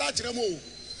kind of Kurajamo.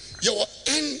 You were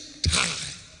entire.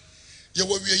 You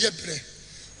were yebre.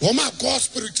 Woma God's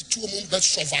Spirit to a moment that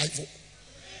survival.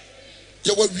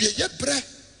 You were yebre.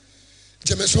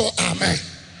 Jemeso, amen.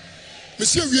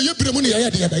 Monsieur, we are yebre money. I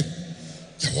had the other.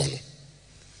 You want.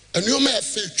 And you may have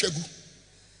failed Chegu.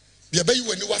 The bay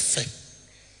when you are fair.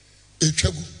 A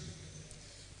Chegu.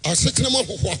 I'll set them up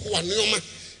who are Neoma.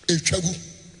 A Chegu.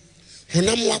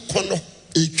 Honamwa Kono.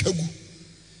 A Chegu.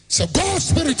 So God's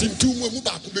Spirit in 2 months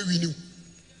back to be renewed.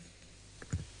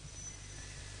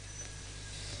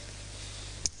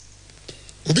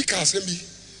 Because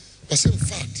was in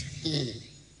fact.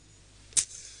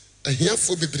 A here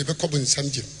for the Bible in San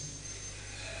Jim.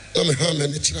 I'm a ham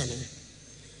and a channel.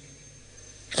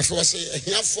 After I say a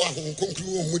here for whom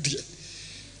conclude with you.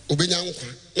 Obenyanka.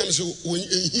 Nam so when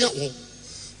here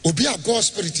Obi a God's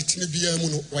Spirit in be a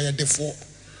mono, why a therefore.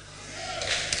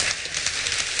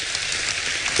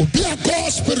 Obi a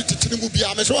God's Spirit in the movie,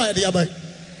 I'm so I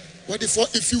what therefore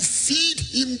if you feed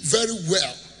him very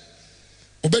well,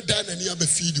 Obedan and he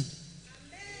feed you.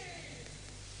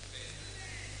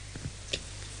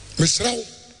 Misrao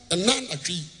and none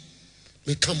agree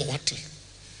may come water.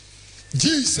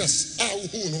 Jesus,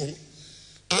 who know,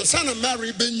 and son of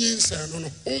Mary Benyin, no,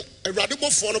 a radical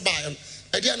for by him,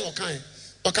 a dear no kind,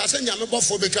 or can send you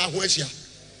for the Jahuasia.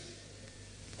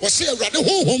 Was see a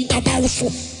radical home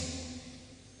Babauso.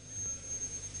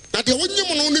 Now the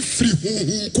only free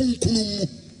whom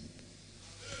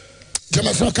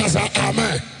Jamasokaza,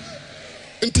 amen.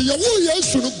 Until you will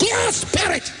God's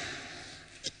Spirit.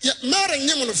 Yet marrying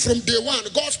him from day one,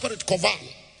 God's Spirit cover,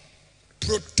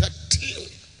 protect him.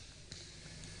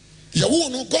 You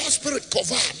won't know God's Spirit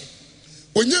cover.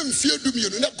 When you feel to me,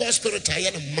 you know God's Spirit. I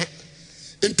am a man.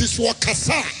 Into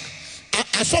Swakasa.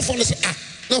 I saw for this.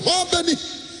 Now, how many?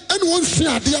 And one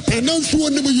share the penance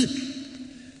one.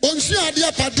 One share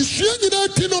the partition.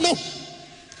 No.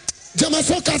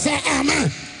 Jamasokasa,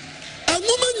 amen. A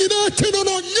woman, you know,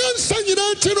 no, young son, you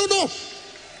know,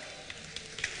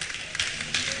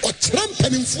 or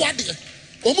tramping in Fwadia.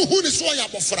 Woman who is why I'm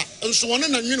for and so on,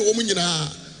 and you know, woman, you know,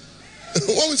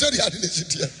 what was that? He had in the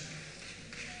city.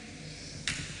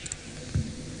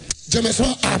 Jamaso,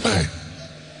 amen.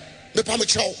 The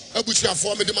Pamacho, Abucha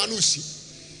for me, the Manusi.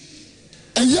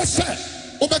 And yes, sir,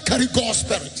 over carry God's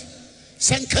Spirit.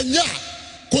 Sankanya,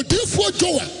 go deal for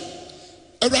Joa.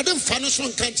 A random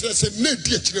financial country said, no,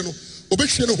 dear children,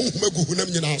 Obeshan whom Magunam.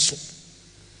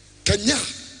 Kenya.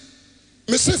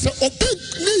 Mrs. Obey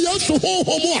me also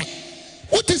home.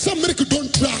 What is America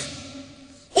don't try?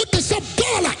 What is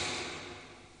 $1?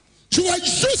 You are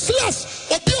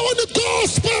useless. Obey on the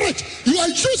God's Spirit. You are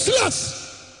useless.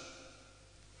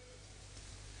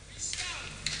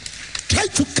 Try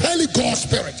to carry God's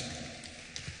Spirit.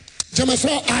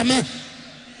 Jamaso, amen.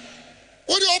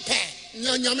 What do you pay?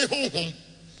 Nyame home.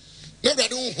 No, I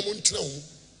don't home to know.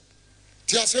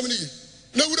 Tia 70.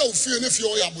 No, we don't fear if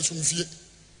you're able to fear.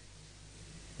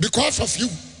 Because of you,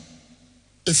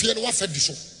 if you're not fed this,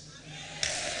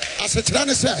 as a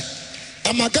tyranny said,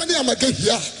 I'm again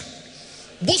here.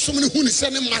 Bosom who is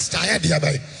sending master ahead here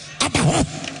by Abaho.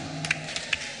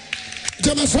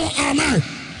 Jamaso, amen.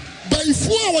 But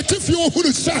if you are who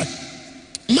is said,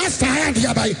 master ahead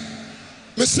here by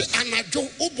Mr. Anajo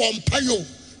Ubompayo,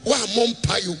 one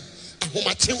Mompayo, a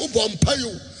Homache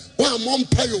Ubompayo, one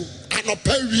Mompayo, and a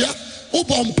Peria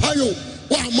Ubompayo,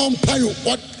 one Mompayo,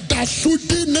 what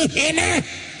Dasudin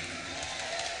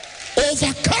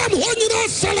overcome when you don't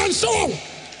sell and so on.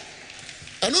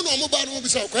 I don't know about what we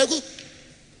say. Kwaku,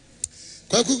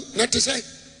 not to say.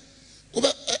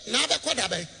 Never quite a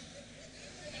bay.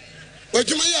 Where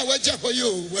you may, where you for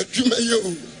you, where you may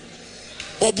you.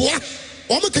 Or boy,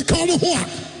 or make a call of what?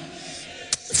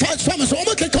 5 summers, or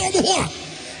make a call of what?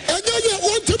 And then you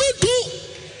want to be do.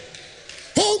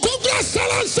 Oh, go grass,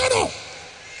 sell and settle.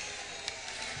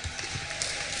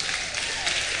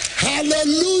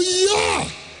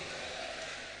 Hallelujah.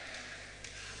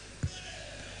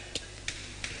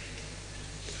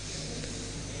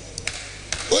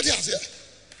 What is it?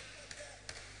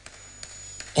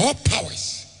 All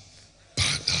powers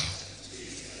bow down.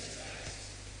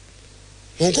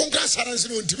 On Congress, I don't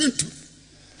know.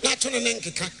 Not on an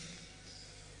enkeka.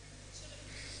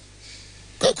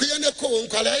 won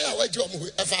kwale ya waje omo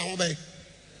efa ho ben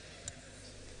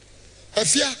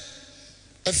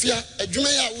afia adwuma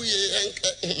ya wo ye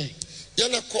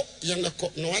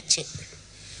yenako no ache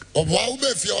oboa wo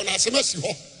be fia ona asemasi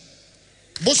ho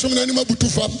bosom na ni mabutu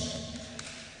fam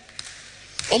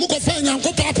omo ko fa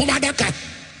nyanko papo madaka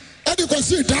edi ko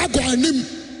si dago anim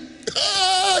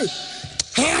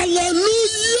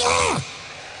hallelujah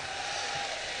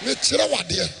me kire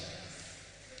wade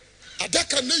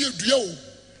adaka na ye dua o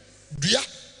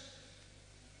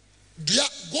dua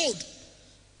gold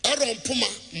erompoma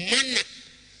mana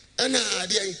ana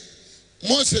ade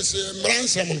Moses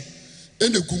mransam no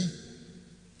enegum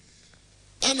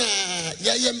ana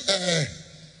yayem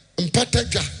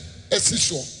mpatadwa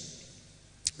asiso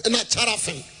na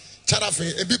charafen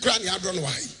ebi kra ne adro no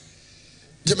wai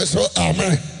jemeso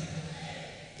amen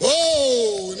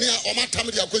oh ni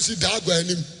omatam dia Akwasi daagwa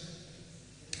anim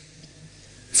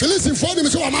Philistine for me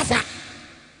so amafa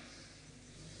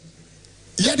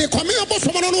ye de come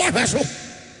aboso no no ahweso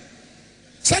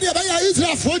said ya ba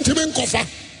Israel for ntimi nkofa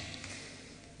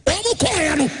omo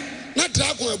koya no na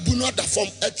dragon abu no da form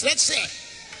a threat say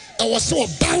I was so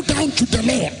bow down to the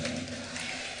Lord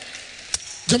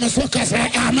jemeso kasa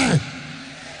amen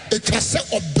e kase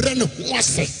obre ne ho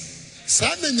ase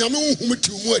sa na nyame honhum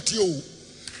ti mu ati o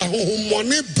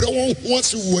ahohomone bre won ho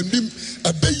ase wonim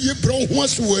abaye bre won ho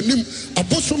ase wonim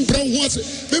abosom bre won ho ase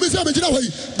me say be gina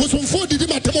hoyi bosom fo didi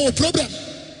matem o problem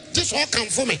this all come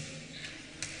for me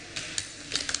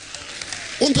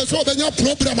on peut so benya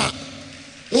problem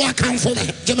no come for me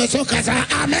jemeso kasa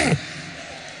amen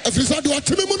afisa do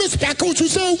atime mu no spark o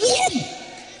say wom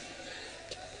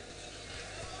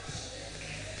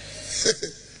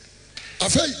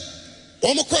afei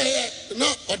omo koye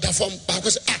na oda fam ba ko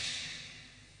say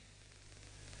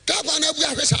Gaba na bu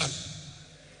ahwesa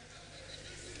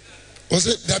o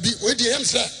say dabi we di em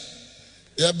say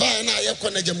ye ba na ye kọ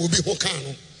na jam obi ho kan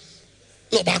no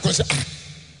no ba ko say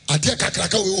ade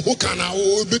kakraka we ho kan na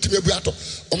o betime bu ato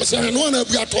o say no na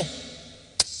bu ato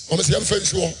o say em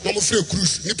fansi ho no mo free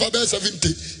cruise nipa be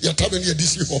 70 ya tabe ne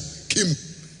edisi ho kim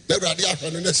na brade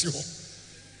ahwe no na si ho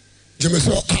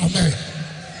jemeso amen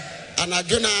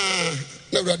anadwena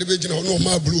na brade be gina ho no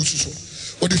ma blu suso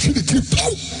o de fi di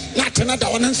pow not another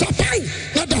one and sapai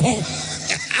not the whole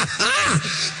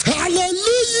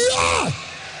hallelujah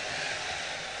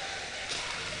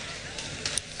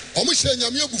omo she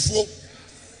nyame abufuo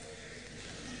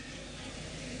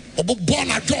obo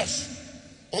born a jos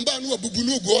omba no abubu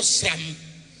no go sram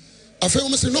afa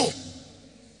omo se no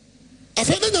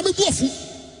afa na nyame buafu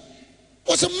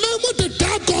o se memo de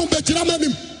dagon be kira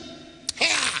manim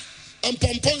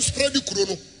ampopon spread kuro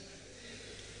no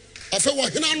afa wo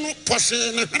hena no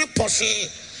pose na hena pose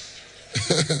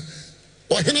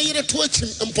wo hena yire to achim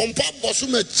mpompa boso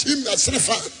ma chim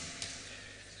asrefa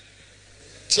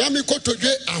tiami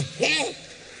kotodwe aho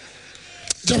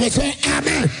jabaso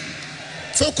amen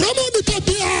so kromo mi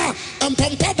tabia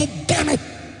mpompa bo bono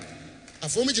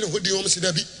afo mi gine hodi o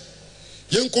msida bi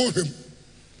yenko hwem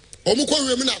o mu ko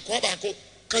hwem na akwa ba ko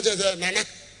ka je nana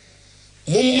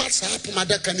mumma sa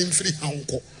apomadaka ni mfiri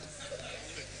hanko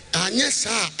anya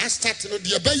sa astart no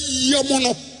de ba yemo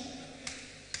no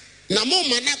na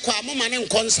mumma na kwa mumma ne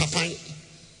nkon sapan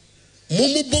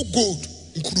mumu bo gold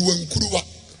nkuruwa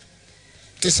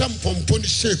te sam pompon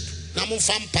shape na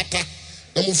mumfa mpata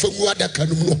na mumfa ngu adaka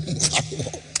no no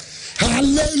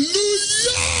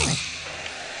hallelujah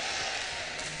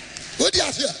odi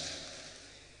asia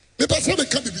me pasa me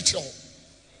ka bibi chao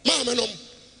mama no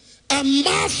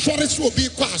amma sore so obi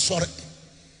kwa asore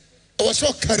I was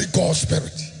so carry God's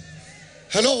spirit.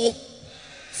 Hello,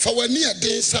 for when near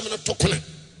day 7 o'clock.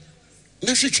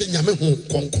 Nashi nyame ho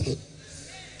konkono.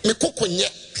 Me kokonye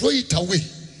throw it away.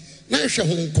 Na hwe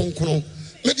ho konkono.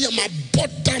 Me dia ma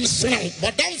bodam sran,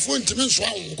 bodam fo ntimi so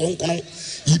ho konkono.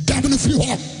 Yidam no free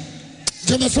ho.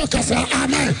 Jemeso kasa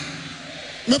amen.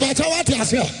 Me ba ta what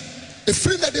ase. E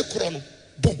free na de kro no.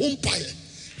 Bo ho mpaye.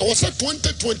 I was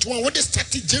 2021 when they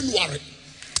started January.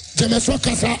 Jemeso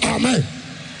kasa amen.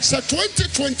 So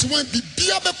 2021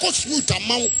 bibia be ko smooth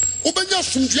amount obenya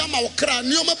sumdua ma wokra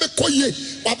neoma be koye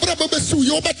wabra be su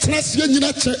ye obetena se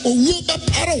nyina che owu be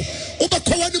paro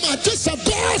obekwa ni ma just a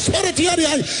God spirit here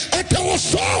ai etewo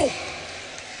so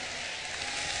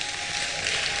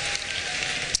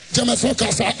jemeso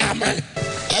kasa amen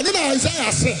anu na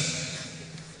Isaiah say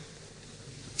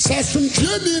sa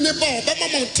sumdua ni ne ba obema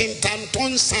mountain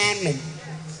tanton sanu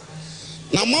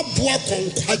na maboa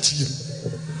konkwagie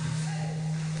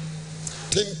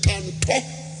tintanto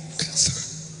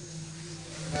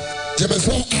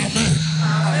jemeso amen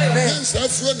amen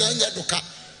safu na anya doka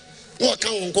no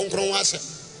ka won konkron wase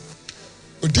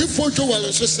odifo jo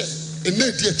wale so se ɛna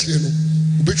adi akyire no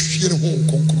wobɛhwie ne ho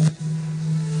nkronkron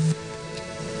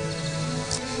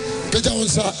pagya wo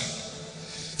nsa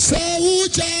sɛ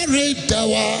wogyare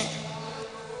dawa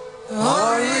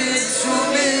Ori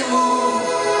sumi